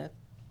 breast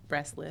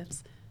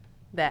lifts,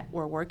 that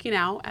were working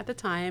out at the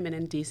time and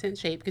in decent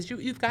shape, because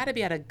you've got to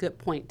be at a good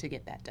point to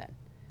get that done.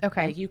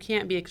 Okay. Like, you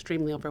can't be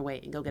extremely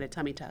overweight and go get a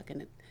tummy tuck.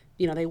 And,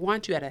 they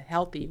want you at a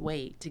healthy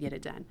weight to get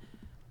it done.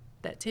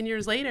 That 10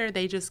 years later,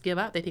 they just give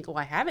up. They think, oh,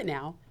 I have it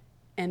now.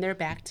 And they're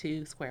back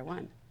to square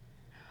one.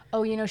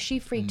 Oh, she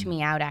freaked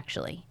me out,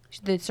 actually.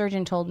 The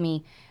surgeon told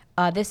me,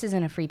 this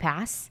isn't a free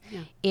pass.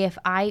 Yeah.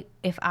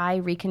 If I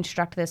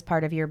reconstruct this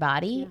part of your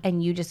body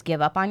and you just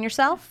give up on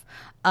yourself,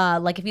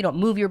 like if you don't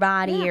move your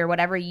body or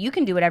whatever, you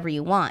can do whatever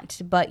you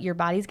want, but your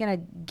body's going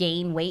to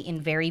gain weight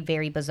in very,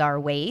 very bizarre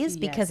ways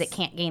because it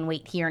can't gain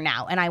weight here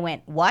now. And I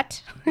went,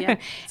 what? Yeah.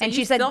 And so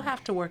she said, you still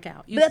have to work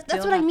out.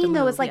 That's what I mean,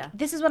 though, is like,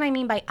 this is what I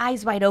mean by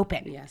eyes wide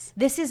open. Yes.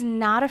 This is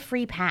not a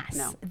free pass.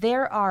 No.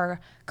 There are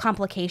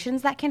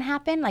complications that can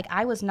happen. Like,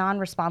 I was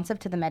non-responsive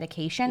to the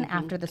medication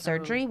after the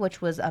surgery,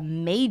 which was a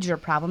major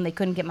problem. They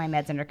couldn't get my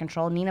meds under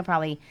control. Nina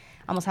probably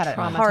almost had a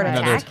heart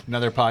attack.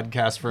 Another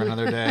podcast for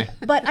another day.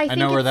 But I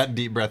know where that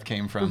deep breath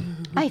came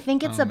from. I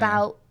think it's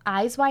about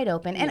eyes wide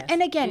open.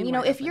 And again,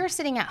 if you're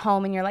sitting at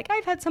home and you're like,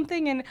 I've had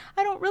something and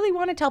I don't really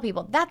want to tell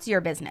people, that's your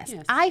business.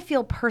 Yes. I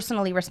feel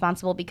personally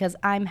responsible because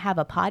I have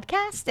a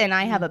podcast and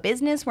I have a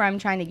business where I'm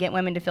trying to get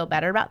women to feel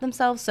better about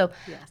themselves. So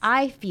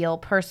I feel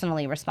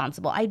personally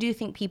responsible. I do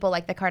think people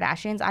like the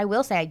Kardashians, I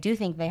will say, I do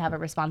think they have a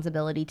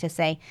responsibility to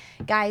say,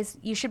 guys,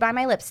 you should buy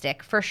my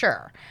lipstick for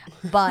sure.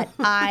 But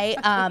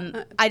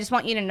I just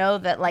want you to know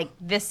that, like,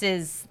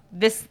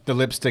 the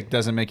lipstick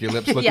doesn't make your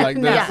lips look like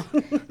this.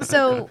 Yeah.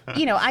 So,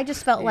 I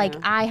just felt like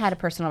I had a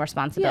personal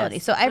responsibility.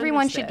 Yes, so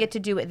everyone should get to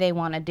do what they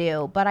want to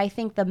do. But I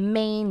think the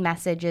main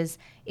message is,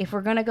 if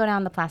we're going to go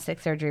down the plastic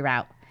surgery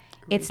route,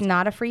 it's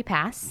not a free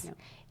pass. Yep.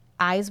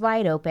 Eyes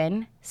wide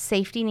open.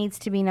 Safety needs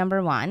to be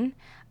number one.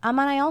 And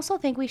I also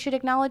think we should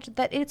acknowledge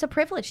that it's a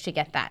privilege to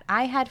get that.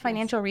 I had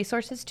financial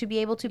resources to be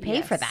able to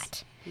pay for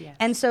that. Yes.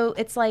 And so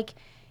it's like,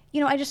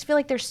 I just feel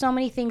like there's so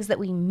many things that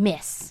we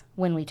miss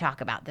when we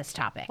talk about this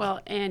topic. Well,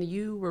 and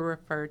you were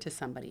referred to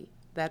somebody.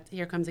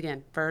 Here comes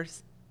again,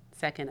 first,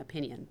 second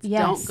opinions.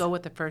 Yes. Don't go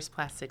with the first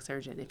plastic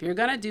surgeon. If you're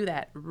going to do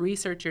that,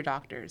 research your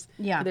doctors.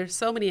 Yeah. There's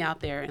so many out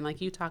there, and like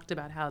you talked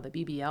about how the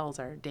BBLs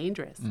are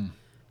dangerous.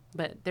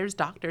 But there's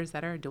doctors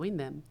that are doing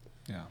them.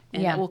 Yeah.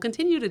 And that will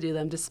continue to do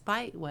them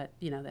despite what,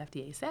 the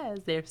FDA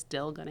says. They're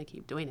still going to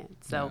keep doing it.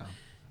 So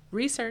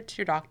research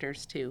your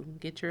doctors too.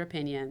 Get your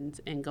opinions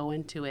and go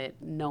into it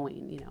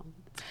knowing,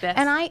 it's best.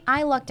 And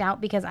I lucked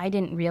out because I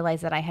didn't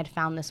realize that I had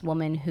found this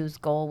woman whose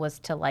goal was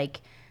to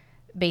like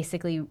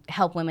basically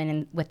help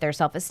women with their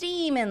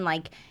self-esteem and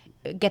like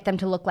get them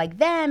to look like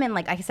them. And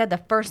like I said,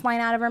 the first line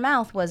out of her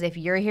mouth was, if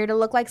you're here to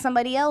look like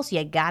somebody else,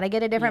 you got to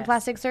get a different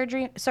plastic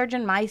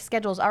surgeon. My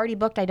schedule's already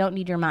booked. I don't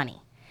need your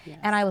money. Yes.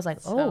 And I was like,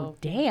 oh,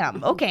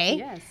 damn. Okay.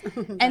 Yes.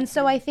 And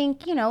so I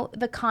think,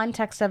 the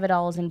context of it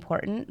all is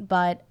important,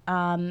 but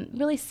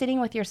really sitting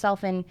with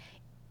yourself. And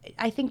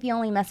I think the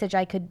only message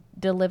I could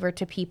deliver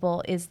to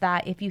people is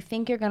that if you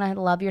think you're going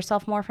to love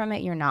yourself more from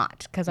it, you're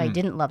not, because I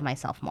didn't love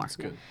myself more. That's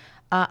good.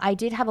 I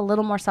did have a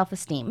little more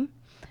self-esteem,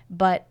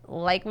 but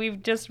like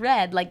we've just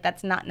read, like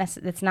that's not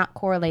it's not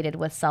correlated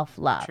with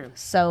self-love. True.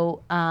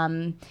 So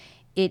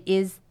it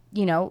is,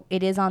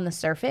 it is on the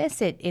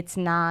surface. It's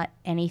not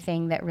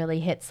anything that really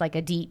hits like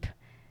a deep,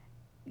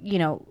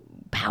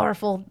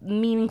 powerful,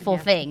 meaningful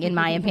thing, in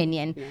my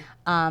opinion.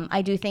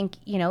 I do think,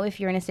 if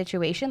you're in a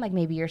situation, like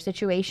maybe your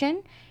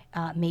situation,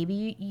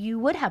 maybe you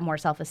would have more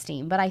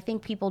self-esteem. But I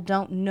think people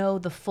don't know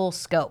the full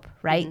scope,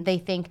 right? They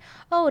think,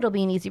 oh, it'll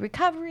be an easy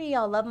recovery.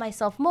 I'll love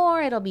myself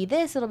more. It'll be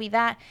this, it'll be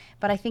that.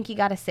 But I think you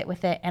got to sit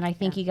with it. And I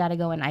think you got to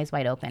go in eyes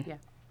wide open. Yeah,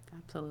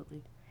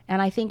 absolutely.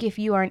 And I think if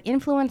you are an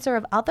influencer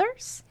of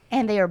others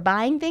and they are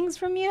buying things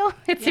from you,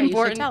 it's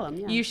important. You should tell them.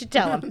 Yeah. You should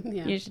tell them.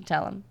 You should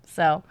tell them.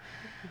 So,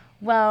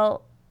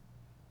 well,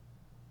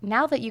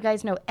 now that you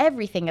guys know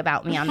everything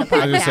about me on the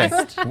I was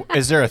podcast. gonna say,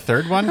 is there a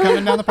third one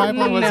coming down the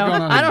pipeline? What's No,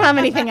 going on? I don't have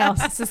anything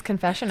else. This is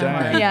confession Dang.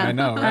 hour. Yeah, I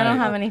know, I don't right?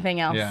 have anything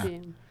else. Yeah.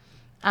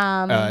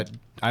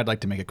 I'd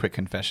like to make a quick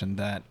confession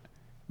that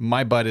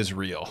my butt is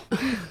real,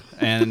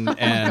 and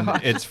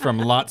it's from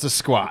lots of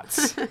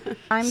squats.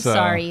 I'm So-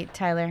 sorry,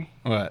 Tyler.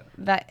 What?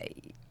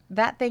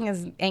 That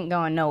thing ain't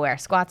going nowhere.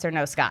 Squats or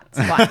no squats.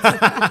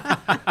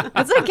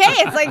 It's okay.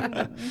 It's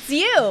like, it's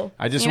you.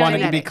 I just You know, wanted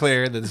to be genetics.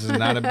 clear that this is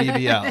not a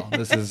BBL.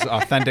 This is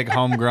authentic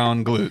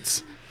homegrown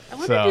glutes. I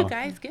wonder, do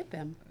guys get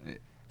them?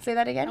 Say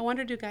that I again.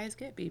 wonder, do guys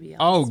get BBLs?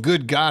 Oh,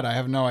 good God, I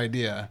have no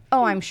idea.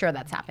 Oh, I'm sure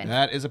that's happened.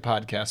 That is a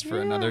podcast for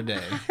another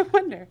day. I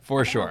wonder.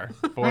 For sure.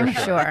 I'm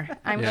sure.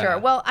 I'm Yeah. sure.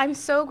 Well, I'm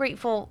so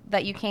grateful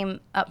that you came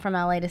up from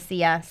LA to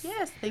see us.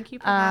 Yes, thank you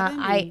for having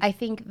me. I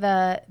think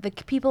the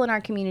people in our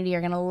community are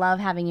going to love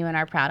having you in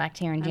our product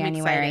here in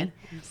January. Excited.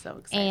 I'm so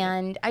excited.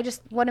 And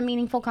what a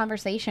meaningful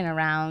conversation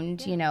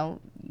around,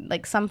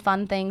 like some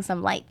fun things,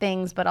 some light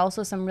things, but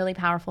also some really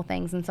powerful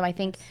things. And so I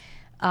think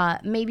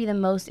maybe the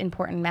most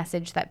important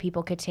message that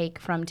people could take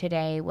from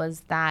today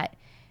was that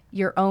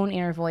your own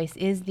inner voice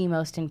is the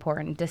most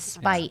important,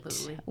 despite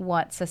Absolutely.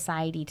 what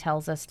society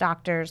tells us,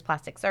 doctors,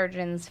 plastic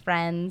surgeons,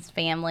 friends,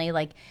 family,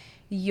 like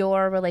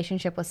your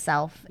relationship with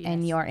self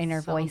and Yes, your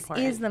inner so voice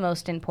important. is the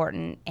most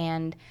important.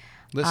 And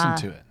Listen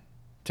to it.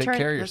 Take turn-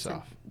 care of listen.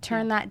 yourself.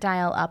 turn that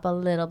dial up a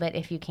little bit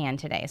if you can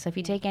today. So if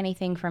you take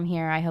anything from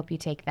here, I hope you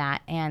take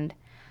that. And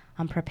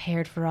I'm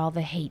prepared for all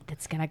the hate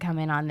that's going to come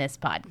in on this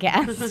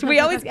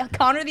podcast.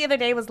 Connor the other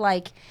day was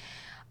like,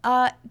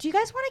 do you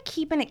guys want to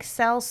keep an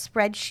Excel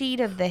spreadsheet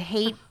of the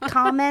hate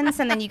comments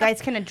and then you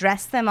guys can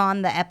address them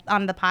on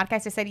the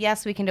podcast? I said,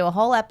 yes, we can do a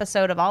whole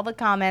episode of all the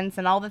comments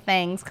and all the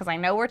things because I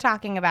know we're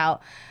talking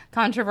about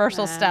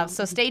controversial stuff.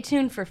 So stay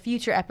tuned for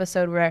future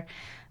episode where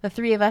the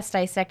three of us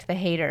dissect the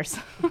haters.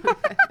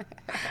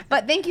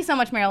 But thank you so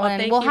much, Marilyn.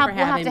 thank we'll you have for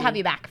to having have me.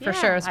 you back for Yeah,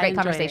 sure. It's a I great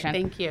enjoyed it. conversation.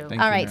 Thank you.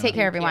 Thank All you, right, take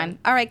care, Marilyn. everyone.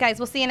 All right, guys,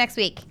 we'll see you next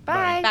week.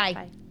 Bye.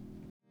 Bye.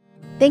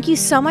 Thank you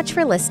so much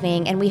for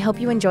listening, and we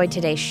hope you enjoyed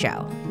today's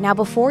show. Now,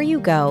 before you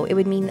go, it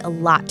would mean a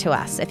lot to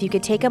us if you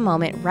could take a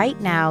moment right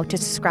now to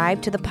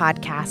subscribe to the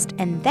podcast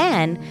and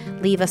then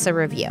leave us a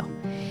review.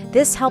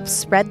 This helps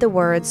spread the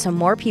word so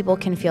more people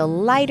can feel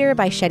lighter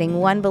by shedding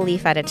one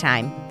belief at a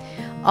time.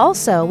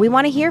 Also, we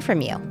want to hear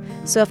from you.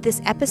 So if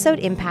this episode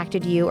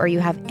impacted you or you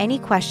have any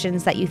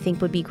questions that you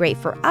think would be great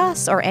for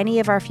us or any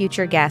of our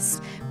future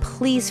guests,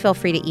 please feel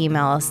free to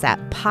email us at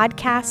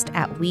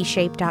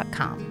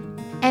podcast@WeShape.com.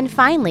 And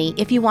finally,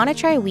 if you want to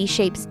try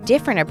WeShape's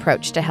different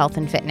approach to health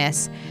and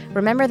fitness,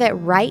 remember that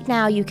right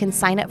now you can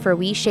sign up for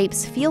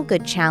WeShape's Feel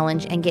Good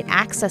Challenge and get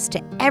access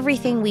to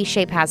everything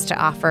WeShape has to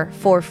offer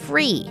for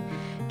free.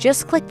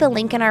 Just click the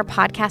link in our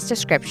podcast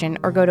description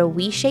or go to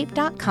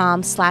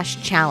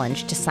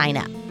WeShape.com/challenge to sign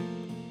up.